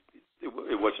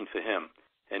 It wasn't for him,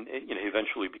 and he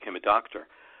eventually became a doctor.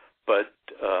 but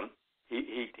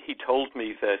he told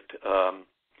me that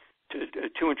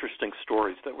two interesting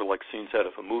stories that were like scenes out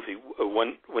of a movie.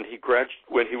 When he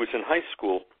was in high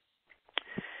school,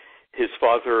 his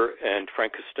father and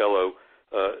Frank Costello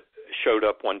showed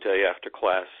up one day after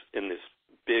class in this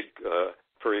big,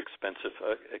 very expensive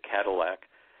Cadillac,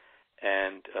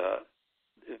 and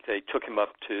they took him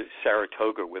up to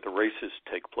Saratoga, where the races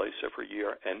take place every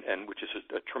year, and which is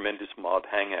a tremendous mob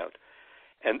hangout.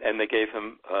 And they gave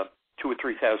him $2,000 or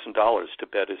 $3,000 to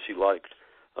bet as he liked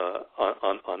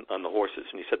on the horses,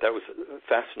 and he said that was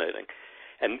fascinating.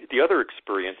 And the other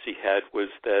experience he had was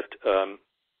that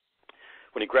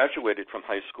when he graduated from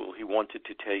high school, he wanted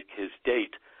to take his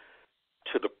date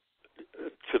to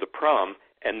the prom,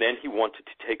 and then he wanted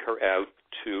to take her out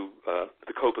to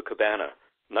the Copacabana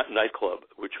nightclub,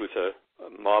 which was a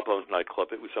mob-owned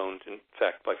nightclub. It was owned, in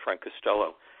fact, by Frank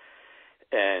Costello.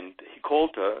 And he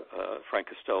called Frank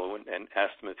Costello and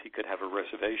asked him if he could have a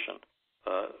reservation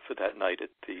for that night at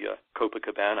the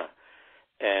Copacabana.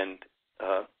 And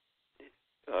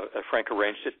Frank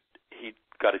arranged it. He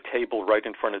got a table right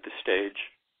in front of the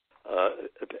stage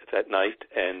that night,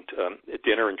 and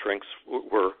dinner and drinks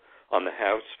were on the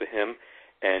house for him.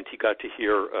 And he got to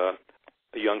hear a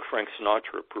young Frank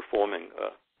Sinatra performing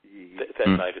that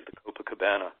night at the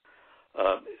Copacabana.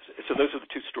 So those are the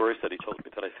two stories that he told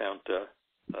me that I found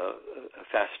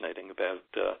fascinating about.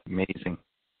 Amazing.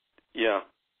 Yeah.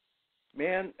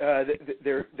 Man,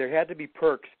 there had to be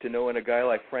perks to knowing a guy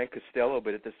like Frank Costello,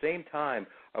 but at the same time,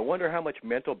 I wonder how much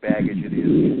mental baggage it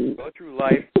is. Go through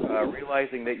life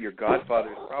realizing that your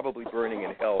godfather is probably burning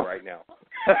in hell right now.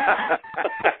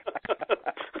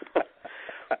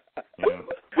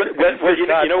 What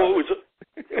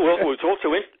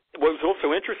was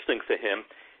also interesting for him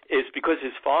is because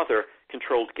his father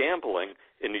controlled gambling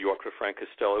in New York for Frank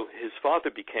Costello, his father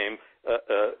became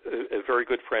very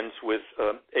good friends with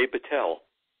Abe Attell,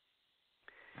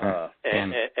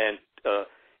 and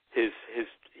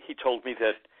he told me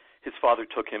that his father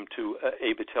took him to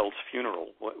Abe Attell's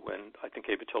funeral when I think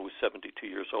Abe Attell was 72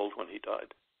 years old when he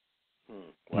died.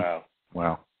 Wow.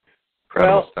 Wow.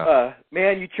 Incredible stuff.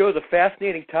 Man, you chose a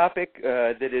fascinating topic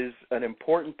that is an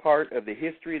important part of the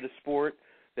history of the sport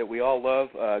that we all love.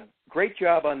 Great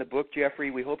job on the book,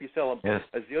 Jeffrey. We hope you sell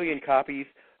a zillion copies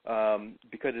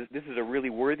because this is a really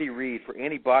worthy read for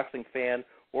any boxing fan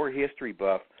or history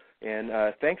buff. And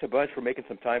thanks a bunch for making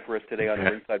some time for us today on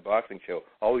the Ringside Boxing Show.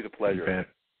 Always a pleasure.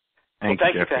 Thank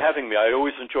you for having me. I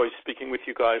always enjoy speaking with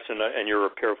you guys, and you're a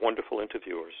pair of wonderful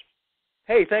interviewers.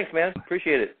 Hey, thanks, man.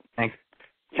 Appreciate it. Thanks.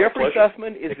 Jeffrey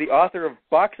Sussman is the author of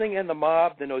Boxing and the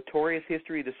Mob, The Notorious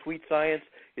History of the Sweet Science.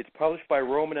 It's published by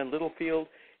Rowman and Littlefield,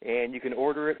 and you can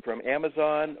order it from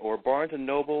Amazon or Barnes &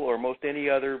 Noble or most any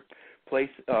other place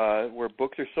where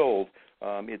books are sold.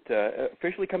 It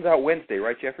officially comes out Wednesday,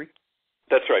 right, Jeffrey?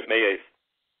 That's right, May 8th.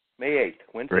 May 8th,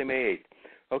 Wednesday, May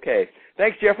 8th. Okay.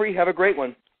 Thanks, Jeffrey. Have a great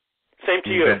one. Same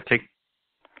to you. Take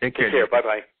care.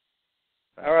 Bye-bye.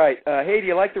 All right. Hey, do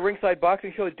you like the Ringside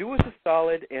Boxing Show? Do us a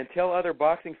solid and tell other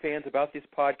boxing fans about this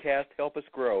podcast. Help us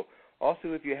grow.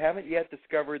 Also, if you haven't yet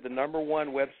discovered the #1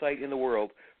 website in the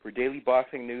world for daily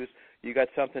boxing news, you got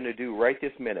something to do right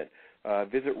this minute.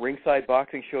 Visit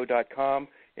ringsideboxingshow.com,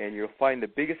 and you'll find the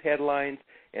biggest headlines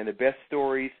and the best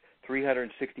stories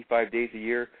 365 days a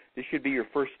year. This should be your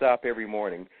first stop every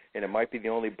morning, and it might be the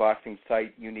only boxing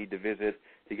site you need to visit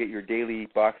to get your daily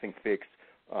boxing fix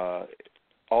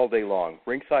all day long.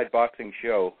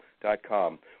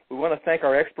 ringsideboxingshow.com. We want to thank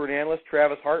our expert analyst,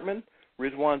 Travis Hartman,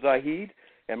 Rizwan Zahid,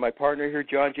 and my partner here,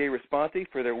 John J. Responsi,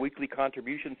 for their weekly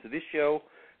contributions to this show,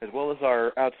 as well as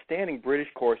our outstanding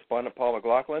British correspondent, Paul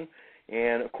McLaughlin.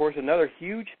 And, of course, another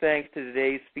huge thanks to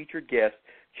today's featured guest,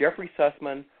 Jeffrey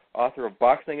Sussman, author of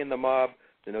Boxing and the Mob,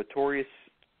 The Notorious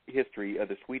History of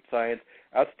the Sweet Science.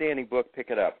 Outstanding book. Pick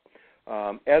it up.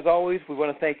 As always, we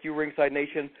want to thank you, Ringside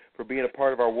Nation, for being a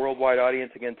part of our worldwide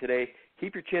audience again today.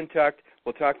 Keep your chin tucked.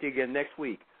 We'll talk to you again next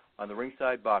week on the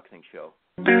Ringside Boxing Show.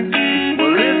 Well,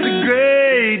 it's a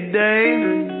great day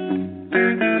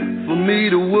for me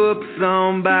to whoop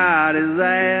somebody's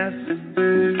ass.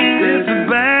 It's a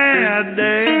bad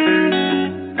day,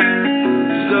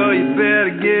 so you better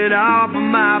get off of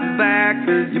my back.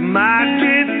 You might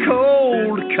get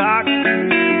cold cocked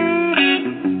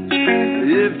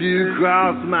if you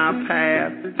cross my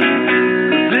path.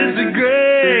 'Cause it's a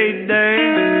great day